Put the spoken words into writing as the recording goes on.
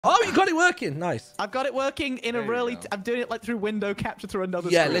Oh, you got it working. Nice. I've got it working in a really... I'm doing it like through window capture through another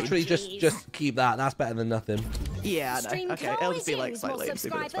Yeah, screen. literally just keep that. That's better than nothing. Yeah, I know. Okay, it'll just be like slightly latency,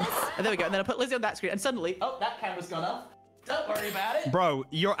 but it's fine. And there we go. And then I put Lizzie on that screen, and suddenly, oh, that camera's gone off. Don't worry about it. Bro,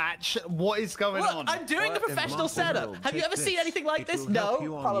 you're actually... What is going on? I'm doing the professional setup. Have you ever seen anything like this?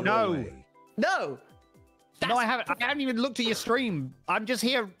 No. No. No. No, I haven't even looked at your stream. I'm just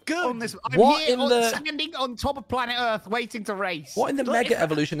here on this. I'm What here in the... standing on top of planet Earth, waiting to race. What in the Mega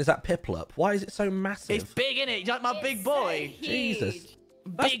Evolution is that Piplup? Why is it so massive? It's big, isn't it? You like my big boy? Jesus.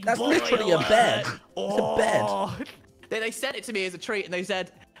 Big That's boy literally a bed. It's a bed. They sent it to me as a treat, and they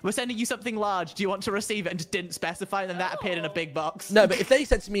said, "We're sending you something large. Do you want to receive it?" And just didn't specify, and then that appeared in a big box. No, but if they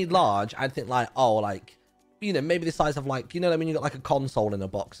said to me large, I'd think like, oh, like, you know, maybe the size of like, you know what I mean? You got like a console in a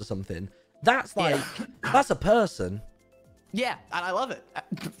box or something. That's like, that's a person. Yeah, and I love it.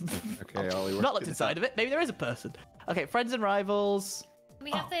 Okay, Ollie. Not looked inside of it. Maybe there is a person. Okay, friends and rivals. Can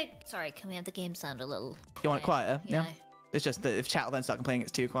we have the... Sorry, can we have the game sound a little... You want it quieter? Yeah. It's just that if chat will then start complaining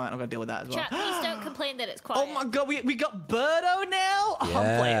it's too quiet, I'm going to deal with that as well. Chat, please don't complain that it's quiet. Oh my god, we got Birdo now? Oh,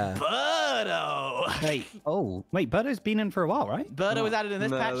 I'm playing Birdo. Wait, wait, Birdo's been in for a while, right? Birdo was added in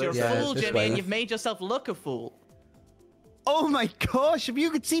this patch. You're a fool, Jimmy, and you've made yourself look a fool. Oh my gosh, if you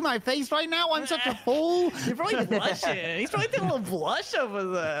could see my face right now, I'm such a fool. You're probably blushing. He's probably doing a little blush over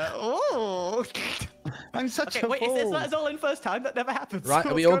there. Oh. I'm such a wait, fool. is this all in first time? That never happens. Right,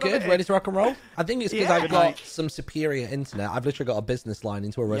 are we all good? Ready to rock and roll? I think it's because Yeah. I've got some superior internet. I've literally got a business line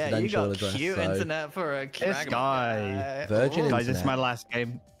into a residential you got address. cute so... internet for a This guy. Virgin Guys, internet. it's my last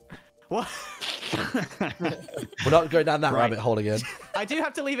game. What? We're not going down that rabbit hole again. I do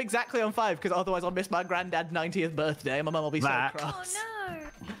have to leave exactly on 5 because otherwise I'll miss my granddad's 90th birthday and my mum will be so cross. Oh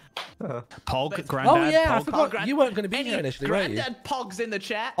no. Pog, granddad. Oh yeah, I Pog. forgot you weren't going to be here initially, were you? Granddad Pogs in the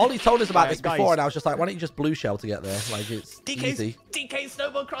chat. Ollie told us about this guys. before, and I was just like, why don't you just blue shell to get there? Like, it's easy. DK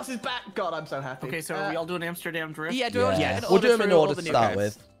Snowball crosses back. God, I'm so happy. Okay, so are we all doing Amsterdam Drift? Yeah, do We'll do them in order to start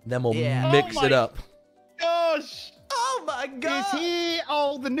with. Then we'll mix it up. Gosh. Oh my god! Is he?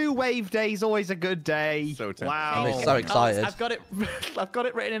 Oh, the new wave day is always a good day. So tempting. Wow. I'm so excited. I've got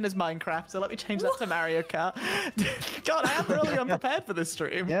it written in as Minecraft, so let me change that to Mario Kart. God, I am really unprepared for this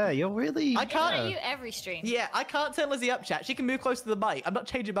stream. Yeah, you're really... I can't... It's like you every stream. Yeah, I can't turn Lizzie up, chat. She can move close to the mic. I'm not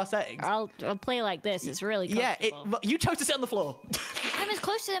changing my settings. I'll play like this. It's really comfortable. Yeah, you chose to sit on the floor. I'm as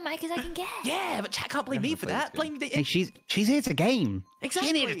close to the mic as I can get. Yeah, but chat can't blame me for that. Blame the... Hey, she's here to game.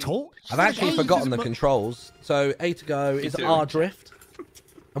 Exactly. She's here to talk. I've actually forgotten the controls. So A to go is R drift.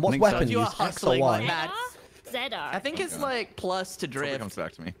 And what's weapon You are use? X or hustling like Y? mad. ZR. I think it's like plus to It drift. comes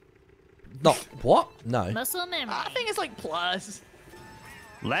back to me. Not what? No. Muscle memory. I think it's like plus.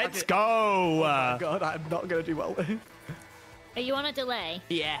 Let's go. Oh God, I'm not gonna do well. Are you on a delay?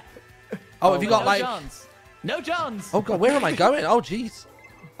 Yeah. Oh, have you got no like? Johns. No Johns. Oh God, where am I going? Oh jeez.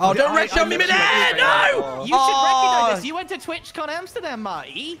 Oh, don't wreck show me there! No! You should recognize this. You went to TwitchCon Amsterdam,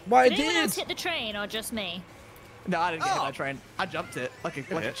 Marty. Why I Did anyone else did? hit the train or just me? No, I didn't get hit by a train. I jumped it like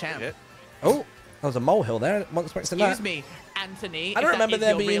a champ. Oh, there was a molehill there. Wasn't expecting that. Excuse me, Anthony. I don't remember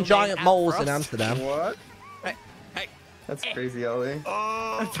there being giant moles in Amsterdam. What? Hey. That's crazy, Ollie.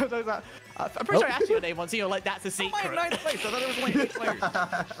 I'm pretty sure I asked you your name once. And you're like, that's a secret. I'm 9th place. I thought it was only 8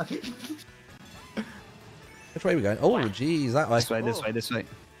 players. Which way are we going? Oh, jeez, that way. This way.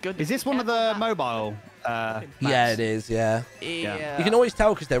 Good. Is this one of the mobile? Yeah, it is. Yeah. Yeah. You can always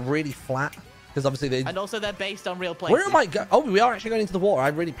tell because they're really flat. Because obviously they. And also they're based on real places. Where am I going? Oh, we are actually going into the water. I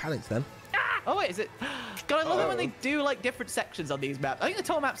really panicked then. Oh wait, is it? God, I love it when they do like different sections on these maps. I think the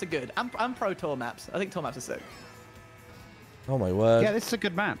tour maps are good. I'm pro tour maps. I think tour maps are sick. Oh my word. Yeah, this is a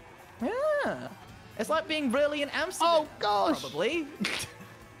good map. Yeah. It's like being really in Amsterdam. Oh gosh. Probably.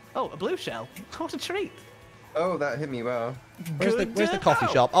 Oh, a blue shell. What a treat. Oh, that hit me. Wow. Where's the coffee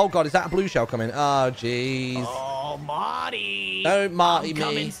shop? Oh god, is that a blue shell coming? Oh jeez. Oh, Marty. Don't Marty I'm me.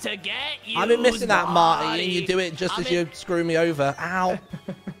 coming to get you. I've been missing that Marty, and you do it just as you screw me over. Ow.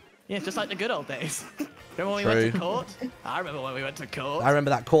 Yeah, just like the good old days. Remember when we went to court? I remember when we went to court. I remember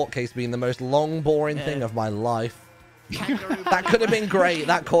that court case being the most long, boring thing of my life. Kangaroo That could have been great.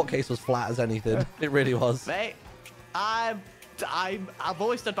 That court case was flat as anything. It really was. Mate, I've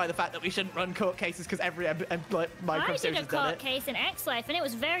always stood by the fact that we shouldn't run court cases because every like I Minecraft did series a has done court it. case in X Life and it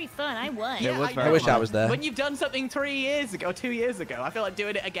was very fun. I won. Yeah, it was I wish I was there. When you've done something 3 years ago, 2 years ago, I feel like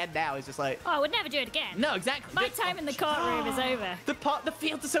doing it again now is just like. Oh, I would never do it again. No, exactly. My time in the courtroom is over. The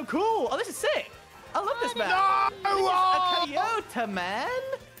fields are so cool. Oh, this is sick. I love this map. No! This is a Toyota, man.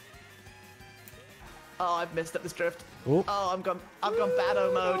 Oh, I've messed up this drift. Ooh. Oh, I've gone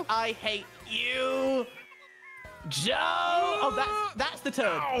battle mode. I hate you, Joe. Oh, that's the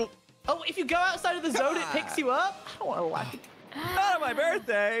turn. Oh, if you go outside of the zone, it picks you up. I don't want to laugh. Not on my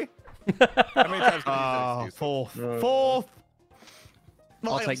birthday. How many times can you Oh, use this? fourth. No. Fourth.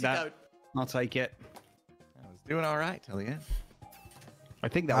 Well, I'll I take obviously that. don't. I'll take it. I was doing all right till the end. I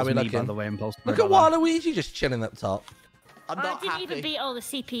think that How was we me, by looking? the way, Impulse. Look Sorry at about that. Waluigi just chilling up top. I'm I not didn't happy. even beat all the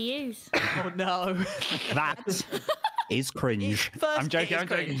CPUs. Oh no. That is cringe. First, I'm joking. it I'm is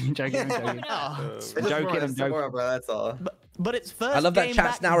joking. cringe. I'm joking. I'm joking. Oh. It's I'm just joking, more- I'm it's more, joking. bro, that's all. But it's first. I love that game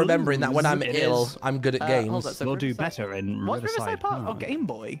chat's back now remembering that when I'm It ill, is. I'm good at Hold games. on, so We'll do Riverside- better in What's Riverside Riverside Park? Oh, Park. Game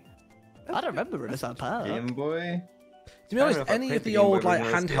Boy. I don't remember Riverside Park. Game Boy. To be I don't honest, know if I any played of the the Game Boy old like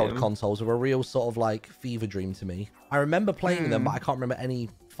version of this handheld game. consoles were a real sort of like fever dream to me. I remember playing them, but I can't remember any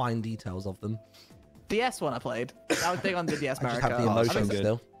fine details of them. DS one I played. I was big on the DS I just America. have the emotions good.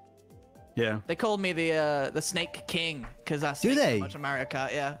 still. Yeah. They called me the Snake King because I speak they? so much America.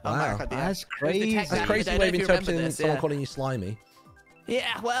 Yeah, Wow. America. Yeah. That's It was the crazy. tech That's guy. crazy I don't way know of if you remember interpreting this, someone yeah. calling you slimy.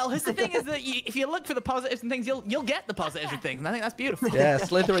 Yeah, well, here's the thing: is that if you look for the positives and things, you'll get the positives and things, and I think that's beautiful. Yeah,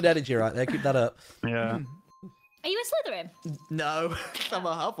 Slytherin energy right there. Keep that up. Yeah. Are you a Slytherin? No, I'm a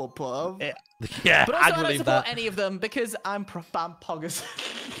Hufflepuff. Yeah, But also, I'd I don't believe support that. any of them because I'm poggers.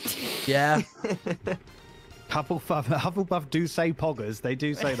 Yeah, Hufflepuff do say poggers. They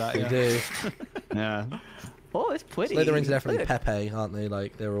do say that. they Yeah. do. Yeah. Oh, it's pretty. Slytherin's definitely Look at- Pepe, aren't they?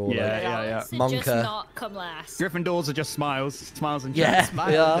 Like they're all. Yeah, like, yeah, yeah. So Monka. just not come last. Gryffindors are just smiles and Yeah, chats. Smile,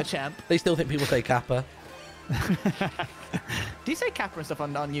 they are. the champ. They still think people say Kappa. Do you say Kappa and stuff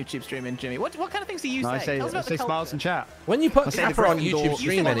on YouTube streaming, Jimmy? What kind of things do you No, I say? say, Tell us I about say the smiles culture. and chat. When you put I say the Kappa on Gryffindor- YouTube You You said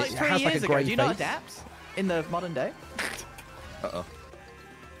streaming, one it like 3 has like years a ago. great Do you know face. adapts in the modern day? Uh-oh.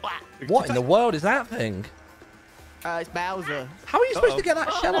 What in the world is that thing? It's Bowser. How are you supposed to get that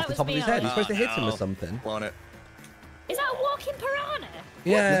Oh, shell that off the was top of me his head? on You're supposed to hit him Oh, with no. something. On it. Is that a walking piranha?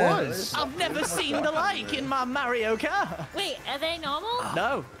 Yeah. was. I've never seen the like in my Mario Kart. Wait, are they normal?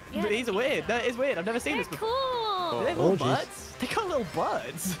 No, Yeah. but these are weird. That is weird. I've never seen They're this before. cool. They have Oh, little jeez. butts. They got little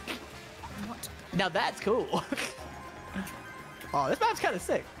butts. What? Now that's cool. Oh, this map's kind of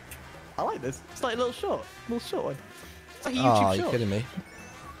sick. I like this. It's like a little short one. It's like a YouTube Oh, you short. kidding me?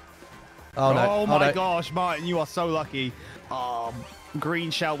 Oh no! Oh my no. gosh, Martin, you are so lucky.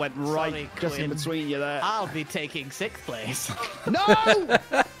 Green shell went right Sorry, just in Quinn. between you there. I'll be taking 6th place. No!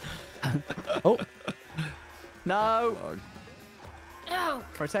 Oh, No. No.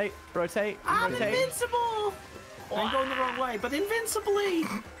 Rotate, rotate, I'm rotate. invincible! I'm going the wrong way, but invincibly!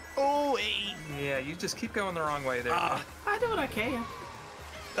 Oh, Yeah, you just keep going the wrong way there. I do what I can.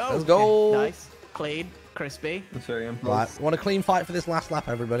 let's go. Nice, clean, crispy. That's very Right, impulse. want a clean fight for this last lap,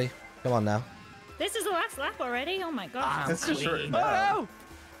 everybody? Come on now. This is the last lap already? Oh my gosh. It's just short Clean. now. Oh,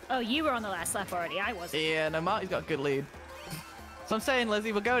 Oh, you were on the last lap already. I wasn't. yeah, no, Marty's got a good lead. So I'm saying,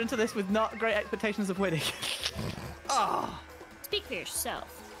 Lizzie, we're going into this with not great expectations of winning. Speak for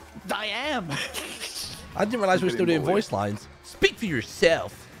yourself. I am. I didn't realize we were still doing voice lines. Speak for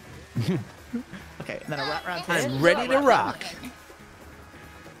yourself. Okay, and then a wrap round here. I'm ready to rock.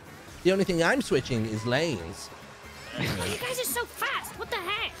 The only thing I'm switching is lanes. Oh, you guys are so fast. What the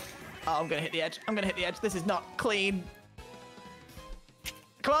heck? Oh, I'm gonna hit the edge. I'm gonna hit the edge. This is not clean.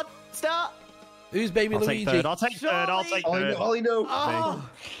 Come on, start. Who's baby I'll Luigi? take third. I'll take third. I'll take third. Ollie, no. Oh.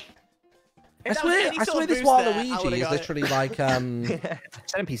 I swear this Waluigi is literally like It's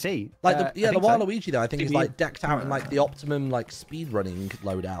an NPC. like I the think so. Waluigi though I think is Maybe- like decked out in like the optimum like speed running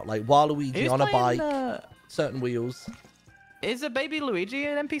loadout, like Waluigi on a bike, certain wheels. Is a baby Luigi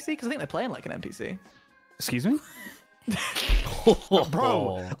an NPC? Because I think they're playing like an NPC. Excuse me?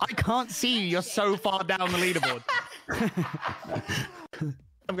 Bro, I can't see you. You're so far down the leaderboard.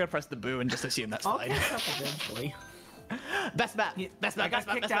 I'm gonna press the boo and just assume that's I'll fine. catch up eventually. Best map. Best I map. got Best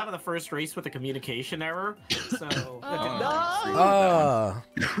map. kicked Best out of map. the first race with a communication error, so... No. Ah,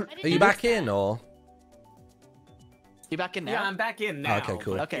 are you back in or? You back in now? Yeah, I'm back in now. Okay,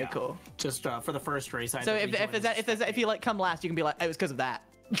 cool. but Okay, yeah, cool. Just for the first race, I had So to if rejoin the if you like come last, you can be like, oh, it was because of that.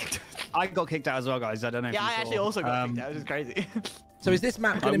 I got kicked out as well, guys. I don't know. if Yeah, you I saw. actually also got kicked out, which is crazy. So is this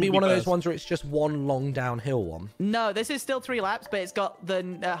map going to will be be one of those first. ones where it's just one long downhill one? No, this is still 3 laps, but it's got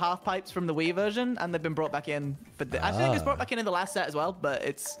the half pipes from the Wii version, and they've been brought back in. For the, I think it was brought back in the last set as well, but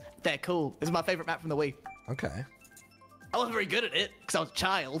they're cool. This is my favorite map from the Wii. Okay. I wasn't very good at it because I was a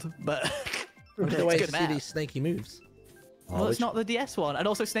child, but I'm it's just a waiting good to see map. these snaky moves. Well, it's not the DS one, and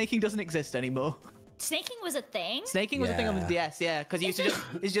also snaking doesn't exist anymore. Snaking was a thing? Snaking was a thing on the Yeah. DS, yeah, because you used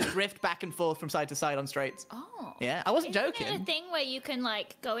to just drift back and forth from side to side on straights. Oh. Yeah, I wasn't Isn't it joking. a thing where you can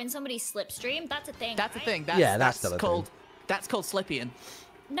like go in somebody's slipstream? That's a thing. That's a right? thing. Yeah, that's still a called. thing. That's called slipping.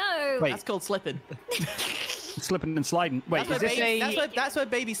 No. Wait. That's called slipping. Slipping and sliding. Wait, That's is where, this baby, a... that's where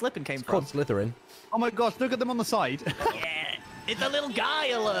baby slipping came from. Called Slytherin. Oh my gosh, look at them on the side. Yeah, it's a little guy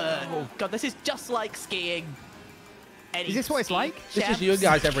alert. Oh god, this is just like skiing. Is this what it's like? This is you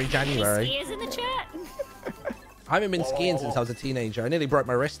guys every January. Skiers in the chat. I haven't been skiing since I was a teenager. I nearly broke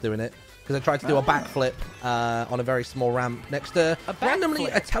my wrist doing it because I tried to do a backflip on a very small ramp next to randomly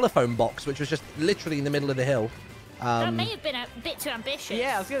a telephone box, which was just literally in the middle of the hill. That may have been a bit too ambitious.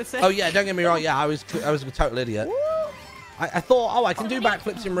 Yeah, I was gonna say. Oh yeah, don't get me wrong. Yeah, I was a total idiot. I thought, oh, I can do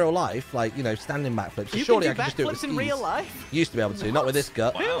backflips in real life, like, you know, standing backflips. So You surely can I do can just do it with backflips in skis. real life? Used to be able to, not with this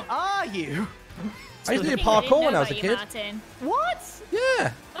gut. Who are you? I used to do Something I didn't parkour know when I was a about you, kid. Martin. What?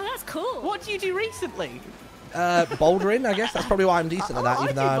 Yeah. Oh, that's cool. What did you do recently? Bouldering, I guess. That's probably why I'm decent at that, I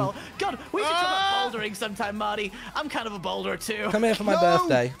even do though I'm... God, we should talk about bouldering sometime, Marty. I'm kind of a boulderer too. Come here for my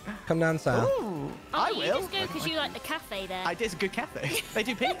birthday. Come down south. Ooh, Oh, I you will. just go because you like the cafe there. It's a good cafe. They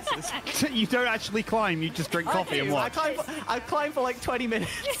do pizzas. You don't actually climb. You just drink coffee and watch. I climb for like 20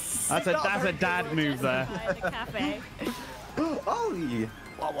 minutes. That's a dad move there. By the cafe. Ollie.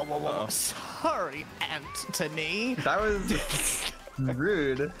 Whoa. Sorry, Anthony. That was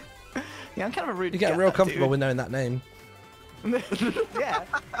rude. Yeah, I'm kind of a rude You get guy, real comfortable dude. with knowing that name. Yeah.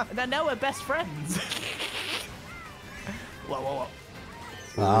 And now we're best friends. Whoa.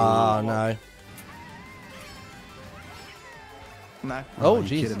 Oh, no. No. Oh, you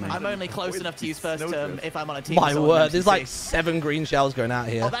jeez. kidding me? I'm only close enough to use first term if I'm on a team. My with someone word, in there's MCC. like 7 green shells going out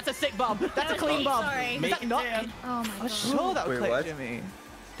here. Oh, that's a sick bomb. That's a clean bomb. Sorry. Is that not? Oh my I'm god. sure that would Wait, click, what? Jimmy.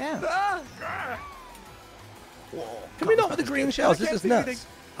 Damn. Can we not with the green shells? This is nuts.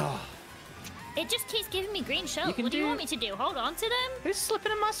 It just keeps giving me green shells. can What do you do- want me to do? Hold on to them? Who's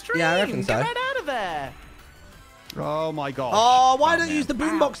slipping in my stream? Yeah, I reckon so. Get right out of there. Oh my god. Oh, why don't you use the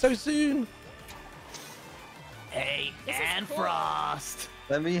boombox so soon? Hey, This is Anne cool. Frost.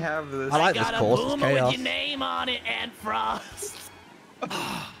 Let me have this. I like this Got a course. It's boomer with chaos. your name on it, Anne Frost.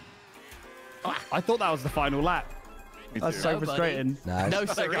 I thought that was the final lap. That's so No, buddy. frustrating. Nice. No, I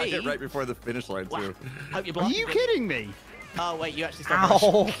got siree. hit right before the finish line too. Hope you Are blocked you me. kidding me? Oh, wait, you actually stopped.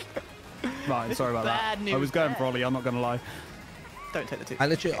 Ow. Right, sorry about bad that. news I was going there. for Ollie, I'm not going to lie. Don't take the two. I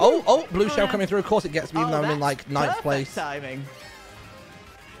literally... Oh, blue shell coming through. Of course it gets me, even though I'm in, that's like, 9th perfect place. timing.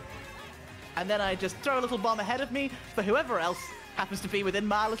 And then I just throw a little bomb ahead of me for whoever else happens to be within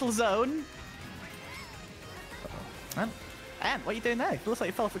my little zone. Anne, what are you doing there? It looks like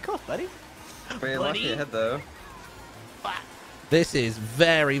you fell off the cliff, buddy. Wait, I lost buddy. your head though. Ah. This is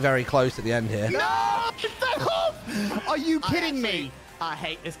very, very close at the end here. Are you kidding me? I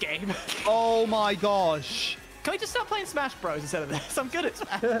hate this game. Oh my gosh. Can we just start playing Smash Bros instead of this? I'm good at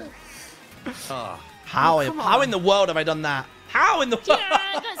Smash. How in the world have I done that? How in the Yeah, world?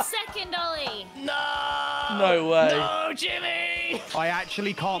 I got second, Ollie. No! No way. No, Jimmy! I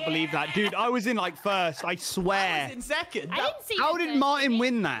actually can't believe that. Dude, I was in like first, I I swear. was in second. I didn't see How the did first Martin bit.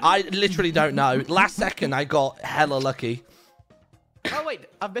 win that? I literally don't know. Last second, I got hella lucky. Oh, wait.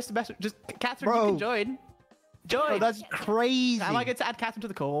 I've missed a message. Just, Catherine, Bro. you can join. Join. Oh, that's crazy. Am I going to add Catherine to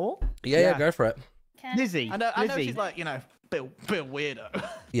the call? Yeah, go for it. Lizzie, I know Lizzie, she's like, you know, bit weirdo.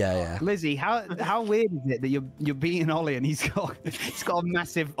 Yeah. Lizzie, how weird is it that you're beating Ollie and he's got a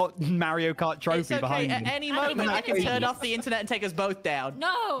massive Mario Kart trophy It's okay. behind At him? any I mean, moment, I we're can gonna turn take off the internet and take us both down.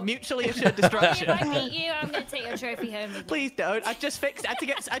 No. Mutually assured If I destruction. beat you, I'm gonna take your trophy home with me. Please don't. I just fixed. I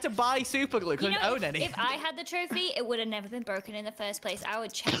had to buy super glue. You Couldn't know, own any. if I had the trophy, it would have never been broken in the first place. I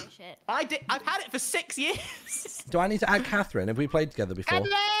would cherish it. I did. I've had it for 6 years. Do I need to add Catherine? Have we played together before?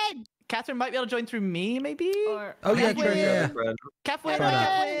 Catherine might be able to join through me, maybe. Or Oh, yeah, Catherine. true, yeah. Friend. Catherine. Try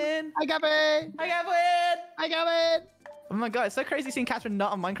that. Catherine. I got it. Hi, Catherine. I got it. Oh my god, it's so crazy seeing Catherine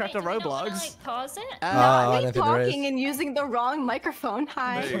not on Minecraft Wait, or do we not wanna, Roblox. like, pause it? Oh, I don't think there is. talking and using the wrong microphone.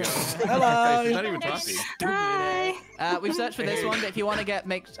 Hi. There you go. Hello. She's not even talking. Hi. We've searched for this one, but if you want to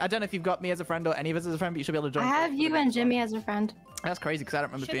I don't know if you've got me as a friend or any of us as a friend, but you should be able to join. I have you and Jimmy as a friend. That's crazy because I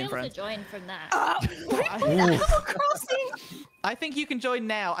don't remember Should be being able friends. to join from that. Animal Crossing. I think you can join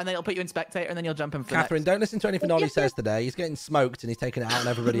now, and then it'll put you in spectator, and then you'll jump in for Catherine, don't listen to anything Ollie says today. He's getting smoked and he's taking it out on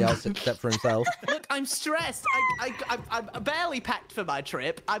everybody else except for himself. Look, I'm stressed. I'm barely packed for my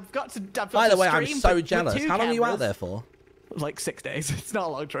trip. I've got to. By the way, I'm so jealous. How long are you out there for? Like 6 days. It's not a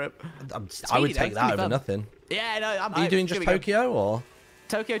long trip. I would Speedy, take it's that gonna be over fun. nothing. Yeah, no. Are you doing just Tokyo or?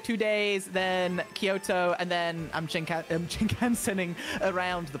 Tokyo 2 days, then Kyoto, and then I'm Shinkansening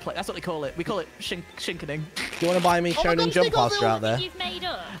around the place. That's what they call it. We call it shinkening. Do you want to buy me Shonen Jump whilst you're out there? You've made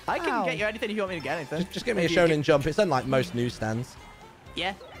up. I can Wow. get you anything if you want me to get anything. Just get me a If you Shonen Jump. It's on like most newsstands.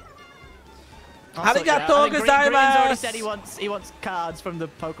 Yeah. Arigato Green's already gozaimasu! said he wants cards from the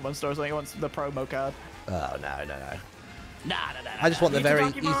Pokemon store, so he wants the promo card. Oh, no. Nah. I just want the very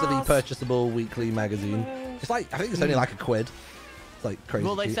Itadakimasu. easily purchasable weekly magazine. It's like, I think it's only like a quid. It's like crazy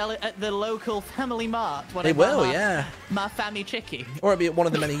Will they cheap. sell it at the local Family Mart? They will, yeah. My family chicky. Or it'll be at one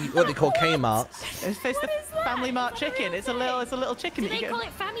of the many, what they call Kmarts. It's the Family Mart chicken. It's a little chicken. Do that you they get. call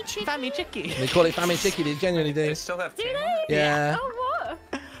it Fammy Chicken? Family chicky? They call it family chicken. They genuinely do. They still have Do tame on they? it? Yeah. Oh,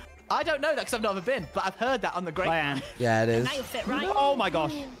 what? I don't know that because I've never been, but I've heard that on the grapevine. Diane. Yeah, it is. Now you'll fit right. Oh my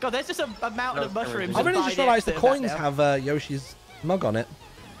gosh. God, there's just a mountain of No, mushrooms. I've that only buy just realised the exit of that coins now. have Yoshi's mug on it.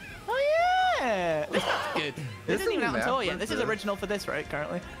 Oh yeah, this map's good. This This isn't even is out on map tour yet. for This is this. original for this, right?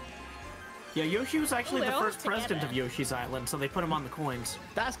 Currently. Yeah, Yoshi was actually Oh, the they're all first president of together. Yoshi's Island, so they put him on the coins.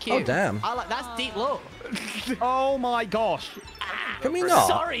 That's cute. Oh, damn. I like that's deep lore. Oh my gosh. Can we not?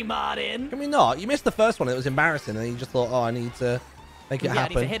 Sorry, Martin. Can we not? You missed the first one. It was embarrassing, and you just thought, oh, I need to make it Yeah, I need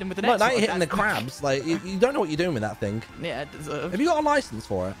happen. to hit him with the Look, next now you're one. hitting the That's- crabs. Like you don't know what you're doing with that thing. Yeah, it deserves. Have you got a license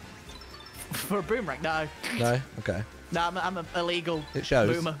for it? For a boomerang? No. No. Okay. No, I'm an illegal It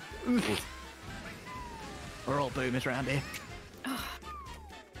shows. boomer. We're all boomers around here.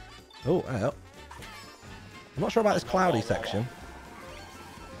 Oh, hello. I'm not sure about this cloudy section.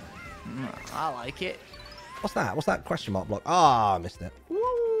 I like it. What's that? What's that question mark block? Ah, I missed it.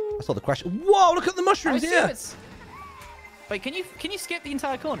 I saw the question. Whoa! Look at the mushrooms here. Wait, can you skip the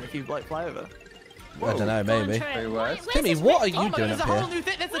entire corner if you like fly over? I don't know. Maybe. Contrary. Wait, what? Where's Timmy, this what are rift? you Oh my doing God, there's up a here? whole new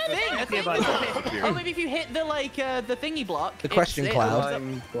thing. There's a Where the thing. A heck thing is is that? up here. Oh, maybe if you hit the the thingy block. The question it cloud. opens up-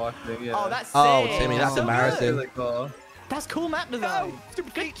 Flying block thing, yeah. Oh, that's sick. Oh, Timmy, that's so embarrassing. Really cool. That's cool map design.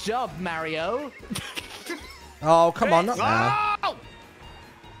 Good job, Mario. Oh, come on, not now. Oh!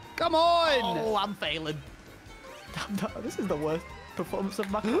 Come on. Oh, I'm failing. This is the worst performance of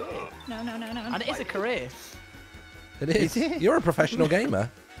my career. No. And it is a career. It is. it? You're a professional gamer.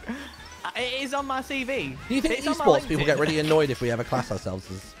 It is on my CV. Do you think It's on my esports people LinkedIn. get really annoyed if we ever class ourselves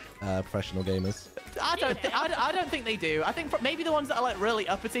as professional gamers? I don't think they do. I think maybe the ones that are like really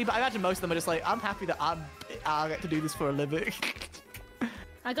uppity, but I imagine most of them are just like, I'm happy that I get to do this for a living.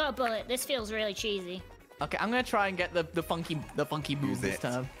 I got a bullet. This feels really cheesy. Okay, I'm gonna try and get the funky move this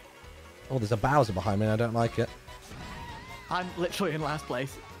time. Oh, there's a Bowser behind me. I don't like it. I'm literally in last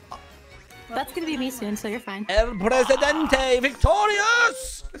place. That's gonna be me soon, so you're fine. El Presidente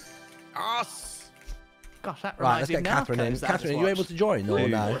victorious! Us. Gosh, that Right, reminds let's me get of Catherine in. Narcos that I Catherine, just are you able watched. to join or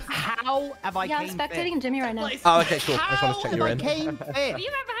no? How have I Yeah, I'm came spectating fifth? Jimmy right now. Oh, okay, cool. I just want to check you're I in. came Were fifth. you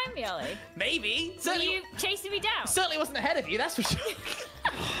right behind me, Ollie? Maybe. Were Certainly, you chasing me down? certainly wasn't ahead of you. That's for sure.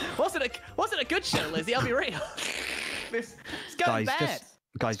 wasn't a good show, Lizzie. I'll be real. It's going Guys, bad.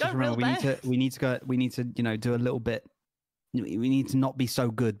 Guys, It's just going real remember we need to you know, do a little bit. We need to not be so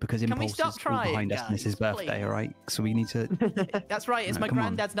good because Can we Impulse stop is all trying, behind us and it's his guys, birthday, please? all right? So we need to. That's right. It's No, my come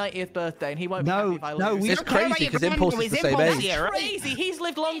on. granddad's 90th birthday, and he won't be No, happy if I no, lose. we It's don't care about crazy your because Impulse granddad, is the it's same Impulse age. here, right? Crazy. He's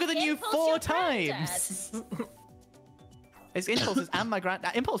lived longer than you Impulse 4 your times. It's Impulse's and my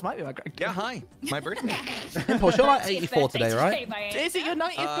granddad. Impulse might be my granddad. Yeah, hi. My birthday. Impulse, you're like 90th 84 birthday today, right? by any Is it your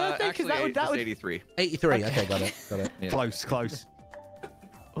 90th birthday? Actually, That it's would. 83. 83. Okay, got it. Got it. Yeah. Close.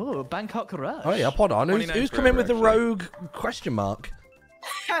 Oh, Bangkok Rush. Oh yeah, hold on. Who's 29 come in with the forever, rogue question mark?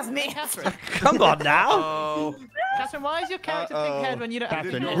 That's me, Catherine. Come on now. Oh, Catherine, why is your character pink head when you don't have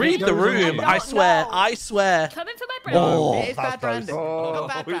Catherine, to Read the room. No, I swear. no. I swear. Coming for my brother. Oh, It is bad that's branding. close. Not bad Oh,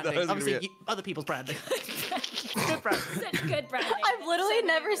 that branding. was gonna Obviously, be other people's branding. Good branding. Such good branding. I've literally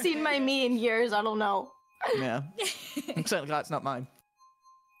never seen my me in years. I don't know. Yeah. I'm certainly glad it's not mine.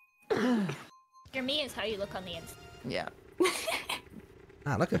 Your me is how you look on the inside. Yeah.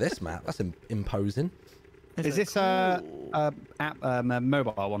 Ah, look at this map. That's imposing. Is this a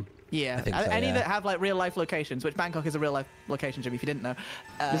mobile one? Yeah. I think so, Any yeah. that have like real life locations, which Bangkok is a real life location, Jimmy, if you didn't know.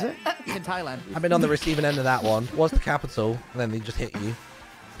 Is it? It's in Thailand. I've been on the receiving end of that one. Was the capital, and then they just hit you.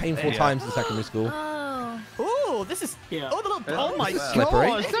 Painful Yeah. times in secondary school. Oh. Ooh, this is. Yeah. Oh, the little. Oh my Slippery.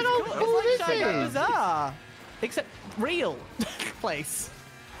 God, is that how It's cool like this Shanghai is? Bazaar, except real place.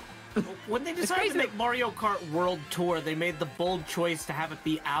 When they crazy decided to that- make Mario Kart World Tour, they made the bold choice to have it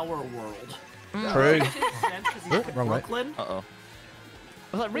be our world. True. Makes sense 'cause he's from wrong way. Brooklyn. uh-oh.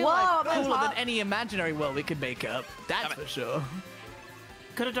 It's like real Whoa, life that's cooler than hot. any imaginary world we could make up. That's for sure.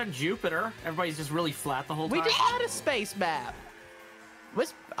 Could have done Jupiter. Everybody's just really flat the whole time. We just had a space map.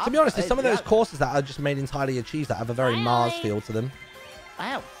 To be honest, there's some of those courses that are just made entirely of cheese that have a very Hi, Mars Ollie. feel to them.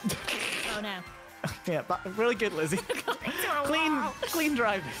 Ow. Oh no. Yeah, but really good, Lizzie. clean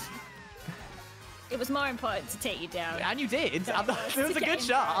driving. It was more important to take you down. And you did. It than was to a get good in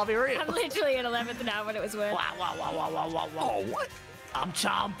shot. front. I'll be real. I'm literally at 11th now when it was worth. Wow. Oh, what? I'm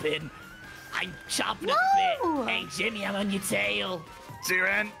chomping. I'm chomping No. a bit. Hey, Jimmy, I'm on your tail.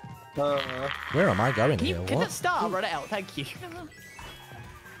 Where am I going here? Can What? that star run it out? Thank you.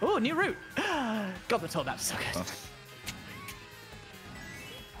 Oh, new route. God, the tour map's so good.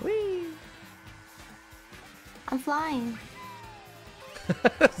 Whee. I'm flying.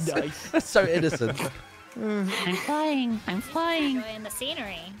 Nice. That's so innocent. I'm flying. I'm flying. Enjoying the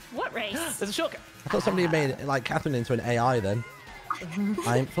scenery. What race? There's a shortcut. thought somebody made like Catherine into an AI then.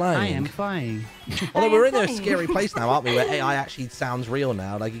 I ain't flying. I am flying. Although we're in a flying. scary place now, aren't we? Where AI actually sounds real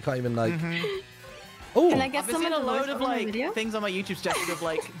now. Like you can't even like. Oh. Can I get I've been some seeing of a the load voice of from the like video? things on my YouTube suggested of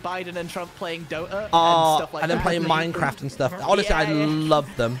like Biden and Trump playing Dota and Oh, stuff like and that. then playing Minecraft and stuff. Honestly, I Yeah.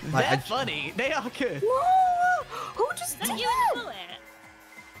 love them. Like, They're funny. They are good. Whoa! Who just Is did that you that? in the bullet?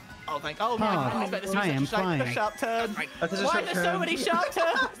 Oh, oh my God! I expect this to I be am such a flying. sharp turn. That's a Why sharp are there so turn. many sharp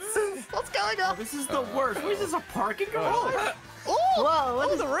turns? What's going on? This is the worst. What is this, a parking garage? Oh! Whoa, what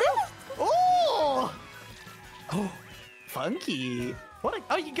Oh, is the roof! Oh! Oh! Funky. What?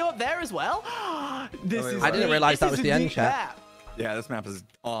 Oh, you can go up there as well. This wait, is. what? I didn't realize this that was is the a end neat chat. map. Yeah, this map is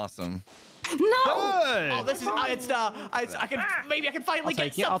awesome. No! Oh, this is Iron Star. I can maybe I can finally I'll get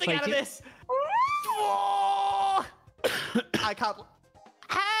take it, I'll something out of take it. this. Oh! I can't.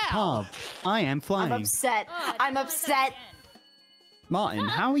 How? Pub, I am I'm flying. upset. Oh, I I'm didn't like that upset. again. Martin, Ah,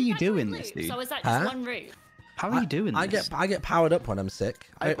 how are you that's one doing this, route. dude? So is that Huh? just one route? How are you doing I this? get powered up when I'm sick.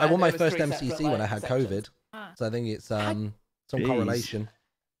 I I won my there was first three MCC separate, when I like, had sections. COVID, Ah. so I think it's some Jeez. correlation.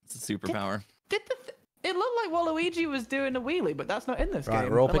 It's a superpower. Did it looked like Waluigi was doing a wheelie, but that's not in this Right,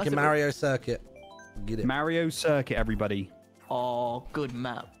 game. we're all unless picking it was- Mario Circuit. Get it? Mario Circuit, everybody. Oh, good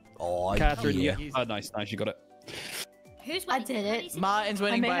map. Oh, Catherine, yeah. yeah. Oh, nice, you got it. Who's I winning? did What it. is Martin's I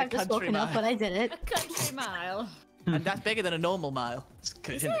winning may by a have just country woken up, but mile, I did it. A country mile. and that's bigger than a normal mile.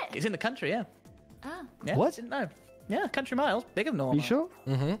 Is it? It's in the country, yeah. Ah. Yeah. What? Didn't know. Yeah, country miles bigger than normal. You sure?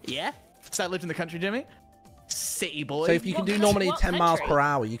 Mm-hmm. Yeah. So I lived in the country, Jimmy. City boy. So if you can What do country- normally what 10 miles country? per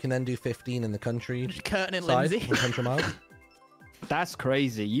hour, you can then do 15 in the country Curtin and side, Lindsay. 100 miles. That's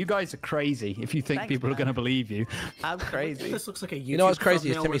crazy. You guys are crazy if you think Thanks, people are man. going to believe you. I'm crazy. This looks like a YouTube You know what's crazy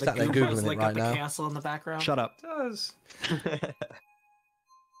is thumbnail Timmy's where sat there the Goomba's Googling it like right up a now. castle in the background. Shut up. It does.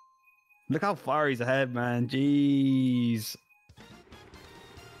 Look how far he's ahead, man. Jeez.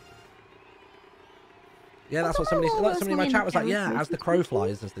 Yeah, that's what thought somebody all those in my named chat was like, yeah, characters as the crow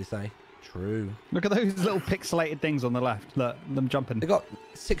flies, as they say. True. Look at those little pixelated things on the left. Look, them jumping. They got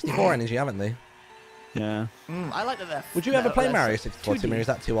 64 energy, haven't they? Yeah. I like that they're. Would you ever play they're Mario 64, 2D. Timmy, or is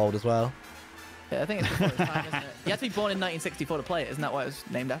that too old as well? Yeah, I think it's before its time, isn't it? You have to be born in 1964 to play it. Isn't that what it was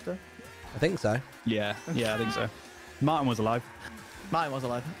named after? I think so. Yeah, I think so. Martin was alive. Mine was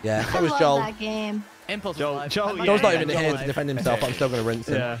alive. Yeah, I so was love Joel. that game. Impulse Joel- was alive. Joel- And my yeah, Joel's not dad even was here to alive. defend himself, but I'm still going to rinse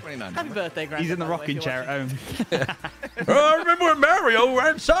him. Yeah. 29. Happy birthday, Grandpa. He's in the by way, rocking if you're chair at watching. home. Oh, I remember when Mario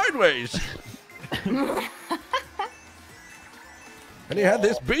ran sideways. And he had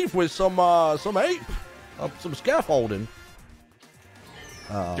this beef with some ape. Some scaffolding.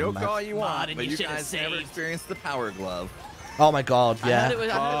 Oh, Joke man. all you want, Martin, but you you should've guys never saved. experienced the power glove. Oh my god, I yeah. heard it was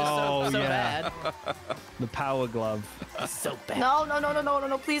Oh, so yeah. bad. The power glove. So bad.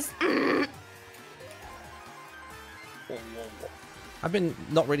 No, please. I've been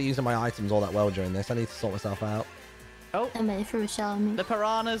not really using my items all that well during this. I need to sort myself out. I'm ready for Rochelle and me. The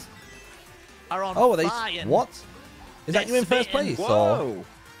piranhas are on Oh, are they? fire. What? Is that you in first spitting. place? Or Whoa!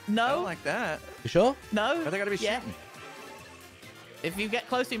 I No. don't like that. you sure? No. Are they gotta be yeah. shooting? If you get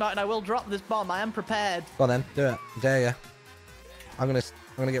close to me, Martin, I will drop this bomb. I am prepared. Go on then, do it. Dare ya. I'm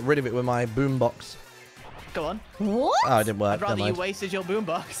gonna get rid of it with my boombox. Go on. What? Oh, it didn't work. I'd rather Never you mind. wasted your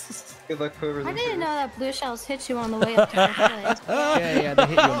boombox. Good luck, whoever's I in didn't first. know that blue shells hit you on the way up to the place. Yeah, they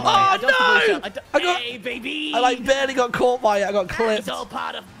hit you on the way. I dodged the blue no! shell. I got- Hey, baby! I like barely got caught by it. I got clipped. It's all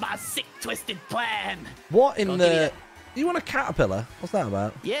part of my sick, twisted plan. What in Go the? get it. You want a caterpillar? What's that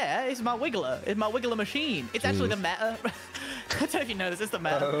about? Yeah, it's my wiggler. It's my wiggler machine. It's actually the Jeez. meta. I don't know if you know this. It's the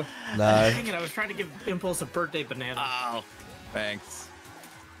meta. Oh, No. Dang it, I was trying to give Impulse a birthday banana. Oh, thanks.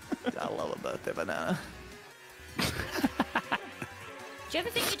 I love a birthday banana. Do you ever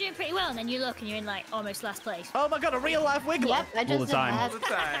think you're doing pretty well and then you look and you're in like almost last place? Oh my god, a real life wiggler. Yep, I just the did time. that. all the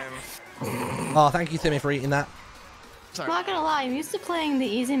time. Oh, thank you, Timmy, for eating that. I'm not gonna lie, I'm used to playing the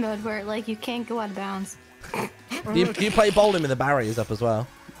easy mode where like you can't go out of bounds. Do you play bowling with the barriers up as well?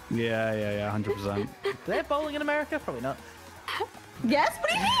 Yeah, 100%. They're bowling in America? Probably not. Yes? What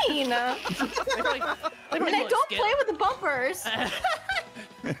do you mean? I They mean, I don't play with the bumpers.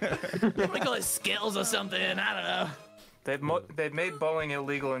 They probably call it Skittles or something. I don't know. They've made bowling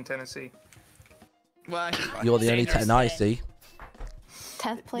illegal in Tennessee. Why? You're the only Dangerous 10 I thing. see.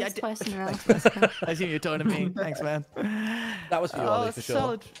 10th place Yeah, I did- twice in a row. I assume you're talking to me. Thanks, man. That was for you, Ollie, for sure.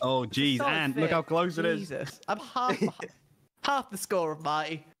 solid. Oh, jeez, solid and fit. look how close it is. Jesus. I'm half the score of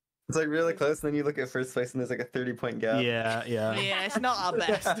Marty. It's like really close, and then you look at first place, and there's like a 30-point gap. Yeah. Yeah, it's not our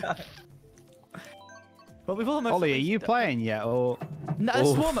best. But we've almost. Ollie, are you playing yet, or? No, it's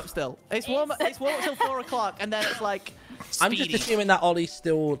Oof. warm up still. It's warm up. It's warm up till 4 o'clock, and then it's like I'm just assuming that Ollie's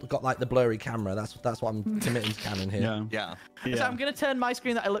still got like the blurry camera. That's what I'm committing to canon here. Yeah. So I'm gonna turn my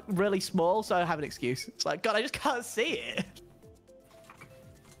screen that I look really small, so I have an excuse. It's like, God, I just can't see it.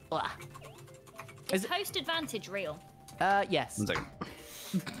 Blah. Is host advantage real? Yes. 1 second.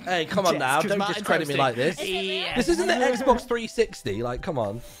 Hey, come on Yes, now! 'cause Don't Martin's discredit me hosting. like this. Yeah. This isn't the Xbox 360. Like, come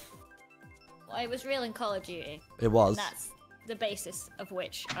on. Well, it was real in Call of Duty. It was. And that's the basis of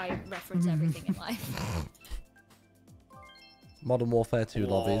which I reference everything in life. Modern Warfare 2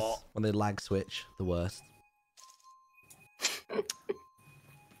 lobbies when they lag switch, the worst.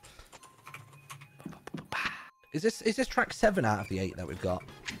 Is this track 7 out of the 8 that we've got?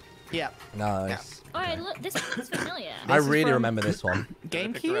 Yeah. Nice. Alright, look, this looks familiar. I This is really from- remember this one.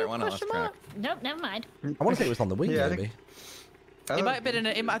 GameCube? Question mark? Nope, never mind. I want to say it was on the Wii, Yeah, I maybe. It might have been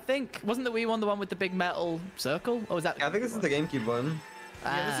in I think, wasn't the Wii one the one with the big metal circle? Or was that? Yeah, I think this is the GameCube one.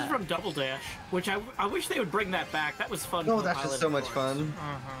 Yeah, this is from Double Dash, which I wish they would bring that back. That was fun. Oh, for the that's just pilot, so of much course. fun.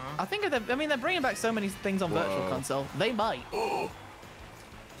 I think they're bringing back so many things on Virtual Console. They might. Oh,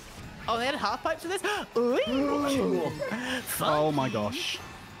 they had half pipes for this? Ooh. Oh my gosh.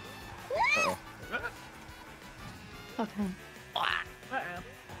 Okay. Uh-oh.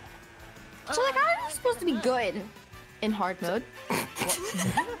 So like, how are you supposed to be good in hard mode?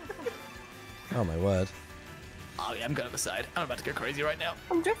 Oh my word. Oh yeah, I'm going to the side. I'm about to go crazy right now.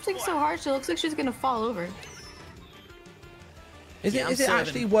 I'm drifting so hard, she looks like she's gonna fall over. Is Yeah, I'm it serving.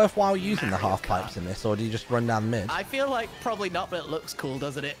 actually worthwhile using the half pipes in this, or do you just run down mid? I feel like probably not, but it looks cool,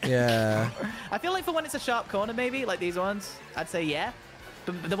 doesn't it? Yeah. I feel like for when it's a sharp corner, maybe, like these ones, I'd say yeah.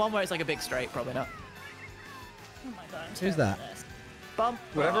 But the one where it's like a big straight, probably not. Oh my god, I'm Who's terrible that? at this. Bump.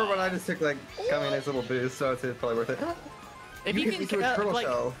 Whatever one I just took like got me a nice little boost, so I'd say it's probably worth it. If you can can, turtle like,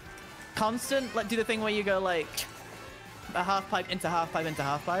 shell. constant, like do the thing where you go like a half pipe into half pipe into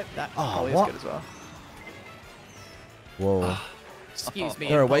half pipe. That Oh, always what? good as well. Whoa. Excuse me.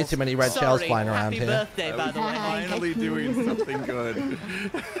 There are way Impulse. too many red shells Sorry, flying around happy here. birthday, by the way. Finally doing something good.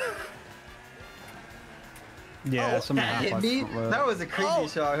 Yeah, some of the Hit half-life me? don't work. That was a crazy Oh,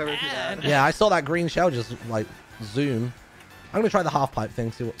 shot. I've ever seen that. Yeah, I saw that green shell just like zoom. I'm gonna try the half pipe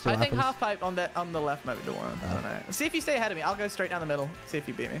thing. See what I think happens. half pipe on the left might be the one. I don't know. See if you stay ahead of me. I'll go straight down the middle. See if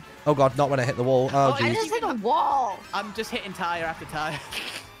you beat me. Oh god, not when I hit the wall. Oh I I jeez. just hit a wall. I'm just hitting tire after tire.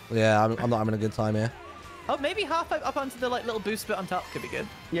 Yeah, I'm not having a good time here. Oh, maybe half pipe up onto the like little boost bit on top could be good.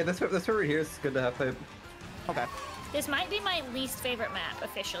 Yeah, this right here is good to have pipe. Okay. This might be my least favorite map,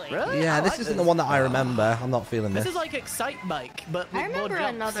 officially. Really? Yeah, I this like isn't the one that I remember. I'm not feeling This this. is like Excite Bike, but I with more remember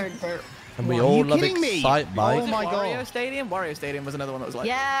jumps. another dirt. And we What, are all you love kidding me? Excite Bike. Oh my Wario god. Stadium? Wario Stadium was another one that was like.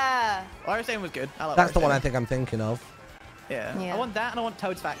 Yeah. Wario Stadium was good. I like That's Wario the one I Stadium. think I'm thinking of. Yeah. Yeah. I want that and I want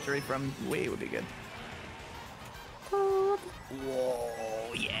Toad's Factory from Wii would be good. Whoa,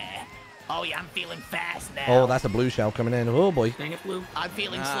 yeah. Oh yeah, I'm feeling fast now. Oh, that's a blue shell coming in. Oh boy. Dang it, Blue. I'm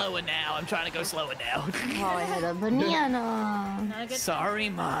feeling slower now. I'm trying to go slower now. Oh, I hit a banana. Not a good Sorry,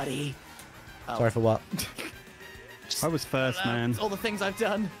 Marty. Sorry for what? I was first, man. All the things I've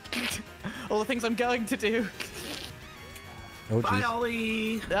done. All the things I'm going to do. Oh Bye, jeez.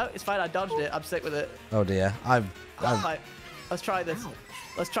 Ollie. No, it's fine. I dodged it. I'm sick with it. Oh dear. I've Alright, let's try this.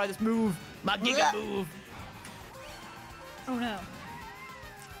 Let's try this move. My giga move. Oh no.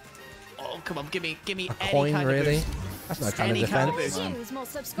 Oh, come on. Give me a any coin kind really. of boost. That's no kind of Any kind of defense. boost. Choose more No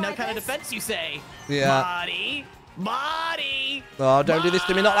subscribers. kind of defense, you say? Yeah. Marty. Marty. Oh, don't do this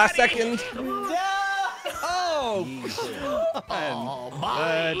to me. Not last Marty! second. No! Oh! Oh,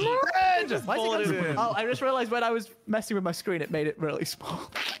 Marty. Why is it going so- Oh, I just realized when I was messing with my screen, it made it really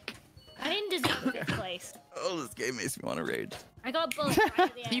small. I didn't deserve fifth place. Oh, this game makes me want to rage. I got bullet right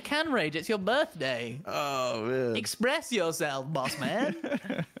at the end. You can rage. It's your birthday. Oh, man. Express yourself, boss man.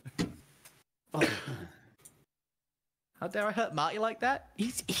 Oh. How dare I hurt Marty like that?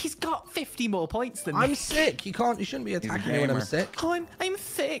 He's got 50 more points than me. I'm sick. You shouldn't be attacking me when I'm gamer. sick. Oh, I'm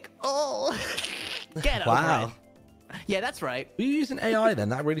sick. Oh. Get over Wow. it. Yeah, that's right. Were you using AI then?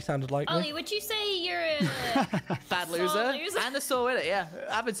 That really sounded like Ollie, me. would you say you're a Bad Sore loser. loser. And a sore winner, yeah.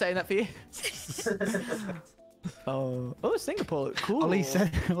 I've been saying that for you. Oh, Singapore. Cool. Ollie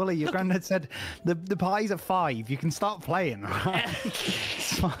said, Ollie, your granddad said the pies are 5. You can start playing, right?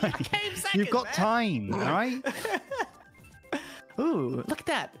 It's fine. came second, You've got man. time, all right? Ooh, look at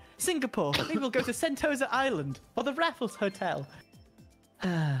that. Singapore. Maybe we'll go to Sentosa Island or the Raffles Hotel.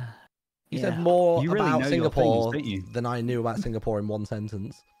 You said more You really about know your Singapore things, don't you? than I knew about Singapore in one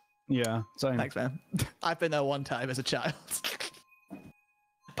sentence. Yeah, same. Thanks, man. I've been there one time as a child.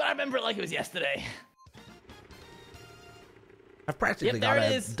 But I remember it like it was yesterday. I've practically Yep, there got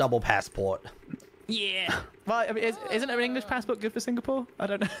it a is. double passport. Yeah. Well, I mean, isn't an English passport good for Singapore? I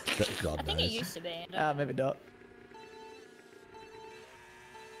don't know. God I think it knows. used to be. Maybe not.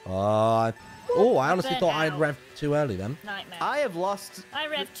 Oh, I honestly thought I had Burnout. revved too early then. Nightmare. I have lost I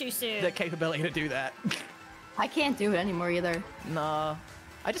revved too soon. the capability to do that. I can't do it anymore either. Nah.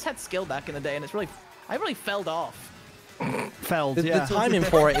 I just had skill back in the day, and I really fell off. Felled, The yeah. timing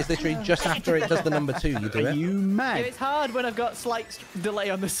for it is literally just after it does the number 2, you do Are it. you Yeah, mad? it's hard when I've got slight delay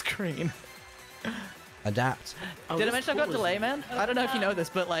on the screen. Adapt. Oh, Did I this mention I've got pool is- delay, man? I don't know if you know this,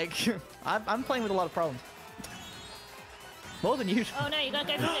 but like, I'm playing with a lot of problems. More than usual. Oh no, you gotta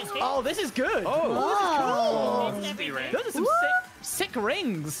go for this. Oh, this is good. Oh. This is everything. Those are some sick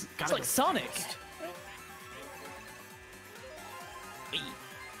rings. It's like Sonic.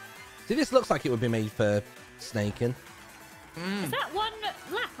 See, this looks like it would be made for snaking. Is that one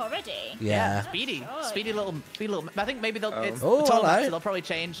lap already? Yeah. Speedy. Oh, Speedy little. I think maybe they'll. It's Oh, the total hello. match, so they'll probably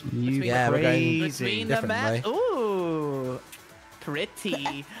change. You Yeah, we're going Between the different match. way. Ooh.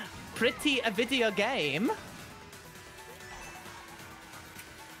 Pretty. Pretty a video game.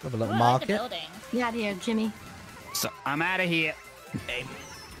 Have a look, Oh, I like the market. building. Get out of here, Jimmy. So, I'm out of here. Hey.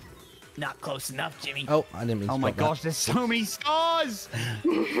 Not close enough, Jimmy. Oh, I didn't mean to Oh my stop that. gosh, there's so many stars!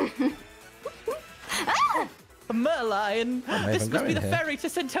 Merlion. may This even must go be in the here. ferry to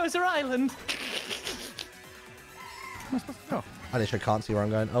Sentosa Island. I literally can't see where I'm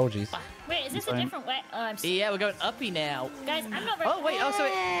going. Oh, jeez. Wait, is this a different way? Oh, I'm sorry. Yeah, we're going uppy now. Guys, I'm not very. Oh wait, oh so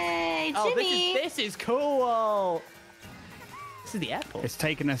it, Hey, oh Jimmy. this is cool. This is the airport. It's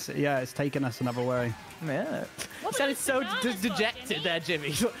taken us, yeah, it's taken us another way. Yeah. What Sounded was so the bananas for, dejected Jimmy? there,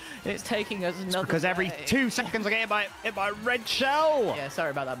 Jimmy. It's taking us another Because every way. 2 seconds I get hit by a red shell! Yeah, sorry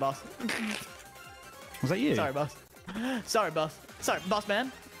about that, boss. Was that you? Sorry, boss. Sorry, boss. Sorry, boss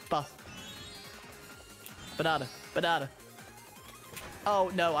man. Boss. Banana.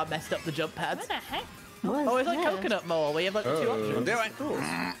 Oh no, I messed up the jump pads. What the heck? What Oh, is it's like that? coconut mall. We have like the two options. Do it. Cool.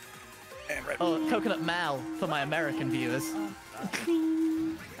 Oh, coconut mal for my American viewers. I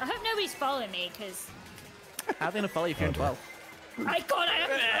hope nobody's following me, because How are they gonna follow you if you're in 12? I got it.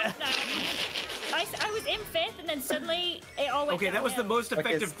 I was in 5th, and then suddenly it all went Okay, that was the downhill. most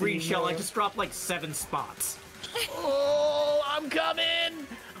effective Steve, green shell. I no. just dropped like 7 spots. Oh, I'm coming!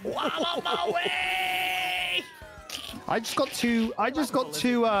 I'm on my way! I just got two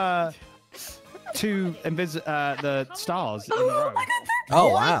the stars in a row. Oh,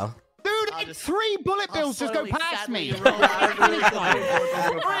 wow. Dude, I'll just- 3 bullet bills just go slowly, past sadly me! roll out of the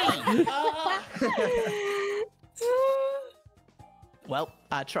Well,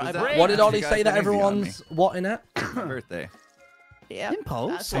 I tried. that- What did You Ollie guys say that did easy on me. everyone's what in it? My birthday. Yeah.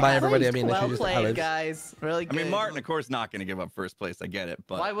 Impulse? That's By right. everybody, I mean Well literally just played, Alex. guys. Really I good. mean, Martin, of course, not going to give up first place. I get it,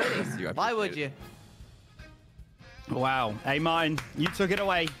 but Why would you he? Why would appreciate you? Wow. Hey, Martin, you took it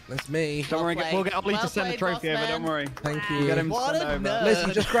away. That's me. Don't worry, played. we'll get Ollie Well to send the played, trophy boss over, man. don't worry. Thank We'll get you. him to What send a over. nerd.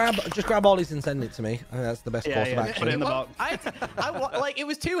 Listen, just grab Ollie's and send it to me. I think that's the best course of Yeah, action. put it in the Well, box. like it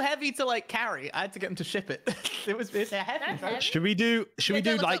was too heavy to like carry. I had to get him to ship it. It's heavy. That's bro. heavy. Should we do Yeah,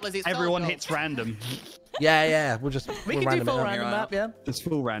 look, like Lizzie, it's everyone gold. hits random? Yeah. We'll We we'll can do random it full out. random map, yeah. It's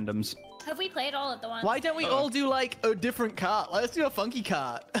full randoms. Have we played all of the ones? Why don't we all do like a different cart? Let's do a funky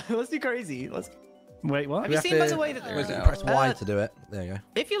cart. Let's do crazy. Wait, what? Have We you have seen by to- the way that Press Y to do it. There you go.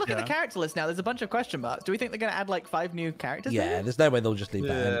 if you look at Yeah. the character list now, there's a bunch of question marks. Do we think they're gonna add like 5 new characters? Yeah, maybe? there's no way they'll just leave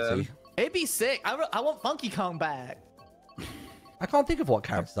that Yeah. empty. It'd be sick. I want Funky Kong back. I can't think of what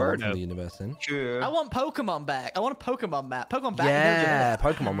characters I want from Birdo. the universe in. Sure. I want Pokemon back. I want a Pokemon map. Pokemon back. Yeah, in the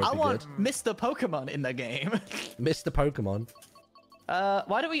Pokemon would I be want good. Mr. Pokemon in the game. Mr. Pokemon.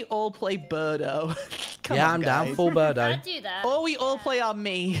 Why don't we all play Birdo? Come Yeah, on, I'm down. guys. Full Birdo. I'd do that. Or we all play our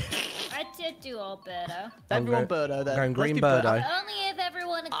me. I did do all Birdo. Everyone go- Birdo then. going Let's green do Birdo. Only if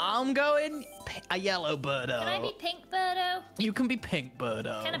everyone agrees. I'm going a yellow Birdo. Can I be pink Birdo? You can be pink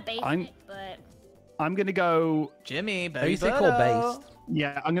Birdo. Kind of basic, I'm- but I'm gonna go. Jimmy, Are baby you say called Birdo. based?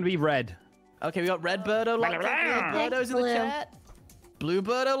 Yeah, I'm gonna be red. Okay, we got red Birdo locked in. Blue Birdo's in the Blue. chat. Blue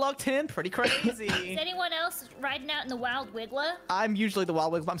Birdo locked in. Pretty is crazy. anyone else riding out in the Wild Wiggler? I'm usually the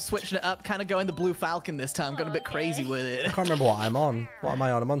Wild Wig, but I'm switching it up. Kind of going the Blue Falcon this time. Going a bit Okay. crazy with I it. can't remember what I'm on. What am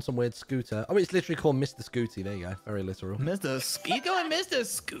I on? I'm on some weird scooter. Oh, it's literally called Mr. Scooty. There you go. Very literal. You going Mr.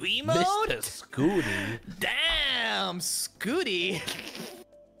 Scooty mode? Mr. Scooty. Damn, Scooty.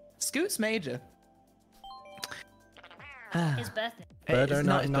 Scoots Major. His birthday. Birdo It's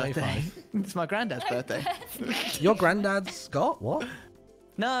not his 1995. birthday. It's my granddad's birthday. Your granddad's Scott? What?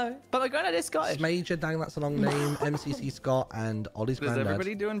 No, but my granddad is Scottish. Major, dang, that's a long name. MCC Scott and Ollie's Is granddad.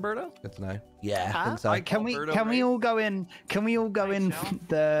 everybody doing Birdo? Good to know. Yeah, I think so. Like, can we Birdo can we race? all go in? Can we all go in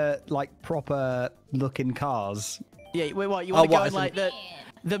the like proper looking cars? Yeah, wait, what? You want to what, go in as in- like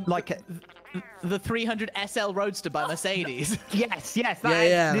the Like The 300 SL Roadster by Mercedes. Yes, that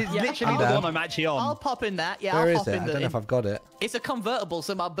Yeah. is literally the one I'm actually on. I'll pop in that. Yeah, Where I'll is hop it? in I the. don't know if I've got it. It's a convertible,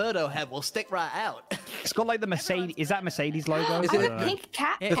 so my Birdo head will stick right out. It's got like the Mercedes. Is that Mercedes logo? Is I it have a pink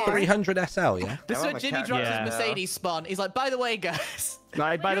cat. the Yeah. 300 SL? Yeah. The I so want my Jimmy cat drops yeah. his Mercedes spawn. He's like, by the way, guys.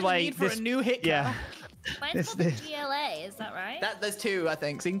 Right, by the here's a way, need for this a new hit car. yeah. Mine's called the GLA, is that right? There's two, I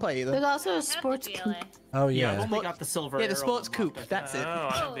think, so you can play There's either. also a I have the sports GLA. coupe. Oh Yeah, I've yeah. only got the silver. Yeah, the arrow sports on coupe. top. That's it. Oh,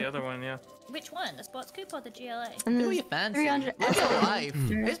 I have the other one, yeah. Which one? The sports coupe or the GLA? And Do there's you fancy? 300 Live your SL. life.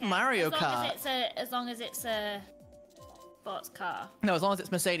 It's Mario Kart. As long as it's a sports car. No, as long as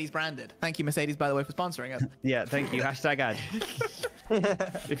it's Mercedes branded. Thank you, Mercedes, by the way, for sponsoring us. Yeah, thank you. Hashtag ad.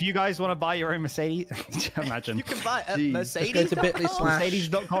 If you guys want to buy your own Mercedes, imagine. You can buy a Jeez. Mercedes. Just go to bit.ly/.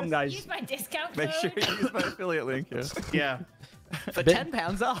 Mercedes.com, Use guys. my discount Make sure code. you use my affiliate link. Yeah. for Bit-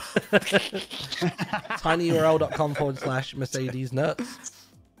 £10 off. tinyurl.com/Mercedes nuts.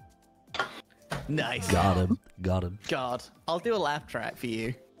 Nice. Got him. God, I'll do a laugh track for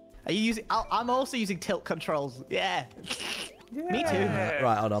you. Are you using? I'm also using tilt controls. Yeah. Me too.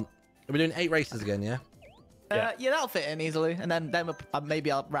 Right, hold on. Are we doing 8 races again? Yeah. Yeah, that'll fit in easily, and then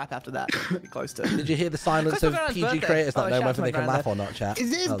maybe I'll wrap after that. Pretty close to. Did you hear the silence It's my of granddad's PG birthday. creators Oh, not knowing shout out whether to they my can laugh or not, chat?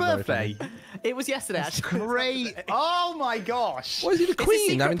 Is it his That was very birthday? funny. It was yesterday. Actually. Great. Oh my gosh. What is he, the It's a Queen,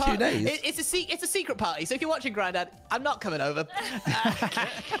 secret having 2 party. days? It's a secret party. So if you're watching Grandad, I'm not coming over.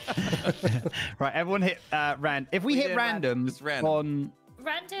 Right, everyone hit random. If we hit did random Just random. on,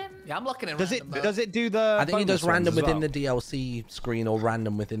 Random. Yeah, I'm looking at does it random mode. does it do the? I think he does bonus ones random as within well? the DLC screen or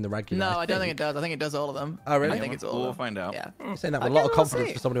random within the regular. No, I don't think it does. I think it does all of them. Oh, really? I think it's all We'll of them. find out. Yeah. I'm saying that I with a lot of guess we'll confidence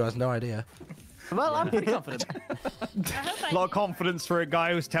see. for somebody who has no idea. Well, I'm pretty confident. I hope A lot of confidence for a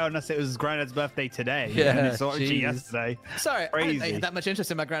guy who's telling us it was his granddad's birthday today. Yeah, and it's actually jeez. yesterday. Sorry, I Crazy. didn't have that much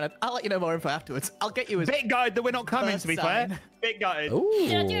interest in my Grandad. I'll let you know more info afterwards. I'll get you his. Bit gutted that we're not coming, First to be sign. fair. Bit gutted. Ooh.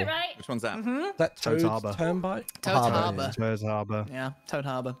 Did I do it right? Which one's that? That Toad's Toad's Harbour. Turnpike? Toad's Harbour. yeah. Spurs Harbour. Yeah, Toad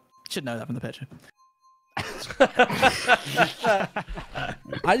Harbor. Should know that from the picture.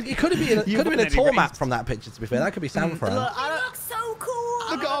 It could have been, You could have been a wouldn't tour anyway. map from that picture, to be fair. That could be San Fran. Look, I It don't. looks so cool.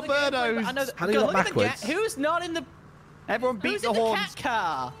 Look at our birdos. I know that. How do you God, look look at the backwards? Who's not in the? Everyone beat Who's the in the horns. cat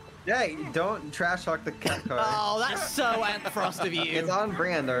car? Yeah, don't trash talk the cat car. Oh, that's so Ant Frost of you. It's on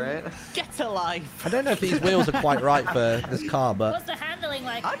brand, alright? Get to life. I don't know if these wheels are quite right for this car, but What's the handling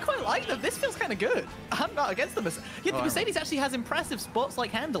like? I quite like them. This feels kind of good. I'm not against the Mercedes. Yeah, the Mercedes actually has impressive sports-like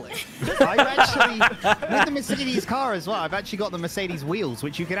handling. I've actually, with the Mercedes car as well, I've actually got the Mercedes wheels,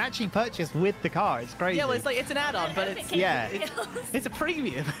 which you can actually purchase with the car. It's crazy. Yeah, well, it's an add-on, but it's Yeah. it's a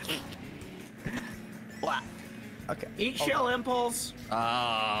premium. Wow. Okay. Eat shell impulse.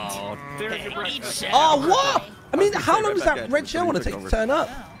 Oh. There's your Eat breakfast. shell. oh, what? I mean, gonna how say, long does Rebecca, that red just shell want to took take to over. turn up?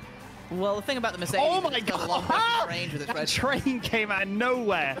 Well, the thing about the Mercedes, Oh is my it's got a god! long range with its That red train came out of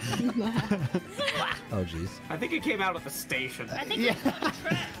nowhere. Oh, jeez. I think it came out at the station. I think Yeah. it's on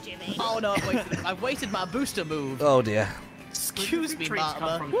track, Jimmy. Oh no, I've wasted my booster move. Oh, dear. Excuse me, Treats come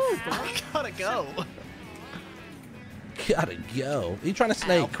Mama. from Woo, the store. I gotta go. Gotta go. Are you trying to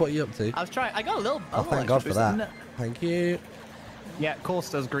snake? What are you up to? I was trying. I got a little. Oh, thank God for that. Thank you. Yeah, of course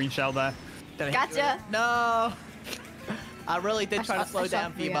there's green shell there. Gotcha. No. I really did try to I slow shot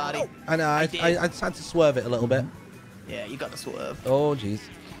down for you, you. Marty. I know, I did. just had to swerve it a little bit. Yeah, you got to swerve. Oh, jeez.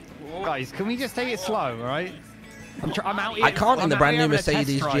 Guys, can we just take it slow, all right? I'm out here. I can't in I'm the out brand here new having a test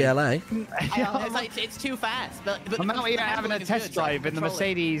Mercedes drive. GLA. It's too fast. But I'm out here having a handling is test good, so I drive can in the control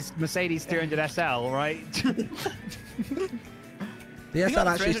it. Mercedes 300 SL, right? The SL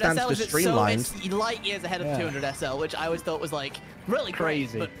actually 300 stands SL for is streamlined. it's light years ahead of Yeah. 200 SL, which I always thought was like really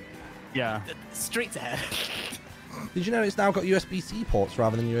Crazy. great, Yeah. but streets ahead. Did you know it's now got USB-C ports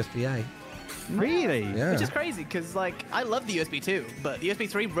rather than USB-A? Really? Yeah. Which is crazy because like I love the USB 2, but the USB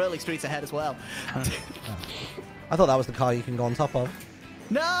 3 really streets ahead as well. I thought that was the car you can go on top of.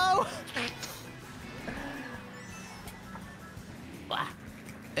 No! Wah.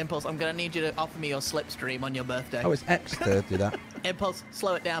 Impulse, I'm gonna need you to offer me your slipstream on your birthday. Oh, it's X to do that. Impulse,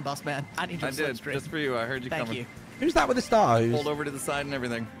 slow it down, boss man. I need your I did, slipstream. just for you. I heard you Thank coming. you. Who's that with the star? Pulled over to the side and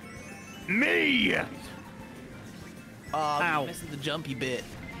everything. Me! Oh, Ow. you're missing the jumpy bit.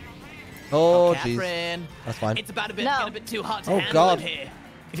 Oh, jeez. Catherine. That's fine. It's about a bit, No. getting a bit too hot to Oh, handle God. in here.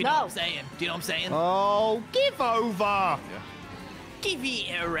 If you know No. what I'm saying. Do you know what I'm saying? Oh, give over! Give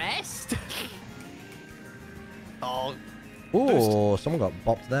me a rest. Oh, Oh, someone got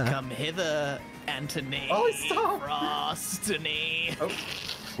bopped there. come hither, Anthony. Oh, stop. Frostony.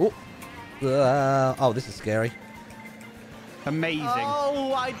 Oh. Oh, this is scary. Amazing.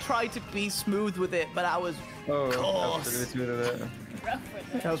 Oh, I tried to be smooth with it, but I was Oh, coarse. after the smooth of it. Rough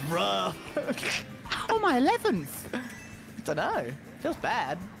with it. That was rough. Oh, my 11th! Don't know. Feels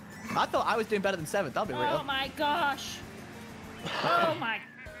bad. I thought I was doing better than 7th. I'll be Oh real. my gosh. Oh my.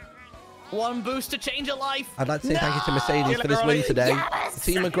 One boost to change a life. I'd like to say thank you to Mercedes for this win today. Yes!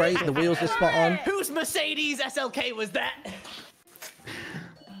 The team are great. The wheels are spot on. Whose Mercedes SLK was that?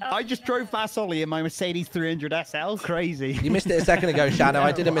 I just drove past Ollie in my Mercedes 300 SL. Crazy. You missed it a second ago, Shadow.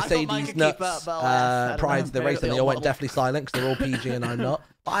 I did a I thought mine Mercedes could nuts keep up, but alas, I don't prior know. to the Maybe race, and it'll they all went model. definitely silent because they're all PG and I'm not.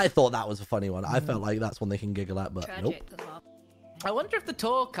 But I thought that was a funny one. I felt like that's one they can giggle at, but nope. Tragic as well. I wonder if the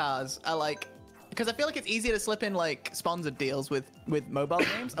tour cars are like, because I feel like it's easier to slip in like sponsored deals with mobile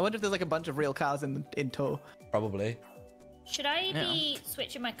games. I wonder if there's like a bunch of real cars in tour. Probably. Should I be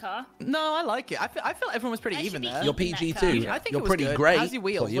switching my car? No, I like it. I feel like everyone was pretty I should even be there. You're keeping PG that car. too. I think You're it was pretty good. great. How's your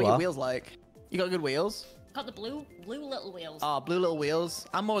wheels? What you What are your are. wheels like? You got good wheels? Got the blue little wheels. Oh, blue little wheels.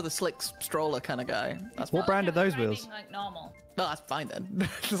 I'm more of the slick stroller kind of guy. That's What brand are those Driving wheels? Like normal. No, that's fine then.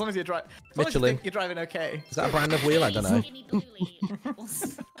 As long as you're driving. As long as you Michelin. think you're driving okay. Is that a brand of wheel? I don't know. Skinny blue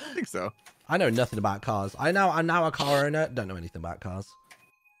wheels. I think so. I know nothing about cars. I'm now a car owner. Don't know anything about cars.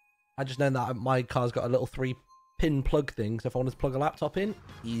 I just know that my car's got a little 3-pin plug thing. So if I want to plug a laptop in,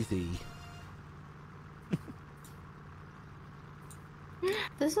 easy.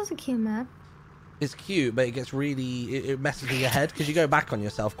 This is a cute map. It's cute, but it gets really it messes with your head because you go back on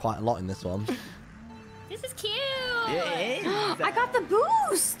yourself quite a lot in this one. This is cute. I got the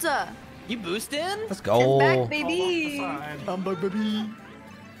boost! You boosting? Let's I'm go. back, baby! Humbug baby.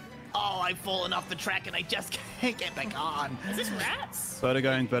 Oh, I've fallen off the track and I just can't get back on. Is this rats? Better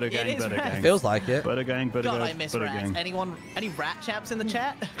going, better It going, is better right. going. Feels like it. Better going, better God, going, I miss better rats. going. Any rat chaps in the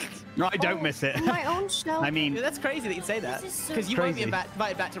chat? No, I don't miss it. My own shell. I mean, That's crazy that you'd say that. This is so Because you won't be crazy.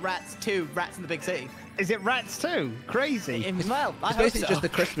 invited back to Rats 2, Rats in the Big City. is it rats too? Crazy. Well, I It's hope basically so. just the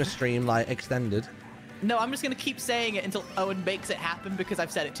Christmas stream like extended. No, I'm just going to keep saying it until Owen makes it happen because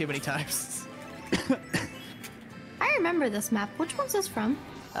I've said it too many times. I remember this map. Which one's this from?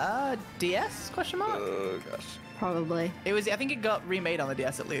 DS? Question mark? Oh gosh. Probably. It was. I think it got remade on the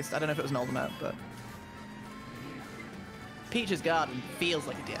DS at least. I don't know if it was an older map, but Peach's Garden feels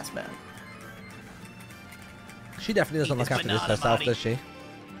like a DS map. She definitely doesn't Eat look this after this banana, herself, buddy. does she?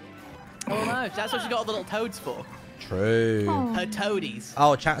 Oh no, that's what she got all the little toads for. True. Oh. Her toadies.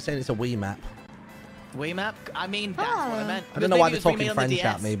 Oh, chat saying it's a Wii map. Wii map? I mean, that's what I meant. I don't know why they're Maybe it was remade talking on the French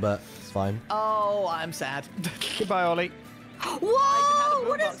at DS. me, but it's fine. Oh, I'm sad. Goodbye, Ollie. Whoa!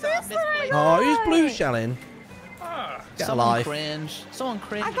 What is this that I got? Oh, who's blue shelling? Get Someone alive. cringe. Someone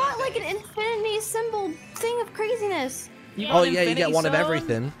cringe. I got like an infinity symbol thing of craziness. Oh yeah, you get one of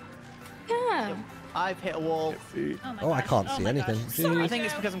everything. Yeah. I've hit a wall. Oh, my Oh, I gosh. can't Oh see my anything. gosh. Sorry, I think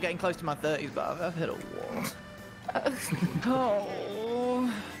it's girl. because I'm getting close to my 30s, but I've hit a wall.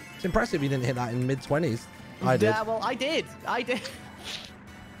 Oh. It's impressive you didn't hit that in mid-20s. I did. Yeah, well, I did.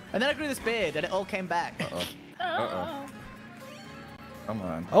 And then I grew this beard, and it all came back. Oh. Come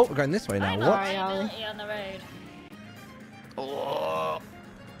on. Oh, we're going this way now. I'm What? a liability on the road. Oh.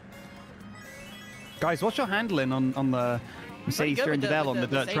 Guys, what's your handling on the Mercedes good with 300L on the the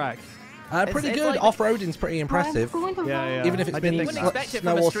dirt Mercedes. track? Pretty it's good. like- Off-roading's pretty impressive. I'm going to Yeah, yeah. Even if it's I been didn't You wouldn't expect it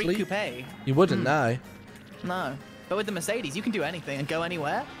snow from a or street sleet. coupe. You wouldn't know. No. But with the Mercedes, you can do anything and go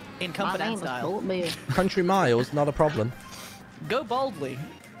anywhere in comfort and style. Country miles, not a problem. Go boldly,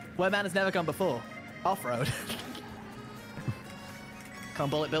 where man has never gone before. Off-road. Come on,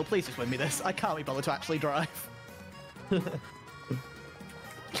 Bullet Bill, please just win me this. I can't be bothered to actually drive.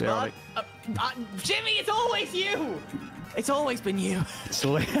 See, Ollie. Jimmy, it's always you! It's always been you.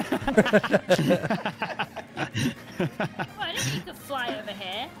 Sorry. Oh, I didn't think you could fly over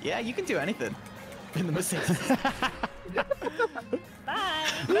here. Yeah, you can do anything. In the Mercedes. Bye.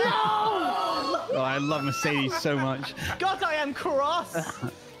 Oh, I love Mercedes so much. God, I am cross!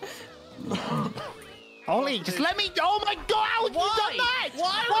 Ollie, just let me. Oh my God! How have you Why? done that?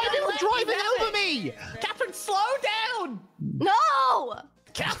 Why Why would are you people let me driving have over me? Catherine, slow down! No!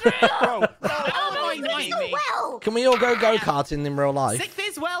 Catherine! Bro, Oh, I'm doing so well! Can we all go go-karting in real life? Sixth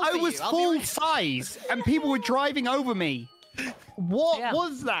is well I for was you. I'll be full honest. size and people were driving over me. What Yeah.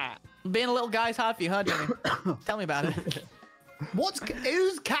 was that? Being a little guy's hard for you, huh, Jimmy? Tell me about it.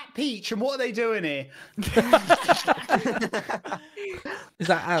 Who's Cat Peach and what are they doing here? Is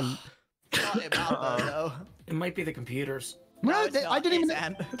that Ant? Not about that, though. It might be the computers. No, it's I not. didn't even. It's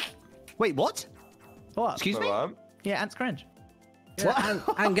Ant. Wait, what? What? Excuse me? What? Yeah, Ant's cringe. What?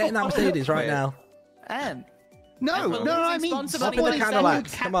 Ant getting that Mercedes right Wait. now. Ant. No, Well, no, I losing mean, sponsor money someone in the is Cadillac, called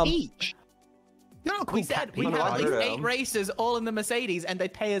Cat come on. Peach. You're not We called said Cat we Peach. had at least Peach. 8 racers all in the Mercedes, and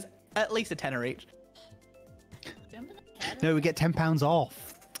they'd pay us at least a tenner each. Remember the head? No, we get £10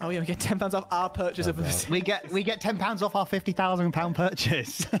 off. Oh yeah, we get £10 off our purchase of a Mercedes. We get £10 off our £50,000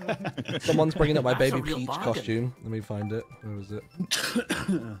 purchase. Someone's bringing up my That's a baby real Peach bargain. costume. Let me find it. Where is it?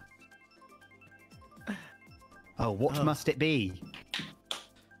 Oh, what must it be?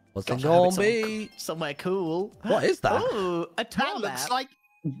 What's it Gosh, I hope gonna it's be? somewhere cool. What is that? Oh, a tour That looks map. like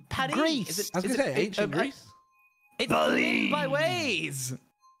Paddy. Greece. I was going to say ancient Greece. It's Link by Ways.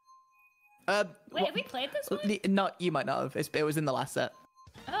 Wait, have we played this one? Not you might not have. It was in the last set.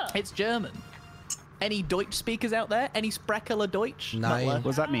 Oh. It's German. Any Deutsch speakers out there? Any Sprecheler Deutsch? Nine. Not What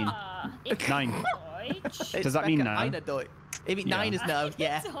does that mean? It's 9. Deutsch. Does that mean no? Eine Deutsch. If it 9 is no,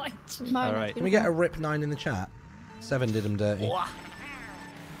 yeah. Deutsch. All right. Can we get a rip 9 in the chat? 7 did him dirty.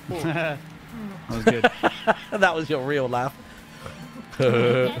 That was good. That was your real laugh. Get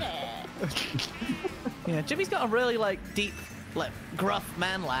it. Yeah, Jimmy's got a really like deep, like gruff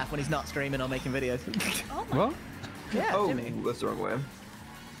man laugh when he's not streaming or making videos. Oh my. What? Yeah, Oh, Jimmy. that's the wrong way.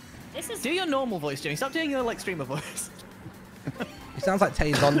 This is. Do your normal voice, Jimmy. Stop doing your like streamer voice. He sounds like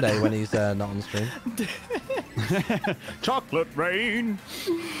Tay Zonde when he's not on stream. Chocolate rain.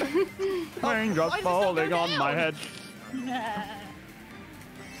 Raindrops falling on my head.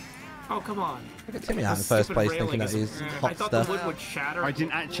 Oh, come on. Look at Timmy out in first place thinking that he's I hot thought stuff. the wood would shatter. I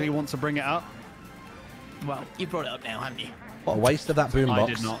didn't actually want to bring it up. Well, you brought it up now, haven't you? What a waste of that boombox. I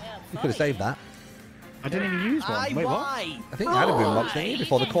did not. You could have saved that. I didn't even use one. Wait, what? why? I think you had a boombox, didn't you,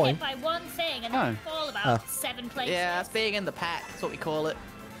 before the You get coin? hit by one thing and Oh. then fall about 7 places. Yeah, that's being in the pack. That's what we call it.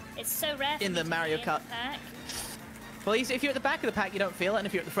 It's so rare for in me the to Mario be in Kart. the pack. Well, if you're at the back of the pack, you don't feel it, and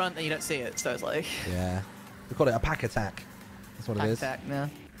if you're at the front, then you don't see it. So it's like Yeah. We call it a pack attack. That's what pack it is. attack. No.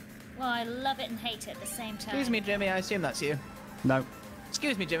 Well, I love it and hate it at the same time. Excuse me, Jimmy. I assume that's you. No.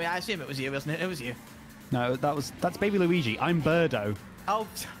 Excuse me, Jimmy. I assume it was you, wasn't it? It was you. No, that's Baby Luigi. I'm Birdo. Oh.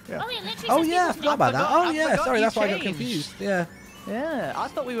 Yeah. Oh, it literally Oh says yeah, I people's forgot about that. forgot- Oh I yeah, forgot sorry, you that's why I got changed. confused. Yeah. Yeah. I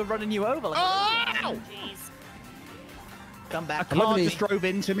thought we were running you over. Like, names. Jeez. Come back. A car Lovely. just drove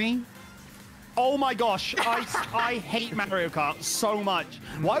into me. Oh my gosh, I hate Mario Kart so much.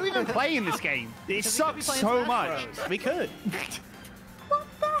 Why are we even playing this game? It sucks so much. We could. What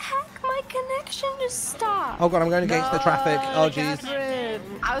the heck? My connection just stopped. Oh god, I'm going against the traffic. Oh jeez. Catherine.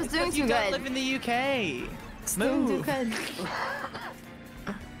 I was doing You too don't good. live in the UK. Doing too Move. good.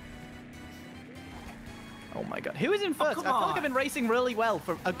 Oh my god. Who is in first? come I feel like on. I've been racing really well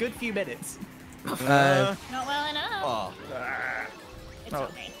for a good few minutes. Not well enough. Oh. It's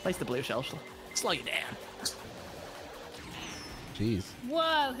okay. Place the blue shell. Slow you down. Jeez.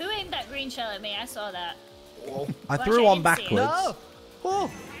 Whoa, who aimed that green shell at me? I saw that. I Watch threw it, on I didn't see it. backwards. No!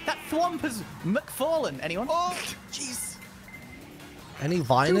 Oh, that thwomp has McFallen. Anyone? Oh, jeez. Any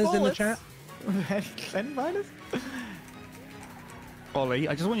viners in the bullets. chat? Any minus? Ollie,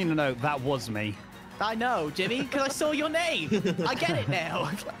 I just want you to know that was me. I know, Jimmy, because I saw your name. I get it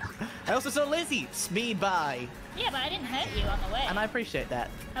now. I also saw Lizzie speed by, Yeah, but I didn't hurt you on the way. and I appreciate that.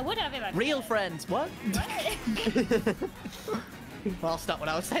 I would have if I Real could. friends. What? What? Well, I'll stop what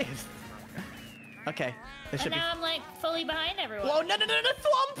I was saying. Okay. There should And be. now I'm like fully behind everyone. Whoa, no,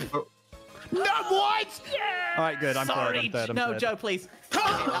 thwomp! No, what? Yeah. All right, good. I'm Sorry. third. I'm No, third. Joe, please.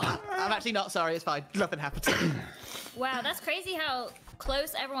 I'm actually not sorry. It's fine. Nothing happened. Wow, that's crazy how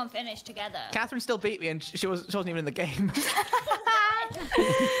close everyone finished together. Catherine still beat me, and she wasn't even in the game.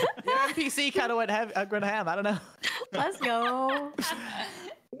 Your NPC kind of went ham. I don't know. Let's go.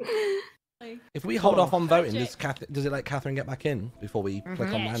 If we hold off on voting, does it let Catherine get back in before we click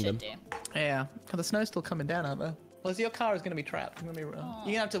on Yeah, it random? should do. Yeah. But the snow's still coming down, aren't there? Well, your car is going to be trapped. You're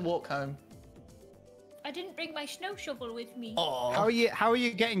gonna have to walk home. I didn't bring my snow shovel with me. Oh. How are you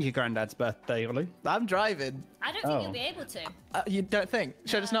getting your granddad's birthday, Ollie? I'm driving. I don't think you'll be able to. You don't think?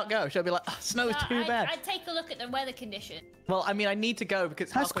 Should I just not go? Should I be like, oh, snow's too bad? I'd take a look at the weather condition. Well, I mean, I need to go because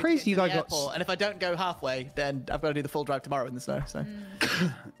it's That's halfway crazy to you the guys got airport, and if I don't go halfway, then I've got to do the full drive tomorrow in the snow. So,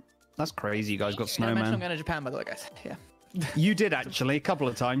 That's crazy. You guys got I mentioned I'm snowman. going to Japan, by the way, guys. Yeah. You did actually a couple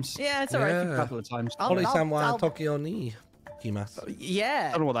of times. Yeah, it's alright. A couple of times. I Oli-san wa Tokyo ni ikimasu.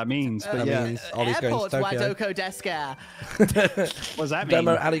 Yeah. don't know what that means, but That yeah. means Ollie's going to Airports Tokyo. Wadoko Deska. What does that mean?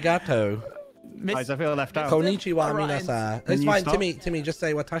 Demo arigato. Guys, I feel left out. Konnichiwa Alright. minasa. Can It's you fine, stop? Timmy, just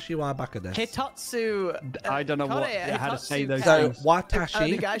say watashi wa baka desu. Hitatsu. I don't know how to say those So, things.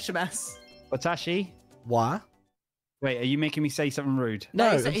 watashi Onegaishimasu. Watashi? wa? Wait, are you making me say something rude? No,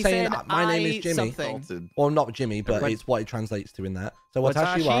 he's- I'm he's saying saying my name I is Jimmy. something. Or not Jimmy, but Wait. it's what it translates to in that. So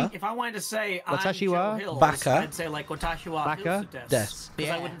watashi wa Watashi? If I wanted to say Watashi I'm wa? Joe Hills, Baka. I'd say like Watashi wa Baka? Hills Des. Because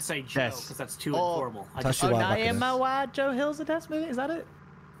Yeah. I wouldn't say Joe, Des. because that's too Or- informal. I just Watashi wa baka desu. Onayamawa Joe Hills a Desmu? Is that it?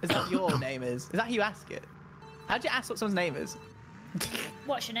 Is that your name is? Is that how you ask it? How'd you ask what someone's name is?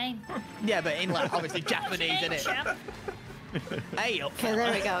 What's your name? Yeah, but in like obviously Japanese, What's your name, innit? champ? Hey, up. Okay,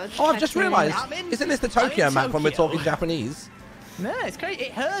 there we go. It's Oh, I've just connecting. realised. I'm in- Isn't this the I'm in Tokyo map when we're Tokyo. talking Japanese? No, it's crazy.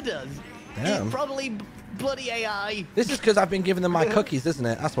 It heard us. Damn. It probably bloody AI. This is because I've been giving them my cookies, isn't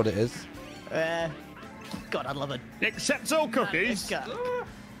it? That's what it is. God, I'd love it. Accepts all cookies.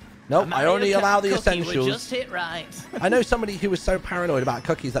 Nope, I only allow the essentials. Just hit right. I know somebody who was so paranoid about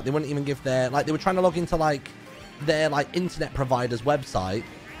cookies that they wouldn't even give their, like, they were trying to log into, like, their, like, internet provider's website.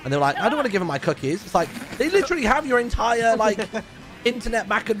 And they were like, I don't want to give them my cookies. It's like, they literally have your entire, like, internet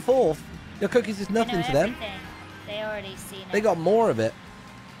back and forth. Your cookies is nothing to them. They already seen it. They got more of it.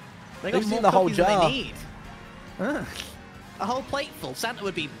 They've seen the whole jar. A whole plate full. Santa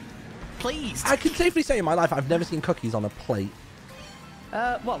would be pleased. I can safely say in my life, I've never seen cookies on a plate.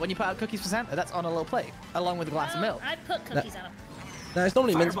 What, when you put out cookies for Santa, that's on a little plate, along with a glass of milk. I'd put cookies on them. No, it's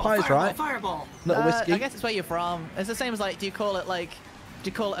normally mince pies, right? Fireball. Little whiskey. I guess it's where you're from. It's the same as, like, do you call it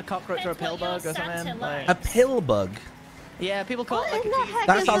a cockroach or a pill bug or something? Like, a pill bug? yeah, people call it like a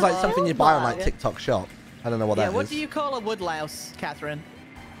That sounds like something you buy on, like, TikTok shop. I don't know what that is. Yeah, what do you call a woodlouse, Catherine?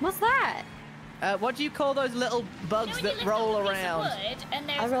 What's that? What do you call those little bugs that roll around?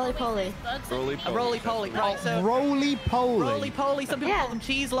 A roly-poly. A roly-poly, right? So roly-poly. Roly-poly. Some people call them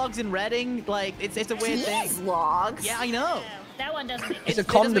cheese logs in Reading. Like, it's a weird thing. Cheese logs? Yeah, I know. That one doesn't. It's a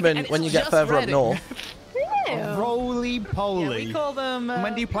condiment when you get further up north. Roly-poly. Yeah, we call them.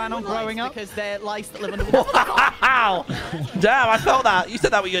 When do you plan on growing up? Because they're lice that live under the water. Wow! Damn, I felt that. You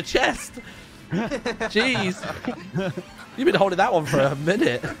said that with your chest. Jeez. You've been holding that one for a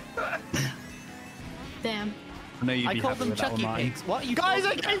minute. Damn. I call them Chucky pigs. What? You guys,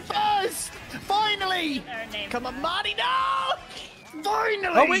 I came first! Finally! Come on, Marty, no!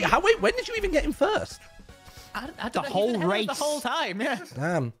 Finally! Oh, wait, when did you even get him first? I don't the know, whole race. The whole time, yeah.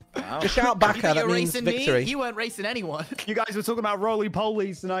 Damn. Just shout Baka, that means victory. You weren't racing anyone. You guys were talking about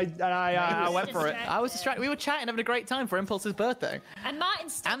roly-polies, and I went for it. I was distracted. We were chatting, having a great time for Impulse's birthday. And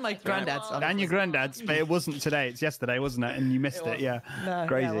Martin's and my granddad's. And your granddad's, but it wasn't today. It's yesterday, wasn't it? And you missed it, yeah. No,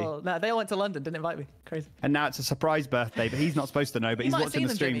 crazy. Yeah, well, no, they all went to London, didn't invite me. Crazy. And now it's a surprise birthday, but he's not supposed to know, but he's watching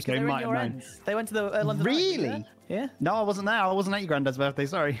the stream, so he might have known. They went to the London. Really? Yeah. No, I wasn't there. I wasn't at your granddad's birthday,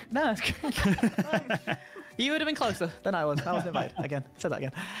 sorry. No. You would have been closer than I was. I wasn't invited. Again. Said that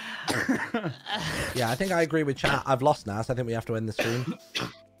again. Yeah, I think I agree with chat. I've lost now, so I think we have to end the stream.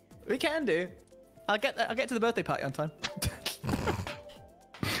 We can do. I'll get to the birthday party on time.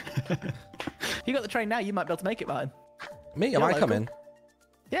 You got the train now. You might be able to make it, Martin. Me? Am I coming?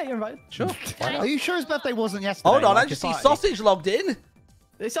 Yeah, you're invited. Sure. Why not? Are you sure his birthday wasn't yesterday? Hold on, I just see sausage logged in.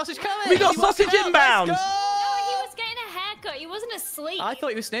 The sausage coming. We got sausage inbound. No, he was getting a haircut. He wasn't asleep. I thought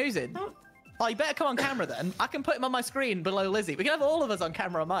he was snoozing. Oh, you better come on camera then. I can put him on my screen below Lizzie. We can have all of us on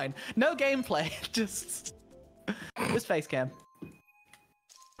camera on mine. No gameplay, just face cam.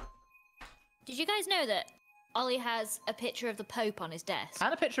 Did you guys know that Ollie has a picture of the Pope on his desk?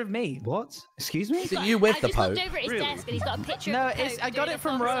 And a picture of me. What? Excuse me? Is it you with the I Pope? just looked over at his desk and he's got a picture No, of the Pope. I got doing it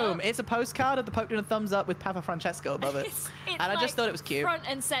from a thumbs Rome. up. It's a postcard of the Pope doing a thumbs up with Papa Francesco above it. It's And I just thought it was cute. Front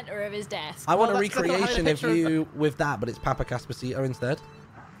and center of his desk. I want a Well, that's the recreation of picture you with that, but it's Papa Casposito instead.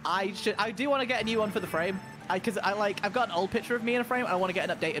 I do want to get a new one for the frame. Because I've got an old picture of me in a frame and I want to get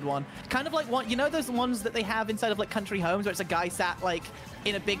an updated one. Kind of like one, you know those ones that they have inside of like country homes where it's a guy sat like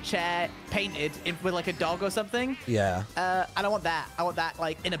in a big chair painted with like a dog or something? Yeah. And I want that. I want that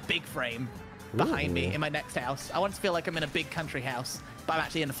like in a big frame behind me Ooh. in my next house. I want to feel like I'm in a big country house, but I'm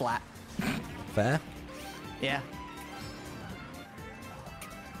actually in a flat. Fair. Yeah.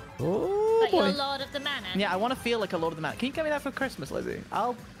 Oh, Like boy. you're Lord of the Manor. Yeah, I want to feel like a Lord of the Manor. Can you get me that for Christmas, Lizzie?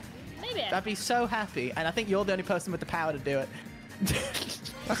 Maybe. I'd be so happy, and I think you're the only person with the power to do it. That's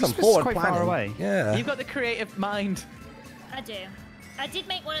some Christmas is forward quite planning. far away. Yeah. You've got the creative mind. I do. I did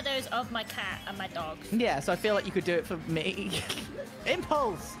make one of those of my cat and my dogs. Yeah, so I feel like you could do it for me.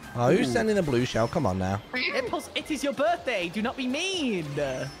 Impulse! Oh, who's sending the blue shell? Come on now. Impulse, it is your birthday. Do not be mean.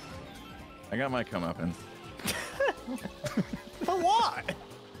 I got my comeuppance. For what?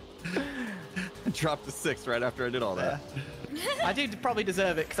 Dropped to 6 right after I did all that. I do probably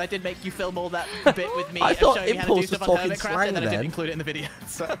deserve it because I did make you film all that bit with me. I and thought showing you how to do Impulse was stuff on talking Hermitcraft, slang and then I then. didn't include it in the video.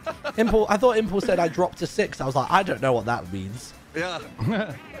 So. I thought Impulse said I dropped to 6. I was like, I don't know what that means. Yeah.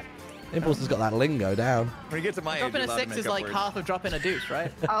 Impulse has got that lingo down. When you get to my age, Dropping you're a allowed to 6 make is up like words. half of dropping a deuce,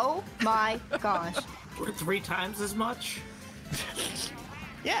 right? Oh my gosh. We're 3 times as much.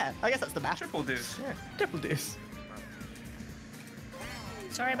 Yeah, I guess that's the math. Triple deuce. Yeah, triple deuce.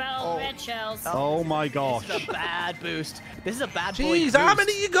 Sorry about all the red shells. Oh my gosh. This is a bad boost. This is a bad boy Jeez, boost. how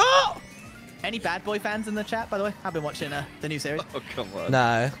many you got? Any bad boy fans in the chat, by the way? I've been watching the new series. Oh, come on.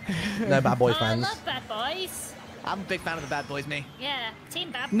 No. No bad boy I fans. love bad boys. I'm a big fan of the bad boys, me. Yeah,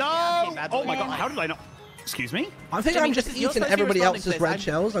 team bad. No! Team Bad Oh Boy. my god, how did I not? Excuse me? I think Jimmy, I'm just you're eating supposed to be everybody responding else's to this. red I'm-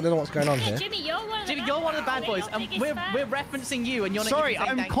 shells. I don't know what's going on Yeah, here. Jimmy, you're one of the Jimmy, bad you're one of the bad boys. boys, You're and the biggest we're fan. referencing you, and you're not Sorry, even saying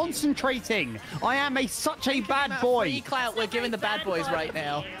I'm thank you. concentrating. I am such a bad Free boy. clout we're giving the bad boys right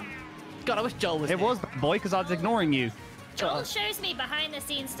now. God, I wish Joel was It here. was Bad Boy because I was ignoring you. Joel shows me behind the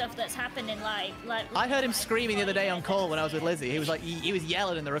scenes stuff that's happened in live. I heard him screaming the other day on call when I was with Lizzie. He was like, he was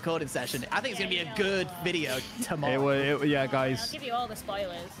yelling in the recording session. I think it's gonna be a good video tomorrow. Yeah, I'll guys. give you all the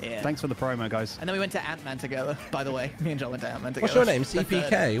spoilers. Yeah. Thanks for the promo, guys. And then we went to Ant-Man together, by the way. Me and Joel went to Ant-Man together. What's your name? The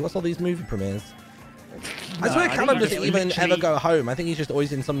third. CPK? What's all these movie premieres? I No, swear I Callum think doesn't he even literally- ever go home. I think he's just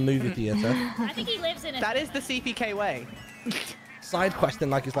always in some movie theater. I think he lives in a. That is the CPK way. Side questing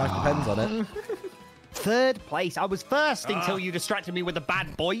like his life depends on it. Third place. I was first until you distracted me with the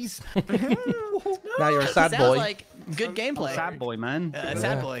Bad Boys. Now you're a sad Sounds boy. like good gameplay. Sad boy, man.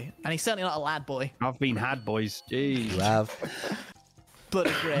 Sad boy. And he's certainly not a lad boy. I've been had boys. Jeez. You have.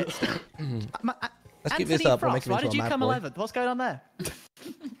 Bloody great. Let's keep this up. We're Frost, making why into did a you mad come boy. 11th? What's going on there?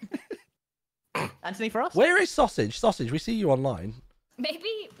 Anthony Frost? Where is Sausage? Sausage, we see you online. Maybe.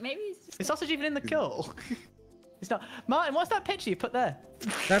 Is Sausage even in the call? It's not. Martin, what's that picture you put there?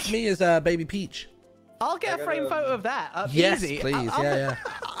 That's me as Baby Peach. I'll get a frame photo of that. Yes, Easy. please. Yeah.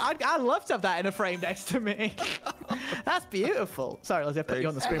 I'd love to have that in a frame next to me. That's beautiful. Sorry, Lizzie, I put you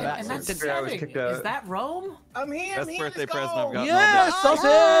on the screen back. And that's I was kicked out. Is that Rome? I'm here. Best birthday present I've gotten. Yeah,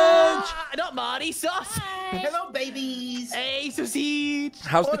 Sausage! Not Marty, Sauce. Hello, babies. Hey, Sausage.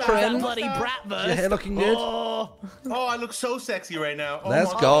 How's the That trim? bloody bratwurst. Your hair looking good? Oh. Oh, I look so sexy right now. Oh,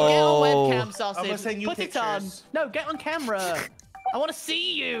 Let's my go. Get on Oh. webcam, Sausage. I'm gonna send you Put it on. pictures. No, get on camera. I want to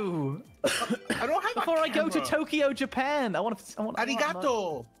see you. I don't have Before a I go to camera. Tokyo, Japan. I want.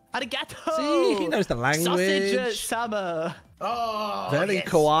 Arigato. Arigato. See, he knows the Sausage language. summer. Oh, Very yes.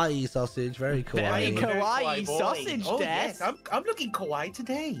 kawaii, Sausage. Very Very kawaii. kawaii boy. sausage, Oh, Dad. yes. I'm looking kawaii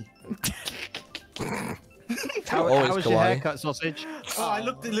today. How Always was your kawaii. haircut, Sausage? Oh, I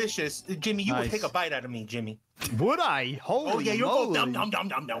look delicious. Jimmy, you would Nice. take a bite out of me, Jimmy. Would I? Holy Oh, yeah, you'll go moly. dum dum dum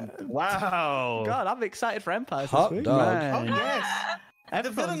dum dum. Wow. God, I'm excited for Empires this Hot week. dog. Oh, Man. yes.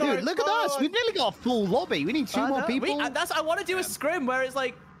 Everyone's villain Dude, look at us. We've nearly got a full lobby. We need two I more know. people. I want to do a scrim where it's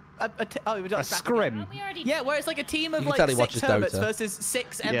like we A scrim. We already. Yeah, where it's like a team of You can like tell he 6 watches hermits Dota. versus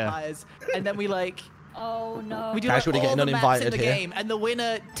 6 Yeah. empires, and then we like Oh no. we do Casually like, all getting the maps in uninvited the here. game, and the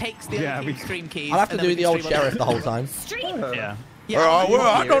winner takes the Yeah, other we- team's stream keys. I'll have to and then do we the can old stream on sheriff the whole time. Stream. Yeah. Yeah, Well,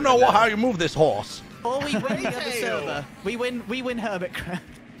 I don't know how you move this horse. or we win the other Ponytail. server. We win Hermitcraft.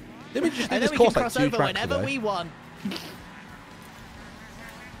 Didn't we just do And this then we can course like cross 2 over tracks whenever ago? we want.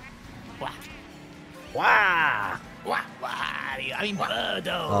 Wah. Wow. Wah, wah. I mean,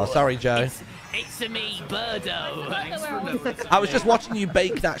 Birdo. Oh, sorry, Joe. It's a me, Birdo. I was just watching you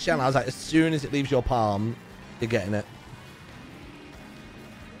bake that shell. I was like, as soon as it leaves your palm, you're getting it.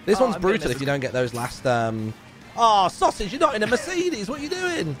 This Oh, one's I'm getting brutal this. if you don't get those last. Oh, Sausage, you're not in a Mercedes. What are you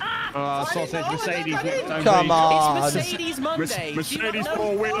doing? Sausage, Mercedes. don't Come please. on. It's Mercedes Monday. Mercedes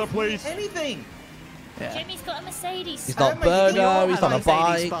four-wheeler, please. Anything. Jimmy's got a Mercedes. He's not my video. Birdo. He's on a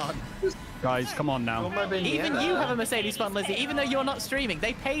bike. Guys, come on now. Even you have a Mercedes fund, Lizzie. Even though you're not streaming,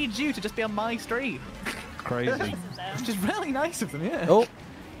 they paid you to just be on my stream. Crazy. Which is really nice of them, yeah. Oh,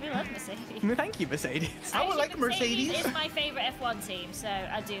 We love Mercedes. Thank you, Mercedes. I would like a Mercedes. It's my favorite F1 team, so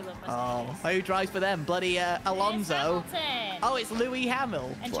I do love Mercedes. Oh, who drives for them? Bloody Alonso. It's Hamilton. Oh, it's Louis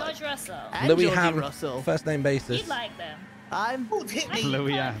Hamill. And George Russell. And Louis Georgie Ham, Russell. first name basis. You'd like them. I'm. Who'd hit me? Louis,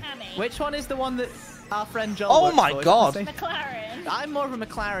 Call yeah. him Hammy. Which one is the one that our friend Joel Oh works my for? God. McLaren. I'm more of a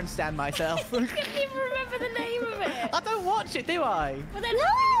McLaren stan myself. I couldn't even remember the name of it. I don't watch it, do I? Well, then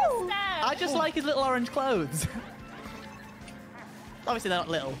how do you stand? I just like his little orange clothes. Obviously, they're not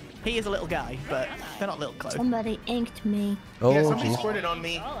little. He is a little guy, but they're not little clothes. Somebody inked me. Oh, Yeah, somebody jeez. squirted on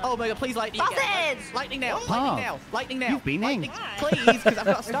me. Oh my god, please lightning Sausage! again. Lightning now, Oh. lightning now, lightning now. You've been lightning, inked. please, because I've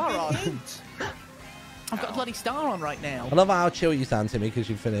got a star on. Inked. I've got a bloody star on right now. I love how chill you sound, Timmy, because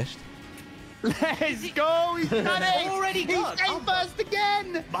you've finished. Let's go. He's done it. Already gone. He's came first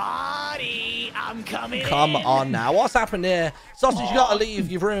again. Marty, I'm coming Come in. on now. What's happened here? Sausage, you got to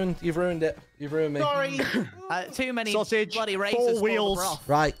leave. You've ruined it. You've ruined me. Sorry. Too many Sausage, bloody races. four for the wheels. broth.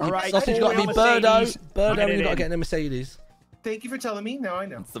 Right. All right, Sausage, you got to be four-wheel Birdo. Mercedes. Birdo, Get and you it got to in. get in a Mercedes. Thank you for telling me. Now I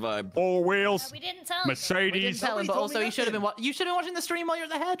know. That's the vibe. Four wheels. We didn't tell him. We didn't Mercedes. tell him, but Nobody told also me you should have been. nothing. You should have been watching the stream while you're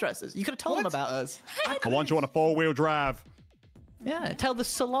at the hairdressers. You could have told them What? about us. I want you on a four-wheel drive. Yeah, tell the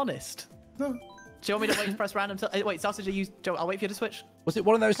salonist. No. Do you want me to wait to press random? Wait, Sausage, are you? Joe, I'll wait for you to switch. Was it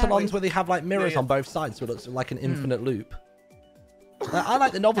one of those Can't salons wait. where they have like mirrors Yeah. on both sides, so it looks like an infinite loop? I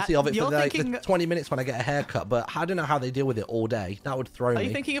like the novelty of it for You're like, thinking- the 20 minutes when I get a haircut, but I don't know how they deal with it all day. That would throw Are me. you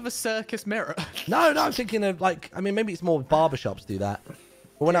thinking of a circus mirror? No, I'm thinking of like, I mean, maybe it's more barbershops do that. But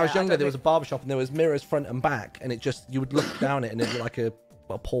when I was Yeah, I younger, don't there was a think- barbershop and there was mirrors front and back, and it just, you would look down it and it'd be like a At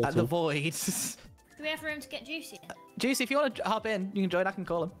the portal. void. Do we have room to get Juicy in? Juicy, if you want to hop in, you can join. I can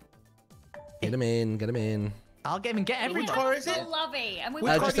call him. Get him in, get him in. I'll get everybody. Which car is it? Full lobby, and we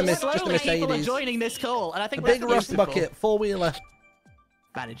Just a Slowly just a people are Mercedes. joining this call, and I think A big that's rust beautiful. bucket, 4-wheeler.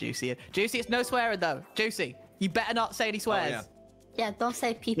 Banner Juicy. Juicy, it's no swearing though. Juicy, you better not say any swears. Yeah, don't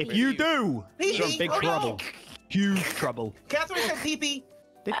say pee pee. If you do, you're in big trouble. Huge trouble. Catherine said pee-pee.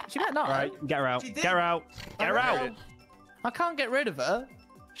 She better not. All right, get her out. She Get did. her out. Get her out. I can't get rid of her.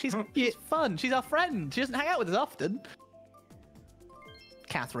 She's fun. She's our friend. She doesn't hang out with us often.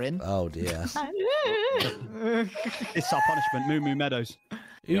 Catherine. Oh dear. It's our punishment. Moo Moo Meadows.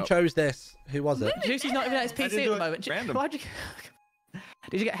 Who chose this? Who was it? Juicy's not even at his I didn't PC at do the it moment. random. Why'd you?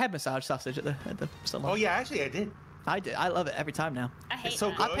 Did you get head massage sausage at the salon? Oh yeah, actually I did. I did. I love it every time now. I hate It's so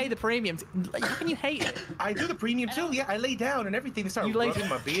that. good. I pay the premium. How can you hate it? I do the premium too. Yeah, I lay down and everything. They start You lay rubbing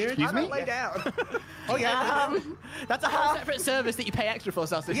my beard. Excuse I don't me? lay down. Oh yeah, That's a whole separate service that you pay extra for,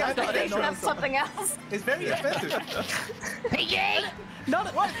 sausage. Yeah, That's not I pay a normal That's something else. it's very expensive.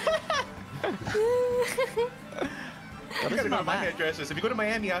 Not what? You gotta go to my hairdressers. If you go to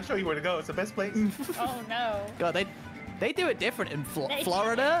Miami, I'll show you where to go. It's the best place. Oh no. God, they do it different in They do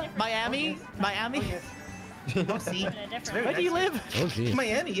Florida, it different. Miami, Miami. Oh, yes. Oh, see, In a different very Where do you nice. live? Oh jeez.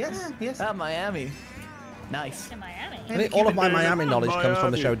 Miami, yes, yes. Oh, Miami. Nice. in Miami. I think all of my Miami knowledge comes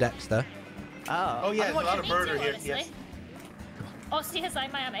from the show Dexter. Oh. Oh yeah, there's a lot of Me murder too, here. honestly. Yes. Oh,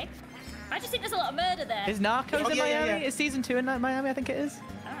 CSI Miami. I just think there's a lot of murder there. Is Narcos Oh, in yeah, Miami? yeah, yeah. Is season 2 in Miami? I think it is.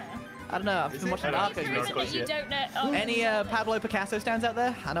 I don't know. I've Is been it? watching I don't Narcos know. Isn't recently. it you don't know? Oh, Any Pablo Picasso stands out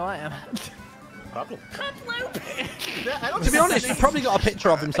there? I know I am. Pablo. Pablo. I don't To be honest, you've probably got a picture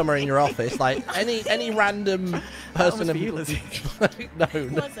of him somewhere in your office. Like any random person. That was for you, Lizzie. No.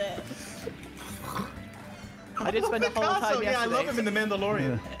 Was it? I did spend the whole time Picasso, yesterday. yeah, I love him in The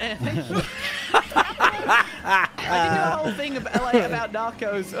Mandalorian. I did do a whole thing about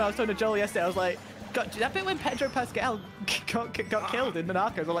Narcos. I was talking to Joel yesterday. I was like, God, that bit when Pedro Pascal got killed in the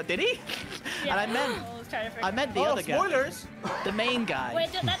Narcos. I'm like, did he? Yeah, And I meant the Oh, other guy, spoilers! the main guy.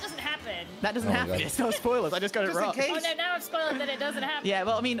 Wait, that doesn't happen. That doesn't Oh my happen. God. It's no spoilers. I just got it Just in wrong. case. Oh no, now I've spoiled that it doesn't happen. Yeah,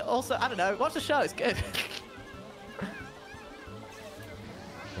 well, I mean, also, I don't know. Watch the show. It's good.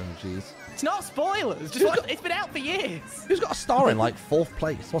 Oh jeez. It's not spoilers. Just watch, it's been out for years. Who's got a star in like 4th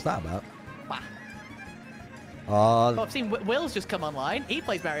place? What's that about? Well, I've seen Will's just come online. He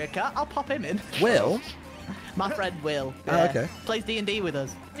plays Mario Kart. I'll pop him in. Will? My friend Will. Oh, okay. Plays D&D with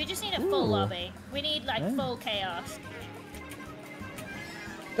us. We just need a full lobby. We need like full chaos.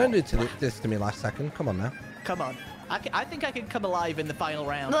 Don't do this to me last second. Come on now. Come on. I think I can come alive in the final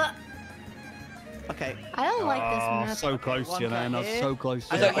round. Look, Okay. I don't like this Oh, map. so close, One you know, guy and I was here. so close.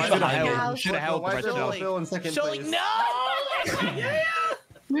 I to don't it. like Should have the helped. Should have helped. Why but is I Surely- don't. Phil in second Surely, place? no!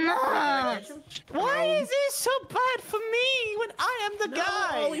 No. Why is this so bad for me when I am the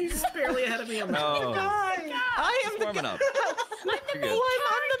guy? Oh, he's barely ahead of me on that. No. I am the Warming guy. up. I'm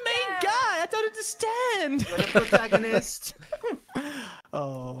the main guy. I don't understand. The protagonist.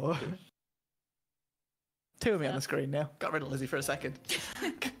 Oh. Two of me on the screen now. Got rid of Lizzie for a second.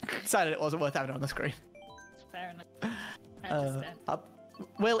 Decided it wasn't worth having her on the screen. Fair enough. I understand.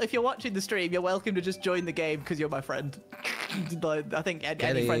 Will, if you're watching the stream, you're welcome to just join the game because you're my friend. Like, I think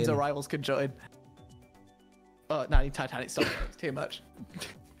any friends or rivals can join. Oh, no, Titanic stop. It's too much.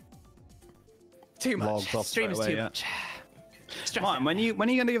 Too much. Logged off Stream is straight too away, much. Martin, when are you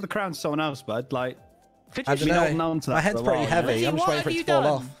going to give the crown to someone else, bud? Like, Could I you don't holding know. on to that My for head's a pretty while, heavy. Lizzie, I'm just what waiting for have it you to fall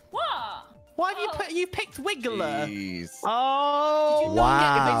done? off. What? Why have you picked Wiggler? Jeez. Oh,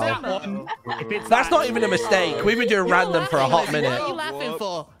 Wow. if it's That's that not even a mistake. We've been doing You're random for a laughing, hot Lizzie. minute. What are you laughing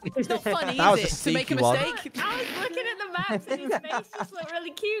for? It's not funny, That was is a it? To make a sneaky one. mistake? I was looking at the maps and his face just looked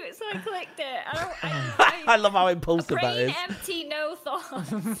really cute, so I clicked it. I love how impulsive that brain is. empty, no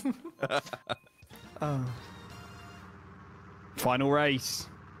thoughts. Final race.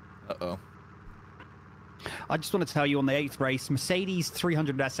 Uh-oh. I just want to tell you on the 8th race, Mercedes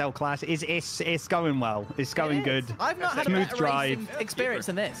 300 SL class it's going well. It's going good. I've not had a Smooth better drive. racing experience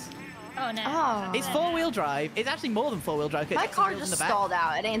than this. Oh no. Oh. It's 4-wheel drive. It's actually more than 4-wheel drive. 'cause My it's got car wheels in just the back. stalled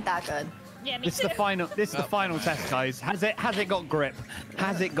out. It ain't that good. Yeah, me This is too. the final. This is the final test, guys. Has it got grip?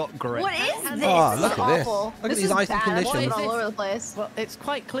 Has it got grip? What is this? Oh, This look is at this. awful. Look at This these is icy bad. conditions. It's What is all this? over the place. Well, it's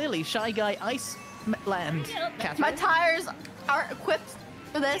quite clearly Shy Guy Ice Land. Catherine. My tires aren't equipped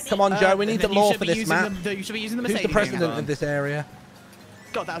for this. Come on, Joe. We need the Then you law should for be this using map. you should be using the Who's Mercedes. the president car. of this area?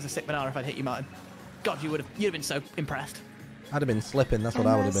 God, that was a sick banana if I'd hit you, Martin. God, you'd have been so impressed. I'd have been slipping. That's what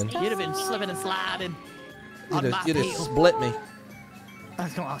I would have been. You'd have been slipping and sliding. You'd have split me.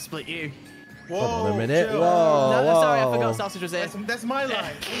 I'll split you. Whoa, Hold on a minute. chill. Whoa, No, sorry, I whoa. forgot Sausage was here. That's my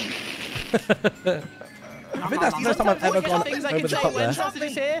line. I think that's the first time I've ever gone Things I over can the say top when there. Sausage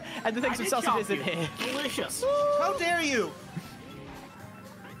is here, and the things when Sausage isn't here. Delicious. How dare you?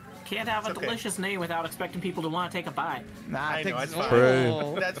 Can't have a It's okay. delicious name without expecting people to want to take a bite. Nah, I know, it's fine.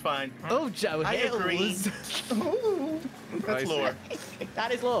 True. That's fine. Oh, Joe I agree. Hills. That's lore.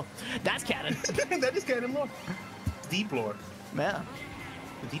 That is law. That's canon. That is kind of lore. Deep lore. Yeah.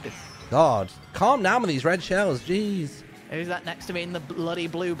 The deepest. God, calm down with these red shells. Jeez. Who's that next to me in the bloody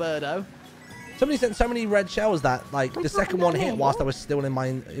blue birdo? Somebody sent so many red shells that, like, the second one hit whilst I was still in my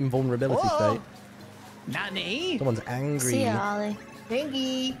invulnerability Whoa. state. Nani? Someone's angry. See ya,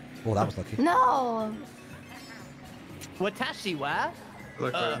 Ollie. Oh, that was lucky. No. Watashi wa?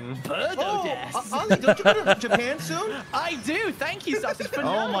 Look, Birdo des. Ollie, don't you go to Japan soon? I do. Thank you, Sausage, for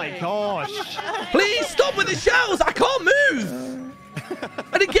Oh my knowing. gosh. Please stop with the shells. I can't move.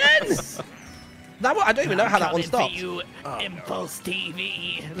 And again. That one, I don't even know how that one Coming stopped. for you, Impulse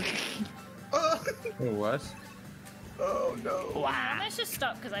TV. what? Oh no. Wow. Let's just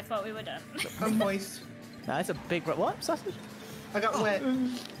stop because I thought we were done. I'm moist. That's a big... What, Sausage? I got wet.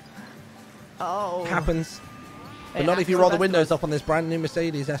 Oh. Happens. But It not if you happens, roll the that's windows up on this brand new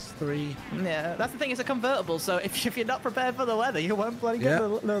Mercedes S3. Yeah, that's the thing. It's a convertible, so if you're not prepared for the weather, you won't bloody Yeah.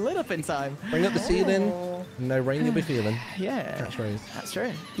 get the lid up in time. Bring up the ceiling. No rain you'll be feeling. Yeah. Catchphrase. That's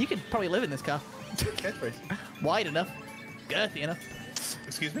true. You could probably live in this car. Catchphrase. Wide enough. Girthy enough.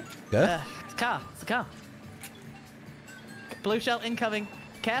 Excuse me? Good. It's a car. It's a car. Blue shell incoming.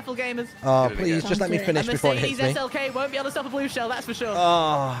 Careful, gamers. Oh, please, just let me finish A before it Mercedes hits me. SLK won't be able to stop a blue shell, that's for sure.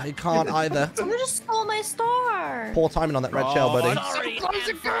 Oh, it can't either. Someone just stole my star. Poor timing on that red shell, buddy. Sorry.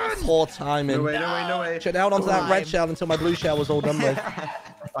 Poor timing. No way, no way, no way. Should held onto that red Lime. shell until my blue shell was all done with.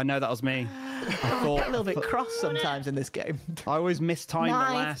 I know that was me. I I get a thought little bit cross sometimes in this game. I always mistimed the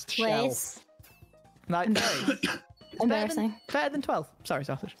Ninth last shell. place. Like, Embarrassing. better than 12. Sorry,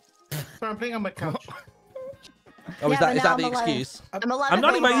 Sausage. So I'm playing on my couch. Oh, Yeah, is but that now the I'm 11. excuse? I'm 11. I'm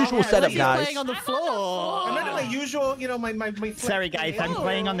not in my usual Yeah, setup, he's guys. playing on the floor. I'm not in my usual, you know, my Sorry guys, I'm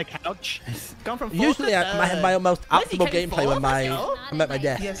playing on the couch. Gone from Usually I have my most Lizzie, optimal can you gameplay when fall? I'm at my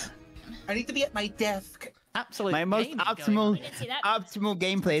desk. Yes. I need to be at my desk. Absolute My most game is going on. optimal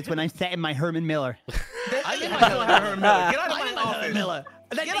gameplay is when I'm set in my Herman Miller. I'm in my Get out of my I'm in my office. Miller.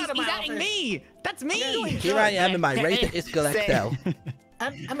 And then Get out of he's my at office. me. That's me. Here I am in my Razor Iskel XL.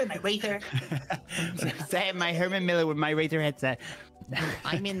 I'm in my waiter. Set in my Herman Miller with my Razor headset.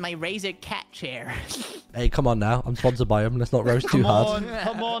 I'm in my Razor cat chair. Hey, come on now. I'm sponsored by him. Let's not roast too hard.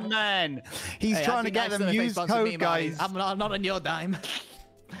 Come on, man. He's Hey, trying that'd to be get nice them though if they used sponsored me, code, Marty. guys. I'm not on your dime.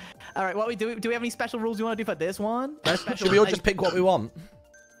 All right, what we do we have any special rules you want to do for this one? Should we all just pick what we want?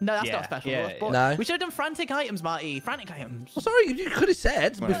 No, that's Yeah, not special. yeah, rules, but No. We should have done frantic items, Marty. Frantic items. Well, sorry, you could have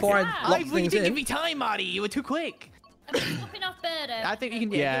said before I Yeah. locked You things didn't give in. me time, Marty. You were too quick. I'm flipping off Birdo. I think you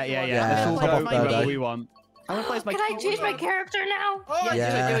can. Yeah. Yeah, Let's all top go off for Birdo. what we want. I'm gonna play as my. Can I change my character now? Oh,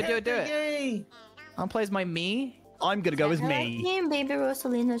 Yeah. Do it. Yay. I'm play as my me. I'm gonna go as I like me. him, baby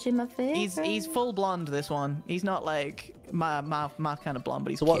Rosalina, she's my favorite. He's full blonde. This one. He's not like my kind of blonde,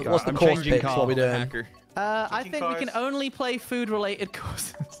 but he's So cute. what's the I'm course changing picks? What are we car. doing? I Changing think we can cars. only play food-related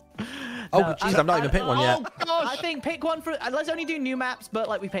courses. Oh, No, jeez, I've not even picked one yet. I think pick one for. Let's only do new maps, but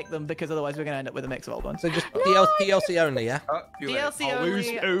like we pick them because otherwise we're gonna end up with a mix of old ones. So just DLC only, yeah? Oh, you DLC Oh,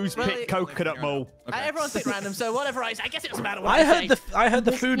 only. who's really- picked Coconut Mall? Everyone's picked random, so whatever I guess it doesn't matter. What I heard say. I heard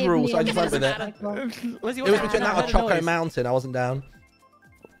the food give rules, me so I a just went with it. Lizzie, It was between that or Choco Mountain. I wasn't down.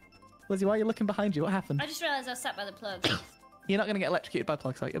 Lizzie, why are you looking behind you? What happened? I just realised I was sat by the plug. You're not gonna get electrocuted by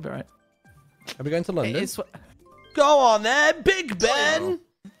plugs, like you'll be right. Are we going to London? It is. Go on then, Big Ben!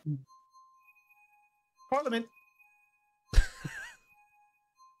 Parliament.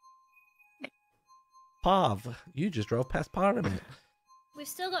 Pav, you just drove past Parliament. We've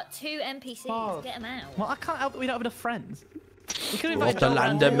still got 2 NPCs. Get them out. Well, I can't help that we don't have enough friends. We could We're invite off to Joe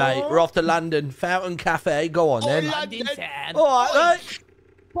London, mate. We're off to London. Fountain Cafe. Go on then. London Town. Alright, mate.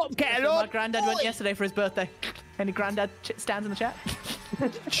 What That's where my granddad went yesterday for his birthday. Any granddad stands in the chat?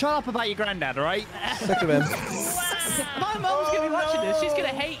 Shut up about your granddad, alright? Sick of him. My mum's gonna be watching this. She's gonna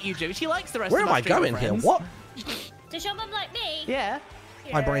hate you, Jimmy. She likes the rest Where of am my I streamer going here? friends. What? Does your mum like me? Yeah.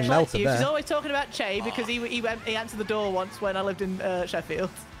 My brain She likes melted you. She's there. always talking about Che because he answered the door once when I lived in Sheffield.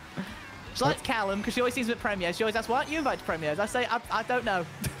 She likes Callum because she always sees him at premieres. She always asks, "Why aren't you invited to premieres?" I say, "I don't know.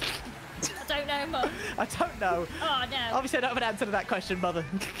 I don't know, mum. I don't know." Oh, no. Obviously, I don't have an answer to that question, mother.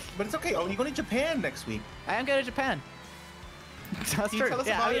 But it's okay. Oh, you're going to Japan next week. I am going to Japan. That's Can you true. tell us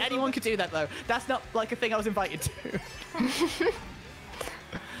Yeah, about I mean, it? anyone could do that though. That's not like a thing I was invited to.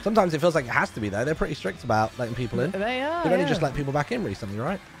 Sometimes it feels like it has to be, though. They're pretty strict about letting people in. They are. They've only yeah. just let people back in recently,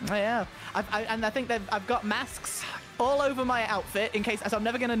 right? Yeah. And I think I've got masks all over my outfit in case. So I'm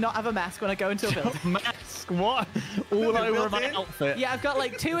never going to not have a mask when I go into a building. Mask, what? All over my built-in? outfit. Yeah, I've got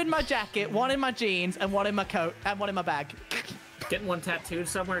like 2 in my jacket, 1 in my jeans, and 1 in my coat, and 1 in my bag. Getting one tattooed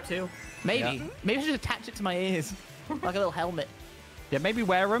somewhere too. Maybe. Yeah. Maybe I should attach it to my ears. Like a little helmet. Yeah, maybe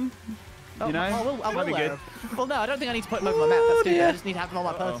wear them. You know? I will Might be wear good. them. Well, no, I don't think I need to put them over my map. That's stupid. I just need to have them on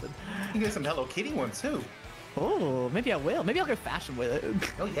my person. You can get some Hello Kitty ones too. Oh, maybe I will. Maybe I'll go fashion with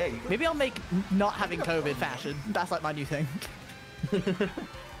it. Oh yeah. You Maybe I'll make not having COVID fashion. That's like my new thing. should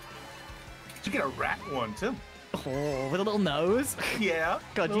get a rat one too. Oh, with a little nose. Yeah.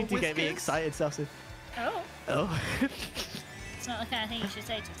 God, you little do get me whiskers. excited, Sausage. Oh, Oh. it's not the kind of thing you should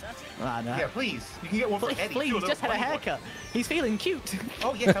say to Sausage. I know. Yeah, please. You can get one for Please, Eddie. please, too, he's just had a little funny one. haircut. He's feeling cute.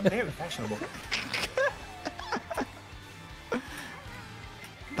 Oh yes, I'm very fashionable.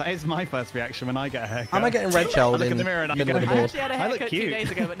 That is my first reaction when I get a haircut. Am I getting red shelled look in in the mirror and I middle get of the a I board? actually had a I look haircut 2 cute.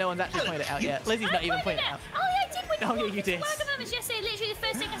 days ago, but no one's actually pointed it out yet. Lizzie's not even pointed it out. Oh yeah, I did. When Oh, yeah, walked you did. into work moments yesterday, literally the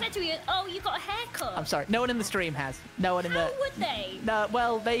first thing I said to you, "Oh, you got a haircut." I'm sorry. No one in the stream has. No one in How the. would they? No,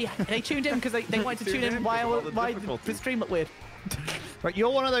 well, they tuned in because they wanted to tune in. Why the stream looked weird? Right,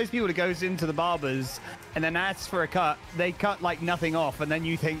 you're one of those people that goes into the barbers and then asks for a cut. They cut like nothing off, and then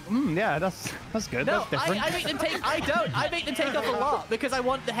you think, yeah, that's good. No, That's different. I make them take. I don't. I make them take off a lot because I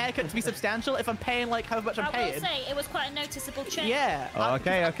want the haircut to be substantial. If I'm paying like how much I'm I will paying. say it was quite a noticeable change. Yeah. Oh,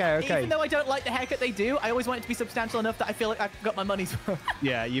 okay. Even though I don't like the haircut they do, I always want it to be substantial enough that I feel like I've got my money's worth.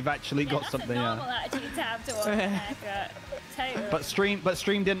 Yeah, you've actually Yeah, got that's something. a normal Yeah. attitude to have towards a haircut. Totally. But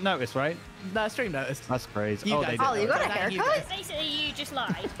stream didn't notice, right? No, stream noticed. That's crazy. You Oh, guys they did. did. you got a Thank you haircut? guys. Basically, you just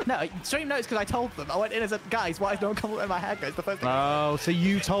lied. No, stream noticed because I told them. I went in as a guys. Why is no one complimenting my haircut? It's the first thing. Oh, so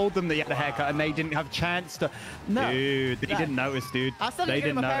you told them that you had a haircut and they didn't have a chance to. No. Dude, they No. didn't notice, dude. I still They didn't go to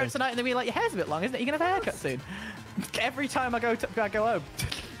didn't my notice. parents tonight and they were like, your hair's a bit long, isn't it? You're going to have a haircut soon. Every time I go home.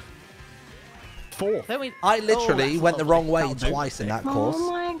 4. Then we, I literally that's went the lovely. wrong way That'll do. twice in that Oh course.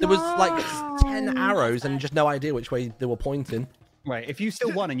 my There was like God. 10 arrows and just no idea which way they were pointing. Right, if you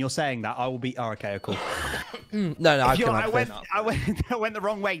still won and you're saying that, I will be. Oh, okay, cool. No, I If can I went the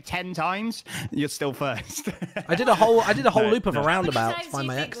wrong way 10 times. You're still first. I did a whole loop of a How many roundabout to times do find you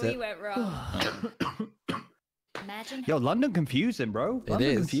my think exit. we went wrong? Imagine. Yo, London confusing, bro. London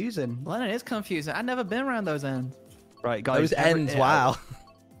is. confusing. Well, it is confusing. I've never been around those ends. Right, guys. Those ends, wow.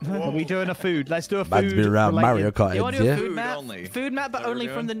 Are we doing a food? Let's do a food. Man's been around related- Mario Kart You want ends, to do a yeah? food Food map? only. Food map, but Is that what only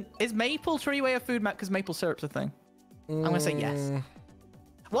we're from the... Is Maple Treeway a food map because maple syrup's a thing? I'm going to say yes.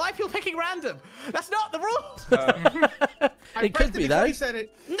 Why are people picking random? That's not the rule! It could be though. He said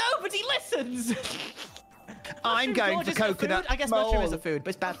it. Nobody listens! I'm going for Gorgeous is a coconut. food? I guess mushroom is a mole. food, but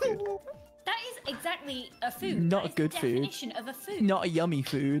it's bad food. That is exactly a food. Not That is a good the food. definition of a food. Not a yummy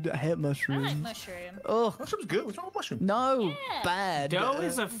food. I hate I mushrooms. like mushroom. Oh, Mushroom's good. What's wrong with mushroom? no. Yeah. Bad. Dough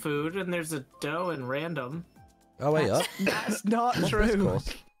is a food, and there's a dough in random. Oh, wait up. That's not What's this true.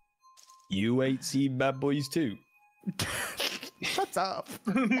 course? You ain't seen Bad Boys 2. Shut up.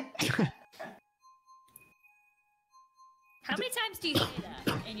 How many times do you say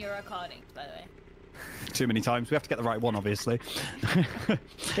that in your recordings, by the way? Too many times. We have to get the right one, obviously. You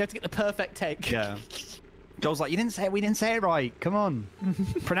have to get the perfect take. Yeah. Joel's like, you didn't say it. We didn't say it right. Come on.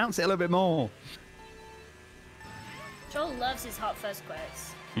 Pronounce it a little bit more. Joel loves his hot fuzz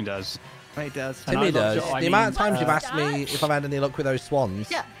quotes. He does. He does. And I Timmy love does. Joel. I The mean, amount of times you've uh, asked me if I've had any luck with those swans.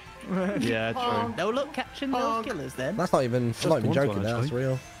 Yeah. Yeah, true. No look catching those killers then. That's not even. I'm not even one's joking. one, That's actually.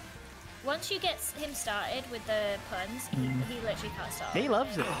 real. Once you get him started with the puns, he literally can't stop. He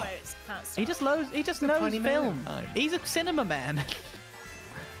loves The it. quotes can't stop. He just knows funny film. man. He's a cinema man.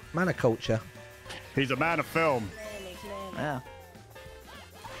 Man of culture. He's a man of film. Clearly. Yeah.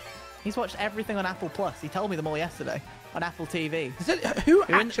 He's watched everything on Apple Plus. He told me them all yesterday on Apple TV. Who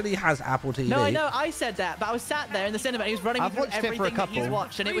actually has Apple TV? No, I know. I said that, but I was sat there in the cinema and he was running me I've through watched it for a everything that he's couple.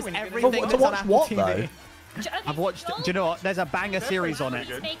 watched, and it was For everything what- to that's on watch Apple what, TV. though? I've watched. Do you know what? There's a banger series on it.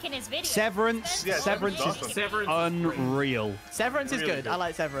 He's making his videos. Severance. Yeah, Severance is awesome. Severance. unreal. Severance is Really good. good. I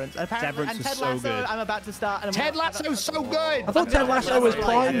like Severance. Apparently, Severance and is Ted so Lasso, good. I'm about to start. And Ted Lasso's so good. I thought Ted Lasso was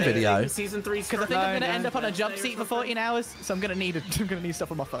Prime Video. Season 3 Because I think I'm going to No, end no. up on a jump seat for 14 hours, so I'm going to need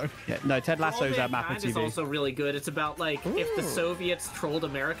stuff on my phone. Yeah, no, Ted Lasso's Apple Mankind is TV. also really good. It's about like if the Soviets trolled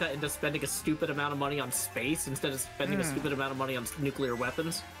America into spending a stupid amount of money on space instead of spending a stupid amount of money on nuclear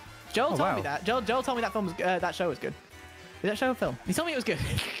weapons. Joel told wow. me that. Joel told me that film was, that show was good. Is that show a film? He told me it was good.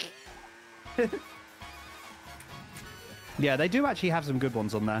 Yeah, they do actually have some good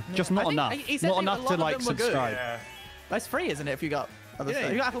ones on there. Just I not think- enough. he said Not a enough lot to of like them were good. subscribe. Yeah. That's free, isn't it? If you got other stuff.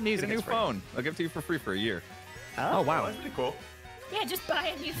 If you got Apple Music, Get a new it's free. phone. I'll give it to you for free for a year. Oh wow, That's pretty cool. Yeah, just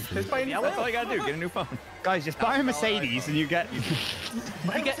buy a new Just buy a new That's all phone. you gotta do. Get a new phone. guys, just buy a Mercedes and you get. You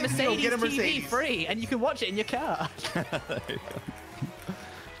get Go Mercedes get a TV Mercedes. free, and you can watch it in your car.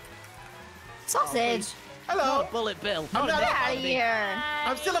 Sausage. Hello. Bullet Bill. I'm not Get out of here.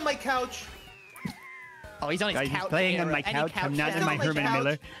 I'm still on my couch. Oh, he's on his Guys, couch. he's playing on era. my Any couch. I'm not in my room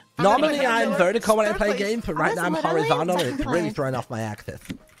anymore. Normally I'm vertical when I play games, but right That's now I'm literally horizontal and it's exactly. really throwing off my axis.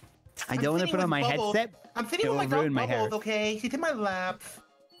 I don't want to put on my headset. I'm sitting It with will my dog ruin my hair. Bubbles, okay? She's in my lap.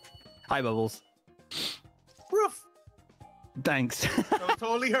 Hi, Bubbles. Roof. Thanks. That was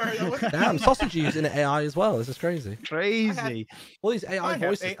totally her. That wasn't Damn, me. Sausage using AI as well. This is crazy. Crazy. All these I AI have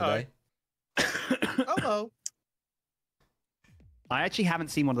voices AI. today. Hello. I actually haven't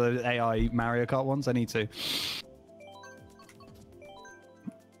seen one of those AI Mario Kart ones. I need to.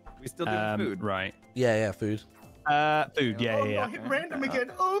 We still doing food. Right. Yeah, food. Food. Yeah, Oh, yeah, no, yeah. hit random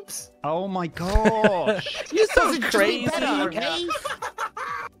again. Oops. Oh my gosh. You're so crazy. Okay.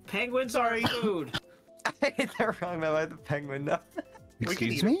 Penguins are food. I hate that wrong about the penguin now.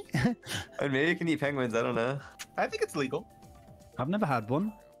 Excuse eat me? Or maybe you can eat penguins. I don't know. I think it's legal. I've never had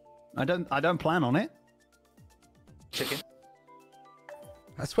one. I don't plan on it. Chicken.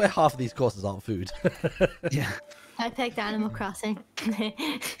 I swear half of these courses aren't food. Yeah. I picked Animal Crossing.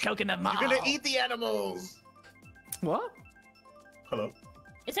 Coconut mall. You're gonna eat the animals. What? Hello.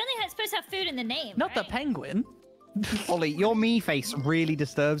 It's only supposed to have food in the name. Not the right? penguin. Ollie, your me face really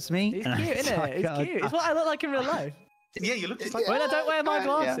disturbs me. It's cute, isn't it? It's cute. It's what I look like in real life. Yeah, you look just like When I don't wear my Yeah.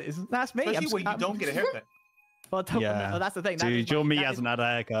 glasses, that's me. Especially when you don't get a haircut. Well, don't, Yeah. well, that's the thing. That is Dude, my- your me that is- hasn't had a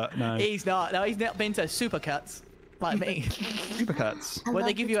haircut. No. He's not. No, he's not been to supercuts like me. Supercuts. Where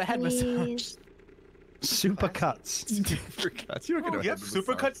they give you a head massage. Supercuts. Supercuts. You don't get no You head have massage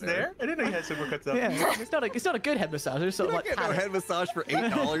supercuts there? I didn't know you had supercuts up. Yeah, it's not a good head massage. It's sort You of don't like get no pat it. head massage for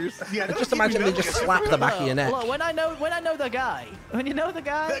 $8. Yeah, Just imagine they just slap the back of your neck. Look, when I know the guy, when you know the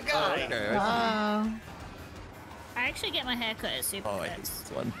guy, The guy. Okay, I Oh. I actually get my hair cut at Supercuts. Oh, I hate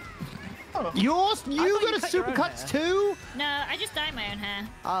this one. You thought got you a cut your own supercuts hair. too? No, I just dye my own hair.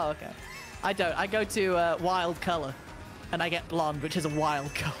 Oh, okay. I don't. I go to wild color, and I get blonde, which is a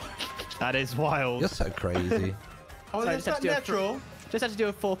wild color. That is wild. You're so crazy. Oh, Sorry, that's just have not to do a natural. Just had to do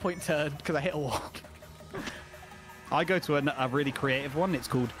a 4-point turn because I hit a wall. I go to a really creative one. It's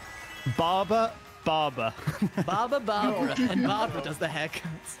called Barber. Barbara, and Barbara does the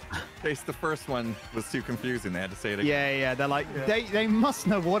haircuts. Case the first one was too confusing. They had to say it again. Yeah. They're like, they must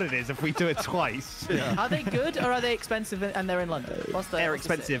know what it is if we do it twice. Are they good or are they expensive and they're in London? They're what's the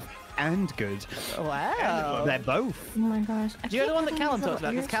expensive and good. Wow. They're both. Oh my gosh. I You're the keep one that having Callum these talked about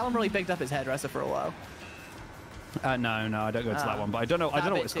little because Callum really bigged up his hairdresser for a while. No, I don't go to that one, but I don't know what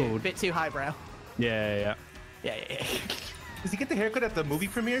it's called. Bit too highbrow. Yeah. Yeah. Does he get the haircut at the movie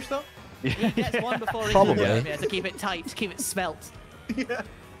premieres though? He gets one before he Probably. goes, yeah, to keep it tight, to keep it svelte. Yeah.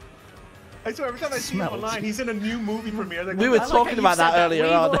 I swear, every time I see him online, he's in a new movie premiere. Like, We were I like how talking you about said that earlier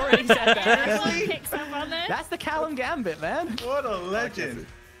We've on. already said that. Everyone picks up on this. That's the Callum Gambit, man. What a legend.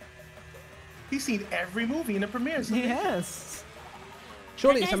 He's seen every movie in the premiere. So Yes.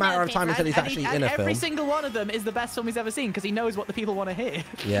 Surely it's a matter of time until he's And actually and in a every film. single one of them is the best film he's ever seen because he knows what the people want to hear.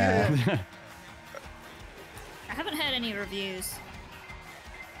 Yeah. I haven't heard any reviews.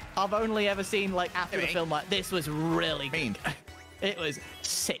 I've only ever seen like after the film like this was really good. It was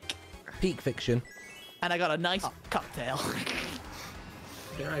sick. Peak fiction. And I got a nice cocktail.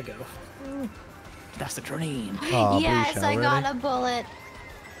 There I go. That's the dream. Oh, Yes, blue I shell, got really? a bullet.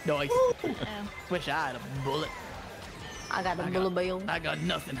 Nice. Oh. Wish I had a bullet. I got a bullet bill. I got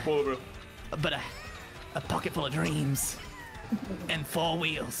nothing. Bro. But a pocket full of dreams. And 4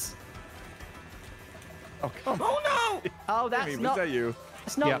 wheels. Oh, come on. Oh no! Oh, that's Jimmy, not. was that you?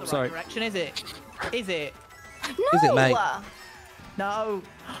 That's not Yeah, the right sorry. direction, is it? Is it? Is it, mate? No.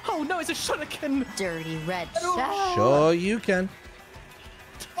 Oh no, it's a shuriken. Dirty red shell. Sure you can.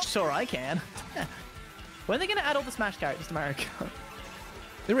 Sure, I can. When are they gonna add all the Smash characters to Mario Kart?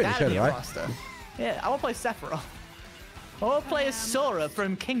 They really That'd should, be a right? roster. Yeah, I want to play Sephiroth. I want to play as Sora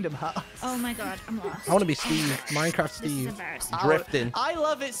from Kingdom Hearts. Oh my god, I'm lost. I want to be Steve, Minecraft This is Steve, embarrassing. drifting. I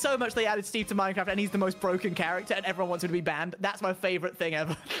love it so much they added Steve to Minecraft and he's the most broken character and everyone wants him to be banned. That's my favorite thing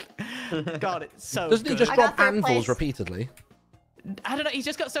ever. God, it's so Doesn't he good. just I drop got third anvils place. repeatedly? I don't know, he's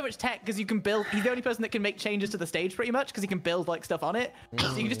just got so much tech because you can build, he's the only person that can make changes to the stage pretty much because he can build like stuff on it. So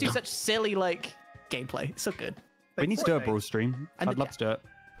you can just do such silly like gameplay. It's so good. We need to do a Brawl stream. And I'd love to do it.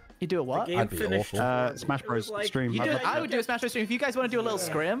 You do a what? Game I'd be finished. awful. Smash Bros. Stream. You I'd do, love to I would do a Smash Bros. Stream. If you guys want to do a little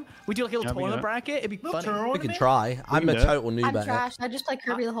scrim, we do like a little Yeah, we can do tournament it. bracket. It'd be funny. We can try. I'm a do it. total noob I'm at it. trash. I just play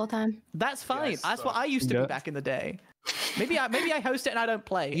Kirby the whole time. That's fine. Yes, That's what I used to Yeah. be back in the day. Maybe I host it and I don't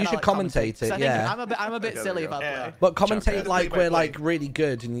play. You and I, should like, commentate 'Cause it, I think yeah. I'm a bit There silly we go. about Yeah. play. But commentate Jump like in. we're like really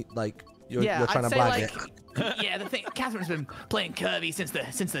good and like you're Yeah, trying I'd to say blag like, it. yeah, the thing, Catherine's been playing Kirby since the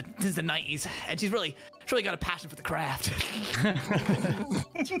 90s, and she's really got a passion for the craft.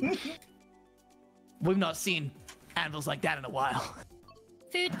 We've not seen anvils like that in a while.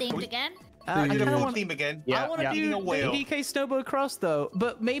 Food themed again. I Do kinda the want- theme again. Yeah, I want to yeah. do Eating a the whale. DK Snowboard Cross though,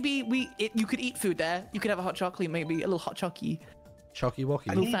 but maybe you could eat food there. You could have a hot chocolate, maybe a little hot chocky, Chocky Wocky.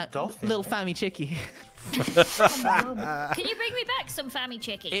 I need dolphin. little fammy chicky. Can you bring me back some fammy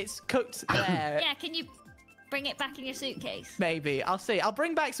chicken? It's cooked there. Yeah, can you bring it back in your suitcase? Maybe I'll see. I'll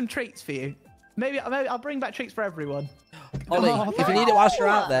bring back some treats for you. Maybe I'll bring back treats for everyone. Ollie, if you need it whilst you're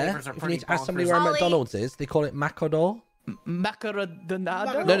out there, Flavors are if you need to pretty ask somebody bonkers. where Ollie. McDonald's is, they call it Macador.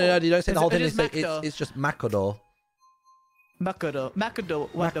 Macaronado. No, you don't say the whole It thing. is They say Macdo. it's just Macador. Macado.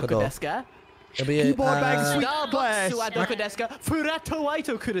 What do Macado. deska? It'll be Keyboard bag sweet Starbucks. place. What do deska? Furato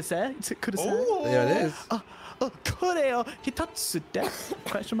waito kudase. Oh, There it is. Koreo hitatsu desu?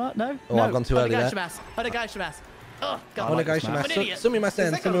 Question mark? No. Oh, I've gone too early there. Onegaishimasu. Oh, God. Onegaishimasu. I'm an idiot. Sumimasen.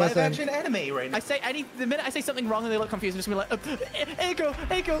 it's like a live action anime right now. The minute I say something wrong and they look confused, I'm just gonna be like,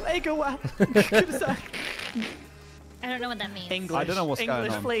 ego, wa. Kudasai. I don't know what that means. English. I don't know what's going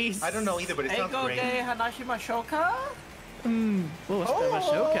English, on. please. I don't know either, but it sounds Ego great. de Hanashima Shoka?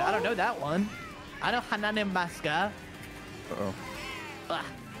 Oh, I don't know that one. I know Hanane Maska. Uh-oh.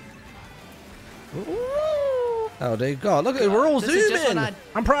 Oh, dear God. Look, we're all This is just zooming. when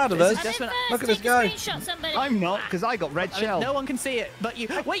I'm proud of This us. is just when Look at Take this guy. a screenshot, somebody. I'm not, because I got red I mean, shell. no one can see it, but you.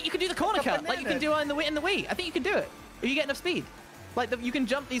 Wait, you can do the corner cut like you can do in the Wii. I think you can do it. If you get enough speed, like you can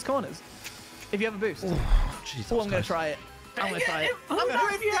jump these corners if you have a boost. Jesus Oh, I'm gonna Christ. try it. I'm gonna try it. I'm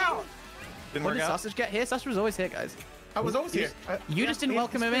not with you out. Didn't What work did out. Sausage get here? Sausage was always here, guys. I was always here. You just didn't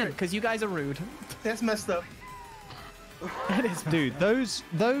welcome him in because you guys are rude. That's messed up. It is. Dude, those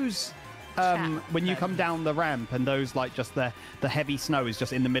when you come down the ramp and those like just the heavy snow is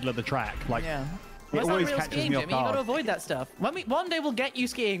just in the middle of the track, like Yeah. it That's not always real catches skiing, me off Jimmy. You gotta guard. avoid that stuff. One day we'll get you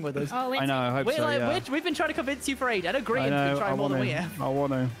skiing with us. Oh, it's I know, I hope so. Yeah. We've been trying to convince you for ages. I agree. I You've been know. I trying more want than we to. have. I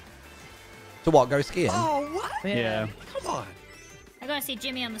want to. To what? Go skiing? Yeah. Come on. I gotta see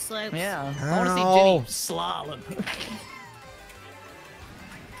Jimmy on the slopes. Yeah. I want to Ow. see Jimmy slalom.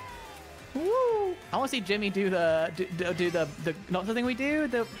 Woo! I want to see Jimmy do the not the thing we do,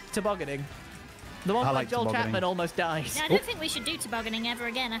 the tobogganing. The one I where like Joel tobogganing. Chapman almost dies. No, I don't think we should do tobogganing ever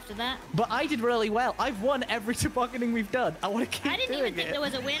again after that. But I did really well. I've won every tobogganing we've done. I want to keep I didn't doing even think it. there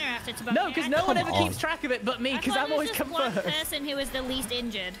was a winner after tobogganing. No, because no one ever on. keeps track of it but me, I because thought I'm it was always just come one first. person who was the least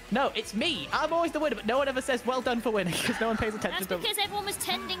injured. No, it's me. I'm always the winner, but no one ever says well done for winning because no one pays attention That's to because everyone was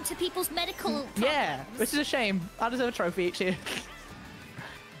tending to people's medical problems. Yeah, which is a shame. I deserve a trophy each year.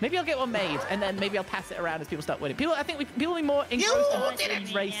 Maybe I'll get one made, and then maybe I'll pass it around as people start winning. People would be more engrossed in did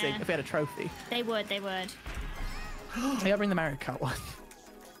it! racing Yeah. if we had a trophy. They would. Maybe I'll bring the Mario Kart one.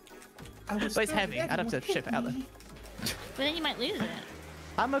 But it's heavy. I'd have to ship it out there. But then you might lose it.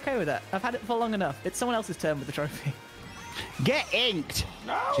 I'm okay with that. I've had it for long enough. It's someone else's turn with the trophy. Get inked.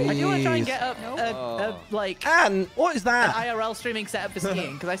 I do want to try and Jeez. get up, like, And what is an that? IRL streaming setup for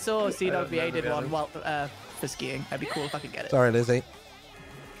skiing, because I saw CWBA did one for skiing. That'd be cool if I could get it. Sorry, Lizzie.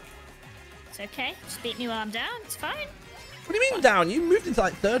 It's okay. Just beat me while I'm down. It's fine. What do you mean down? You moved into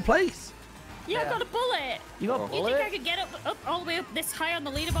like third place. Yeah, I've Yeah. got a bullet. You got a You bullet? think I could get up all the way up this high on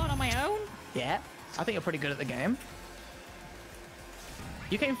the leaderboard on my own? Yeah. I think you're pretty good at the game.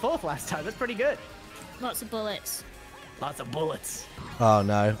 You came fourth last time. That's pretty good. Lots of bullets. Lots of bullets. Oh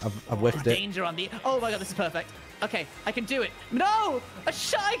no, I've whiffed it. Danger on the... Oh my god, this is perfect. Okay, I can do it. No! A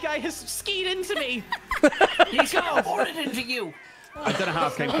shy guy has skied into me! He's gonna board it into you! I don't know how I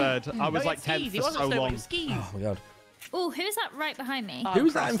came third. I was No, like he 10th skis. He for wasn't so snowboarding, long. he skis. Oh my God. Oh, who's that right behind me? Who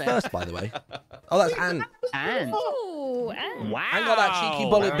was that in first, by the way? Oh, that's Ant. And Oh, wow. Ant got that cheeky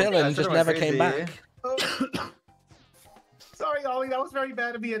bullet bill and just never came back. Sorry, Ollie. That was very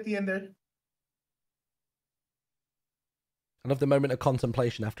bad of me at the end there. I love the moment of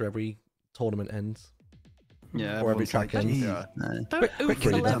contemplation after every tournament ends. Yeah. Or every everyone's like, track ends. "Gee, Yeah. no." Quick, Oof,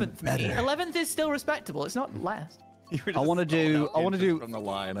 really 11th. better. 11th is still respectable. It's not last. I want to do from the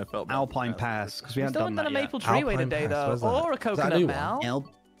line. I felt bad. Alpine Pass because we We haven't still done haven't done that a yet. maple treeway Alpine today, Pass, though. where's that? Or a Is that a coconut new mal.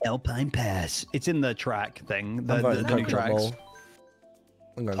 Alpine Pass. It's in the track thing. The, I'm voting the new Coconut tracks. Mall.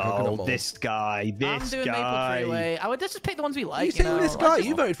 I'm going Coconut Oh, Mall. this guy. I'm This doing guy. maple treeway. I would just pick the ones we like. You seen know? this guy?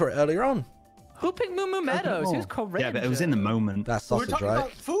 You voted for it earlier on. Who picked Moo Moo Meadows? Who's correct? Yeah, but it was in the moment. That's We were sausage, talking right?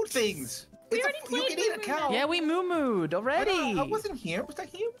 about food things. We already You played can eat a Moo cow. Moo. Yeah, we Moo Mooed already. I wasn't here. Was I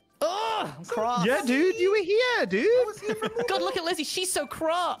here? Ugh, cross. Yeah, dude, you were here, dude. I was here for God, look at Lizzie. She's so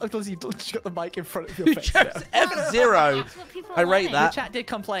cross. Oh, Lizzie, she got the mic in front of your You face. chose now. F-Zero. That's what people I rate like. that. The chat did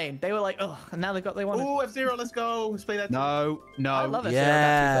complain. They were like, ugh, and now they want it. Ooh, F-Zero, let's go. Let's play that. No, no. I love it.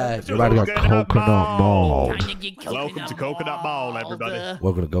 Yeah. You're about to go Coconut Mall. Welcome Welcome to Coconut Mall, everybody.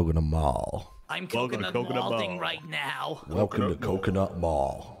 Welcome to Coconut Mall. I'm Welcome to Coconut Malding Mall. right now. Welcome to Coconut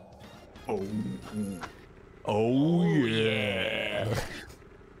Mall. Oh yeah.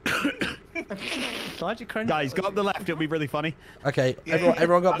 Why'd you cringe? Guys, go up the left. It'll be really funny. Okay,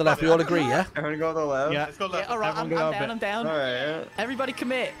 everyone go up the left. We all agree, yeah? Everyone go to the left. Yeah. Let's go left. Yeah, all right, I'm Everyone go down. up I'm down. All right. Everybody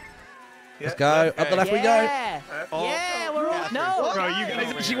commit. Let's go. Up the left we go. Yeah, we're all no. Bro, you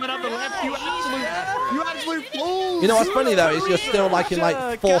guys actually went up the left. You absolute fools. You know what's funny though is you're still like in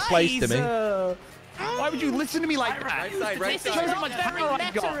like fourth place to me. Why would you listen to me like that? Right side, right This is side. how much very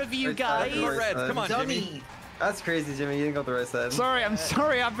meta of you guys. Go red. Come on, Jimmy. Dummy. That's crazy, Jimmy. You didn't go the right side. Sorry, I'm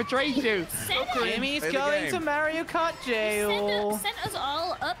sorry. I betrayed you. Jimmy's Play the going game. to Mario Kart jail. Sent us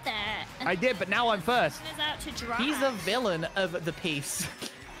all up there. And I did, but now I'm first. sent us out to dry. He's the villain of the piece.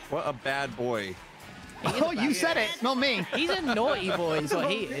 What a bad boy. Oh, you said it, not me. He's a naughty boy, is what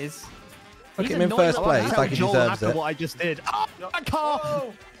he is. Look He's at him a in naughty first little place, bastard. like he Joel deserves after it. what I just did. Oh, a car.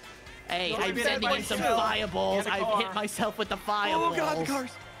 Hey, I'm sending in some fireballs. I've hit myself with the fireballs. Oh god, the cars.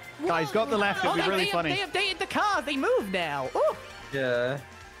 Guys, go up the left. It'll be really funny. They updated the cars. They moved now. Ooh. Yeah.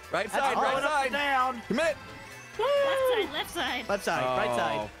 Right side, right side. Down. Commit. Left side. Left side, right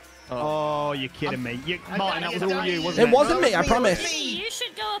side. Oh, you're kidding me. Martin, that was all you, wasn't it? It wasn't me, I promise. You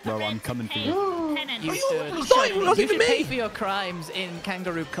should go up Bro, a red I'm coming for pen, you. pen and You should. Sorry, it wasn't You even should pay me. for your crimes in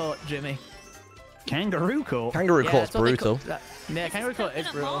kangaroo court, Jimmy. Kangaroo court. Kangaroo Yeah, court's that's what they brutal. call- Yeah, kangaroo court is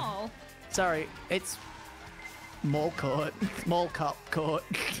Coconut brutal. Mall. Sorry, it's mall court. Mall cop court.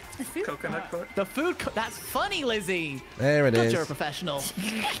 Coconut court. The food court. That's funny, Lizzie. There it Good, is. you're a professional.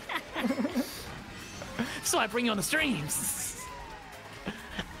 So I bring you on the streams.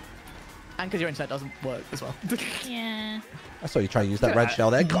 And because your internet doesn't work as well. Yeah. I saw you try to use that red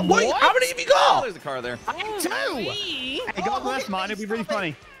shell there. God, wait, how many have you got? There's a car there. Two. Hey, go up the left, Martin. It'll be really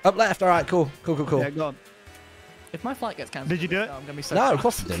funny. Up left. All right, cool. Yeah, go on. If my flight gets cancelled, Did you do it? I'm gonna be so. No, of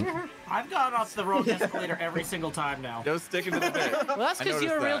course it didn't. I've gone off the wrong escalator every single time now. Just sticking to the bit. Well, that's I because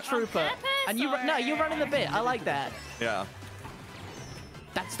you're a noticed real that. trooper, and you no, you're running the bit. I like that. Yeah.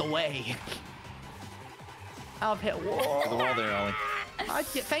 That's the way. I've hit a wall. There's a wall there, Ollie.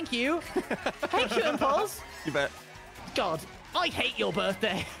 Thank you. Hey, Shooting Pulse. You bet. God, I hate your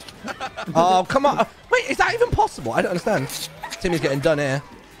birthday. Oh, come on. Wait, is that even possible? I don't understand. Timmy's getting done here.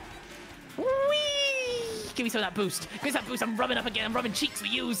 Whee! Give me some of that boost. Give me that boost. I'm rubbing up again. I'm rubbing cheeks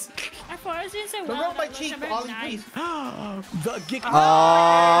with yous. I thought I was doing so Don't well. rub my that cheek, looked Ollie, nice. please. The gig.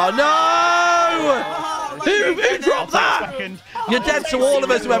 Oh, no! Who dropped that? Second. You're dead to all of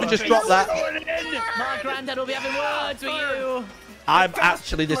us, whoever just dropped that. My granddad will be having words with you. I'm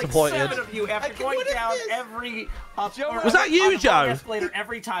actually disappointed. Like 7 of you after going down every Was that you, Joe? escalator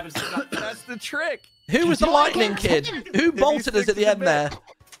every time. It's like, That's the trick. Who was the lightning kid? Who bolted us at the end there?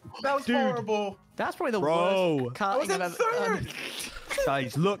 That was horrible. That's probably the Bro. worst karting I've ever.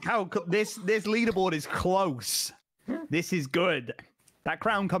 Guys, look how this leaderboard is close. This is good. That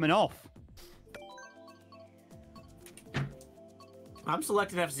crown coming off. I'm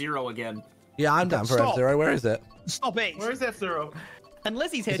selecting F-Zero again. Yeah, I'm down for Stop. F-Zero. Where is it? Stop it. Where's F-Zero? And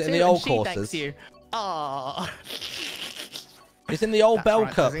Lizzie's here Is it too, in the and old she courses? thanks you. Aww. It's in the old That's Bell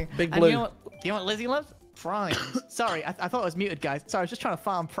right, Cup. Lizzie. Big And blue. you know what Lizzie loves? Primes. Sorry, I thought I was muted, guys. Sorry, I was just trying to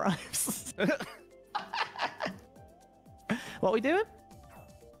farm primes. What we doing?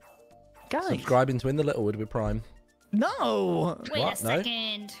 Guys. Subscribing to InTheLittleWood with Prime. No. Wait What? a No?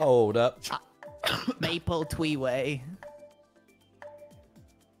 second. Hold up. Maple Tweeway.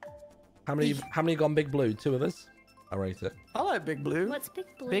 How many gone Big Blue? 2 of us? I rate it. I like Big Blue. What's Big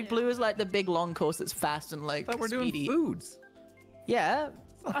Blue? Big Blue is like the big long course that's fast and like I thought we're doing speedy. foods. Yeah.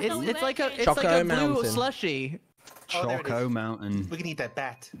 I It's, thought we it's like a were. it's Choco like a blue Mountain. slushy. Oh, there it Choco is. Mountain. We can eat that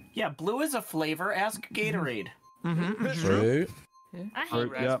bat. Yeah, blue is a flavor. Ask Gatorade. True. I hate Fruit,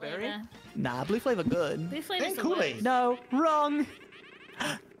 blue yeah. flavor. Nah, blue flavor good. Blue flavor's And the Kool-Aid. worst. No, wrong.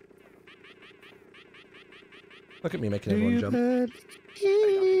 Look at me making everyone jump.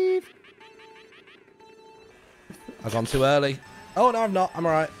 I've gone too early. Oh, no, I'm not. I'm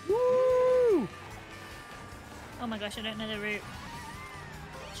all right. Woo! Oh my gosh, I don't know the route.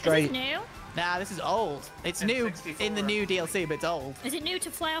 Straight. Is it new? Nah, this is old. It's new 64. in the new DLC, but it's old. Is it new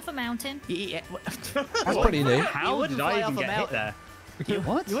to fly off a mountain? Yeah. That's pretty new. How wouldn't did I fly even off a get hit mountain. there?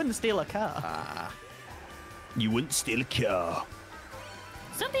 What? You wouldn't steal a car. You wouldn't steal a car.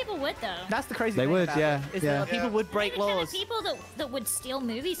 Some people would though. That's the crazy They thing would, about yeah, it, is yeah. that people would break Kind of laws. people that would steal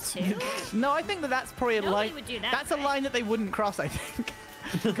movies too. No, I think that's probably a Nobody line. would do that, That's a right? line that they wouldn't cross, I think,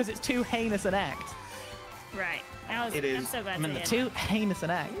 because it's too heinous an act. Right. I'm is. so glad I mean, to hear. too heinous an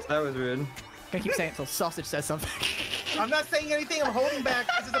act. That was rude. Gonna keep saying it until sausage says something. I'm not saying anything. I'm holding back.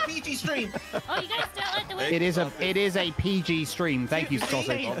 This is a PG stream. Oh, you guys don't like the way. It is a PG stream. Thank you,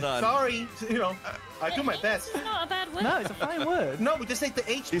 Sausage. Well done. Sorry. You know, I do my best. It's not a bad word. No, it's a fine word. No, we just take the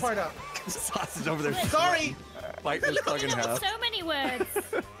H part out. Sausage over there. Sorry. Biting his tongue in half. So many words.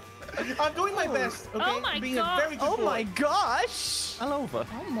 I'm doing my best. Okay? Oh my I'm being God. a very good Oh boy. my gosh! All over.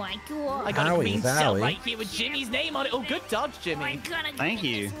 Oh my god. I got a Howie, green Zowie. cell right here with Jimmy's name on it. Oh, good dodge, Jimmy. I'm gonna Thank get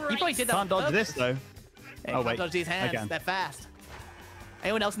you. this You right. probably did that. Can't dodge this though. Hey, Oh, can't wait. dodge these hands. Again. They're fast.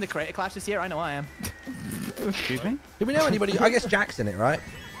 Anyone else in the Creator Clash this year? I know I am. Excuse me? Do we know anybody? I guess Jack's in it, right?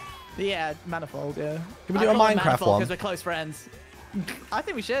 Yeah, Manifold, yeah. Can we do a Minecraft one? Because we're close friends. I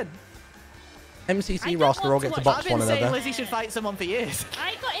think we should. MCC don't roster all want to get to watch- box I've been one saying another. Lizzie should fight someone for years.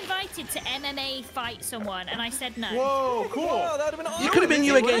 I got invited to MMA fight someone, and I said no. Whoa, cool. Oh, that would have been awesome. You could have been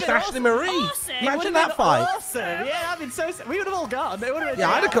you against Ashley Marie. Awesome. Imagine Would've that been fight. Awesome. Yeah, I've been so. We would have all gone. It would have been.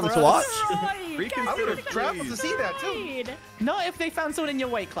 Yeah, I'd have come to watch. Right, Reconsider, I would have traveled to see that too. Right. Not if they found someone in your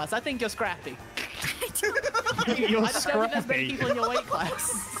weight class. I think you're scrappy. You're I just don't think there's many scrappy. people in your weight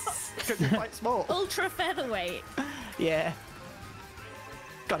class. Because you're quite small. Ultra featherweight. Yeah.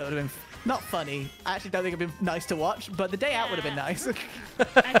 God, it would have been not funny. I actually don't think it'd been nice to watch, but the day out would have been nice.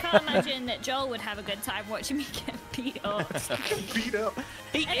 I can't imagine that Joel would have a good time watching me get beat up. Beat up.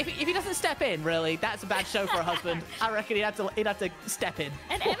 If he doesn't step in, really, that's a bad show for a husband. I reckon he'd have to step in.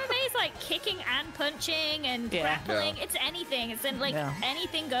 And MMA is like kicking and punching and Yeah. grappling. It's anything. It's in, like Yeah.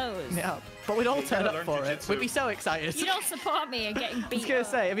 anything goes. Yeah, but we'd all turn gotta up learn for it. jujitsu. We'd be so excited. You don't support me in getting I beat was gonna up.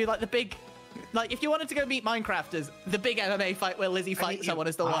 say, it'd be like the big, like if you wanted to go meet Minecrafters, the big MMA fight where Lizzie fights someone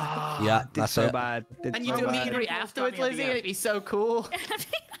is the one. Yeah, Did that's so it. bad. Did And you so do a meet bad. and greet afterwards, Lizzie, and it'd be so cool.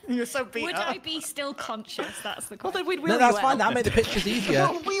 You're so beat Would up. I be still conscious? That's the Well, question. then we'd wheel No, that's you fine. out. That'll make the pictures easier.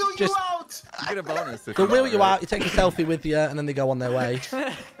 We'll wheel Just- you out. You get a bonus. if They'll you wheel are, you right? out, you take a selfie with you, and then they go on their way.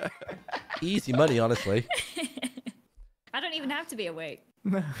 Easy money, honestly. I don't even have to be awake.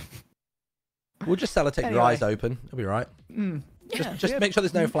 We'll just sellotape your Anyway. eyes open. It'll be right. Just make sure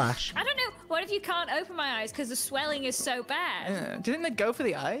there's no flash. I don't know. What if you can't open my eyes because the swelling is so bad? Yeah. Do you think they'd go for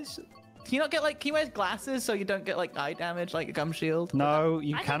the eyes? Can you not get can you wear glasses so you don't get eye damage, like a gum shield? No,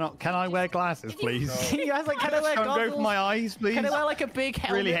 you I cannot. Can I wear glasses, please? You guys can I wear Don't goggles? go for my eyes, please. Can I wear like a big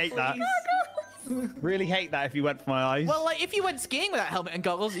helmet? Really hate that. please? Really hate that if you went for my eyes. Well, if you went skiing without helmet and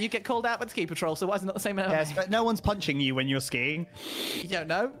goggles, you get called out by the ski patrol. So why is it not the same? yes, but no one's punching you when you're skiing. You don't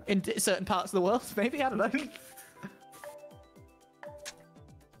know. In certain parts of the world, maybe I don't know.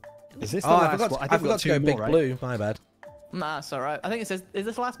 Is this the Oh, I last forgot, one? I think we've forgot got to go two big more, right? blue. My bad. Nah, it's all right. I think it says, is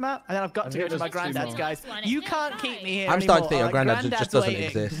this the last map? And then I've got to go to my there's two granddad's, more. guys. Last one. You Yeah, can't fine. keep me here I'm starting to think anymore. your granddad Granddad's just doesn't waiting.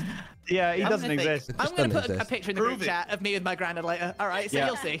 exist. Yeah, he I'm doesn't gonna think- exist. I'm going to doesn't put a exist. picture in the group Prove it. chat of me with my granddad later. All right, so Yeah.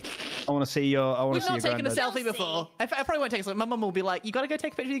 you'll see. I want to see your. I want We've to see not your taken a granddad. selfie before. I probably won't take a selfie. My mum will be like, you got to go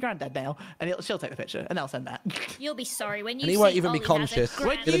take a picture of your granddad now. And she'll take the picture, and I'll send that. You'll be sorry when you And he won't see even be Ollie has a conscious. When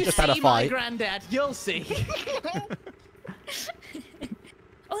They'd have you just had a see my fight. granddad, you'll see.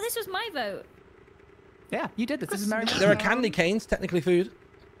 Oh, this was my vote. Yeah, you did this. This is Merry There are candy canes, technically food.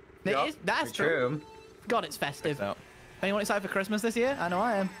 That's true. God, it's festive. Anyone excited for Christmas this year? I know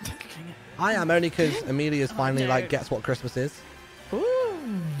I am. I am only because Amelia's finally gets what Christmas is.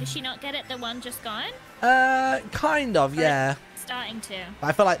 Did she not get it? The one just gone? Kind of, yeah. Starting to.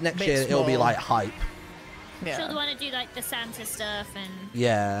 I feel like next Bit year it'll be small. like hype. Yeah. She'll want to do like the Santa stuff and.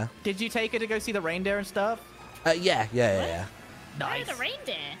 Yeah. Did you take her to go see the reindeer and stuff? Yeah. Where Nice. are the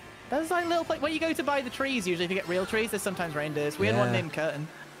reindeer? There's like little place where you go to buy the trees. Usually, if you get real trees, there's sometimes reindeers. We had one Yeah. named Curtin.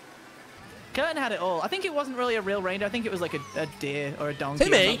 Curtin had it all. I think it wasn't really a real reindeer. I think it was like a deer or a donkey.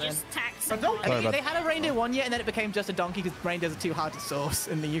 Timmy! Or They something. just tax. I think they had a reindeer one year, and then it became just a donkey because reindeers are too hard to source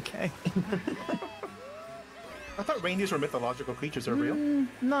in the UK. I thought reindeers were mythological creatures. Are real?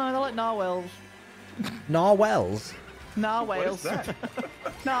 No, they're like narwhals. Narwhals. What Narwhals. is that?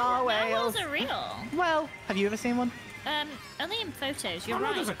 Narwhals. Narwhals are real. Well, have you ever seen one? Only in photos. You're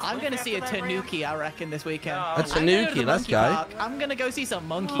right. I'm going to see a tanuki, I reckon, this weekend. No. A I'm gonna go to tanuki, the let's monkey go. park. I'm going to go see some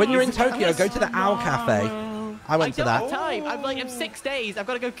monkeys. When you're in Tokyo, go to the Owl Cafe. I went to don't have that. time. I'm 6 days. I've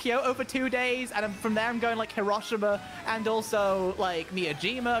got to go Kyoto for 2 days, and from there I'm going like Hiroshima and also like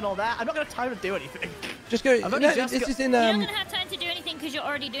Miyajima and all that. I'm not going to have time to do anything. Just go. I've only No, just this got- is in You're not gonna have time to do anything because you're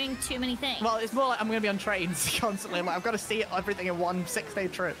already doing too many things. Well, it's more like I'm going to be on trains constantly. Like, I've got to see everything in one 6-day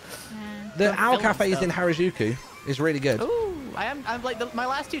trip. the Owl film Cafe is stuff. in Harajuku. It's really good. Ooh, I'm like my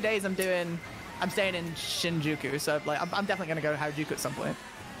last 2 days I'm staying in Shinjuku, so like I'm definitely going to go to Harajuku at some point.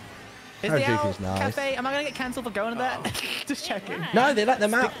 Is the Harajuku's Owl nice. Cafe? Am I going to get cancelled for going to that? Just checking. Why? No, they let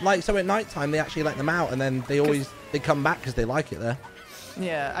them out. Like, so at night time, they actually let them out, and then they come back because they like it there.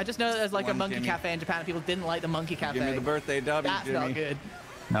 Yeah, I just know that there's like a One, monkey Jimmy. cafe in Japan, and people didn't like the monkey cafe. Give me the birthday W, That's Jimmy. not good.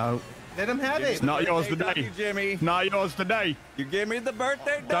 No, Let them have Give me it. the not yours birthday today. W, Jimmy. Not yours today. You give me the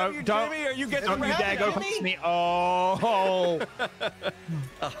birthday W, Don't- Jimmy, or you get Don't the you dare go Jimmy. past me. Oh.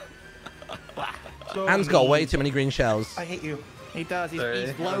 Anne's got way too many green shells. I hate you. He does. He's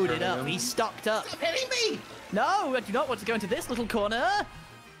Sorry. loaded up. He's stocked up. Hitting me. No, I do not want to go into this little corner.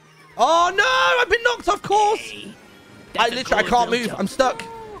 Oh no! I've been knocked off course. I can't move. I'm stuck.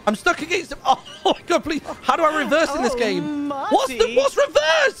 I'm stuck against him. Oh my god! Please. How do I reverse in this game? What's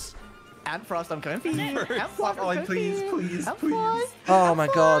reverse? And Frost, I'm coming for you. Please. Oh my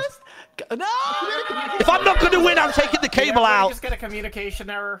god. No! If I'm not going to win, I'm taking the cable out. Just get a communication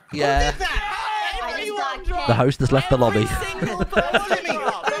error. Yeah. I just got The host has left the lobby.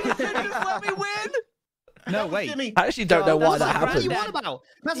 No, wait. I actually don't know why that What are you happened. on about?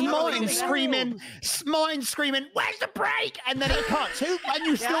 That's mine screaming, where's the break? And then it cuts. Who? And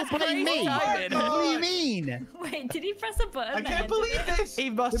you still blame me? What do you mean? Wait, did he press a button? I can't believe this.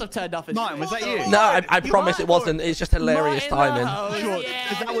 He must have turned off his. Martin, was that you? No, I promise it wasn't. It's just hilarious timing. Sure,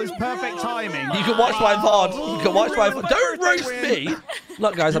 because that was perfect timing. You can watch my VOD. You can watch my VOD. Don't roast me.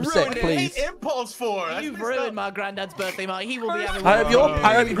 Look, guys, I'm sick, please. Impulse 4. You've ruined my granddad's birthday, Mark. He will be having. I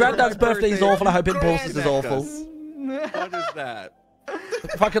hope your granddad's birthday is awful. I hope Impulses is awful. What is that?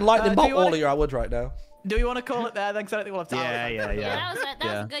 If I could lightning bolt you all wanna- of you, I would right now. Do we want to call it there? Then, because I don't think we'll have time. Yeah, that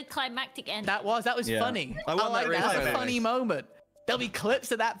was a good climactic end. That was Yeah. funny. I I won like that race that. That's a anyways. funny moment. There'll be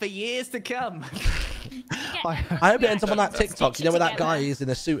clips of that for years to come. I hope it ends up on that TikTok. You know where that guy is in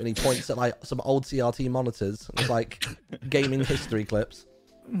a suit and he points at like some old CRT monitors. It's like gaming history clips.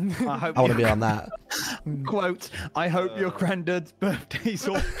 I want to be on that. Quote, I hope your granddad's birthday's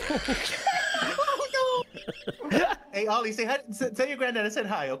awful. Hey, Ollie, say hi. Tell your granddad I said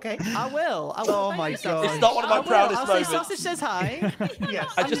hi, okay? I will. I will. Oh my god. It's not one of my proudest I'll say moments. Sausage says hi.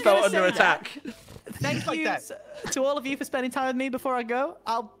 Yes. I just gonna felt under say that. attack. Thank Like you that. to all of you for spending time with me before I go.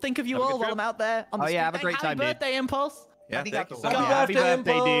 I'll think of you Have a all good while trip. I'm out there on the street. have a great Happy time, dude. birthday, Impulse. Yeah, I think thank you I so have to much. Happy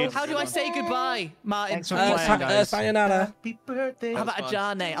birthday, dude. How do I say goodbye, Martin? Excellent playing, guys. Sayonara. Happy birthday. How about a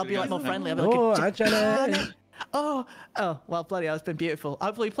Jane? I'll be like more friendly. I'll be Oh, like, hi, Jenny. oh, well, bloody hell, it's been beautiful.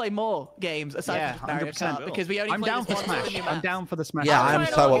 Hopefully play more games aside Yeah, from Mario 100%. Kart because we only I'm play down this for once in Smash. your I'm map. down for the Smash. Yeah, I'm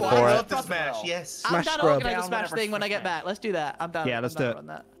so up I for love it. the Smash, yes. I'm Smash down to Scrub. organize a Smash thing when I get back. Let's do that. I'm down. Yeah, let's I'm down do it. on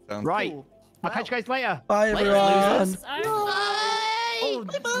that. Sounds Right. Cool. I'll catch you guys later. Bye, Later, everyone. losers. Oh,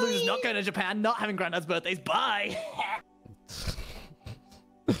 losers not going to Japan, not having Granddad's birthdays. Bye.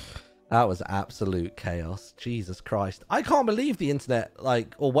 That was absolute chaos. Jesus Christ. I can't believe the internet,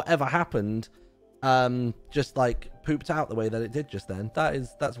 like, or whatever happened, just like pooped out the way that it did just then.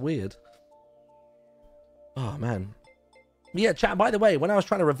 That's weird. Oh man. Yeah, chat, by the way, when I was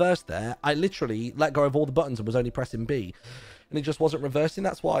trying to reverse there, I literally let go of all the buttons and was only pressing B. And it just wasn't reversing.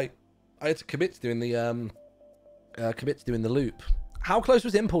 That's why I had to commit to doing the loop. How close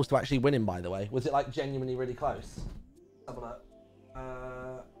was Impulse to actually winning, by the way? Was it like genuinely really close? Have a look.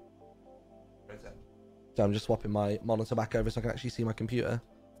 Where is it? So I'm just swapping my monitor back over so I can actually see my computer.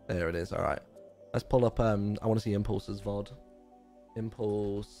 There it is. All right. Let's pull up. I want to see Impulse's VOD.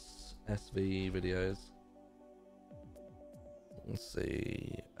 Impulse SV videos. Let's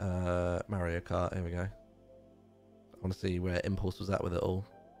see. Mario Kart. Here we go. I want to see where Impulse was at with it all.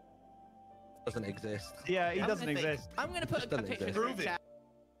 Doesn't exist. Yeah, he doesn't exist. I'm going to put a doesn't picture in exist. the chat.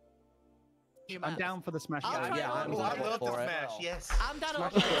 I'm down for the Smash. I'll game. try Yeah, I'm Oh, I love the for it. Smash, yes. I'm down to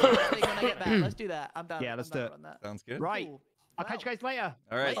watch the thing when I get back. Let's do that. I'm down. Yeah, let's I'm down do it. on that. Sounds good. Right. Cool. I'll catch you guys later.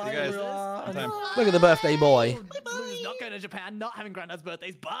 All right, see you guys. everyone. Time. Look at the birthday boy. Losers not going to Japan, not having Granddad's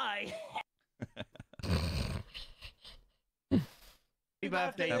birthdays. Bye. Happy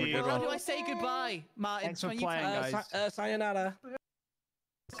birthday, Have a dude. good How one. do I say goodbye, Martin? Thanks for When you playing, tell- guys. Sayonara.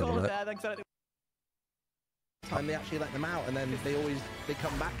 Call it there, thanks. Time they actually let them out, and then they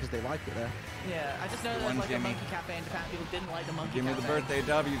come back because they like it there. Yeah, I just know there's One like a Jimmy. monkey cafe in Japan. People didn't like the monkey Give me cafe. the birthday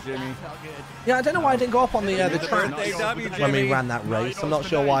W, Jimmy. That's not good. Yeah, I don't know why I didn't go up on the Give me the track birthday W, Jimmy. when we ran that race. I'm not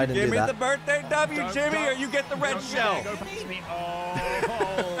sure why I didn't Give do me the that. birthday W, Jimmy, or you get the red shell.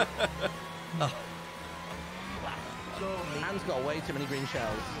 Han's got way too many green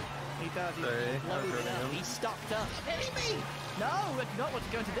shells. He does. He's loaded up. He's stocked up. Hey, me! No, I do not want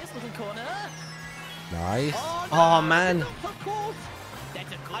to go into this little corner. Nice. Oh, no, Oh man. Of course.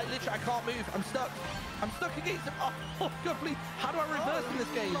 That's a good. I can't move. I'm stuck. I'm stuck against him. Oh god, please. How do I reverse in this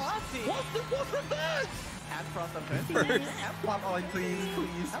game? What's reverse? And Frost, I'm going to Ollie, please.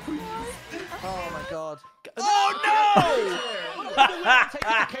 Oh my god. Oh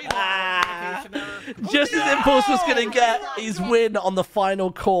no! Just as Impulse was going to get his win on the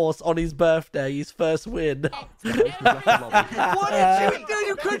final course on his birthday, his first win. What did you do?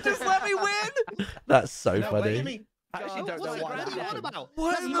 You could just let me win. That's so funny. Jimmy. I actually don't know why that What happened. about?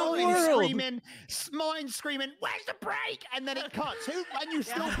 What That's in the mine world? mine screaming, where's the break? And then it cuts. And you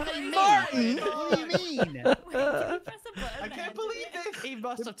still blame me? Martin! What do you mean? Wait, did he press a button? I can't believe this. He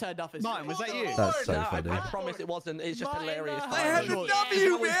must have turned off his Martin, was that you? That's so No, funny. I I promise it wasn't. It's just Mine, hilarious. I I had the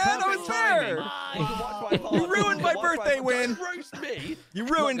W, man. I was there. You ruined my birthday win. Roast me. You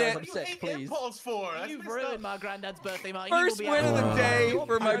ruined Look, guys, it. I'm sick, please. Impulse 4. That's You've messed up. ruined my granddad's birthday, Martin. First You will be win of the out. day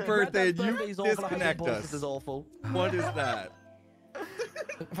for my birthday, and Granddad's you birthday's awful. I have disconnect impulses. us. This is awful. What is that?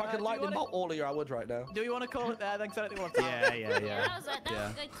 If I could lightning bolt all of you, I would right now. Do we want to call it there? Thanks, I don't think we want to. Yeah. Yeah, that was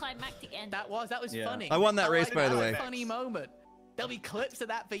a good climactic end. That was funny. I won that race, by the That was way. a funny moment. There'll be clips of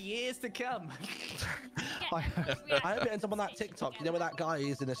that for years to come. I hope it ends up on that TikTok. You know where that guy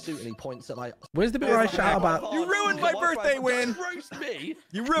is in a suit and he points at like. Where's the bit where I shout about? You ruined my birthday win. Roast me.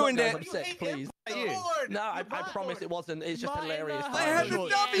 You ruined Look, it. guys, I'm sick, please. You. No, I promise it wasn't. It's just Mine, hilarious. I had the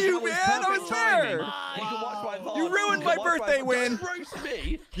W, man. I was there. You can watch my VOD. You ruined my birthday win. Roast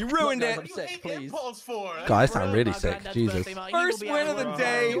me. You ruined Look, it. guys, I'm sick, please. Impulse 4. Guys, sound really My sick. granddad's Jesus. birthday, Martin. You will First be win out. of the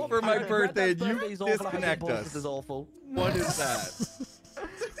day for my birthday, and you Birthday's awful. I have disconnect impulses. us. This is awful. What is that?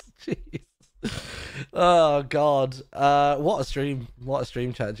 Jeez. Oh God. What a stream. What a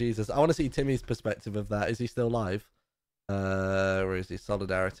stream chat. Jesus. I want to see Timmy's perspective of that. Is he still live? Or is he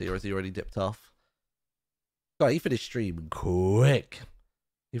Solidarity, or is he already dipped off? God, he finished stream quick.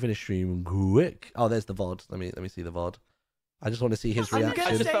 He finished stream quick. Oh, there's the VOD. Let me see the VOD. I just want to see his I'm gonna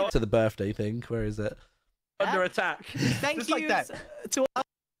reaction say- to the birthday thing. Where is it? Under attack. Thank Just you like that. to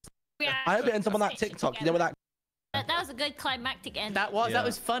I hope it ends up on that TikTok. You know where that. That was a good climactic end. that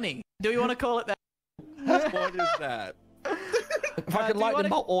was funny. Do we want to call it that? What is that? If I could do you lightning wanna-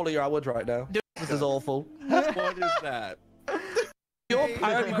 bolt all of you, I would right now. This is awful. What is that?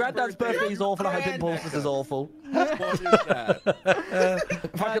 I hope your granddad's birthday is awful. I hope impulses. This is awful. What is that?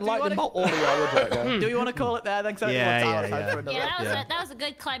 If I could do you lightning wanna- bolt all of you, I would right now. Do we want to call it there? Thanks. Yeah. That was a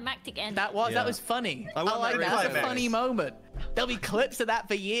good climactic end. That was funny. I want like that that. That's a climax. funny moment. There'll be clips of that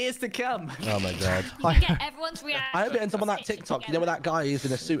for years to come. Oh my God. You get everyone's reaction. I hope it ends up on that TikTok. You know where that guy is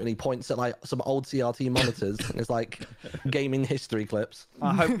in a suit and he points at like some old CRT monitors and it's like gaming history clips.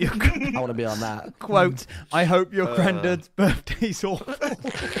 I hope your I want to be on that. quote. I hope your granddad's birthday's awful.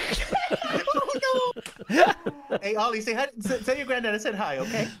 Hey, Ollie, say hi. Tell your granddad I said hi,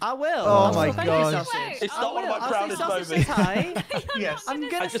 okay? I will. Oh my Thank you, gosh. Sausage. It's I not one of will. my I'll say proudest Sausage moments. says hi. Yes. I'm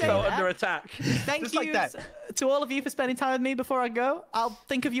gonna I just say felt that. under attack. Thank Just you like that. to all of you for spending time with me before I go. I'll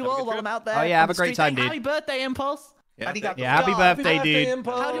think of you all while I'm out there. Oh, yeah, have on a great the street. time, Hey, dude. Happy birthday, Impulse. Arigato. Yeah, happy God, birthday, dude.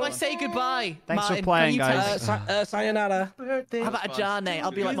 How do I say goodbye? Thanks for Martin, playing, can you guys. tell- Sayonara. How about a Jane?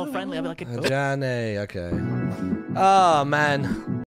 I'll be like more friendly. I'll be like, Jane, okay. Oh man.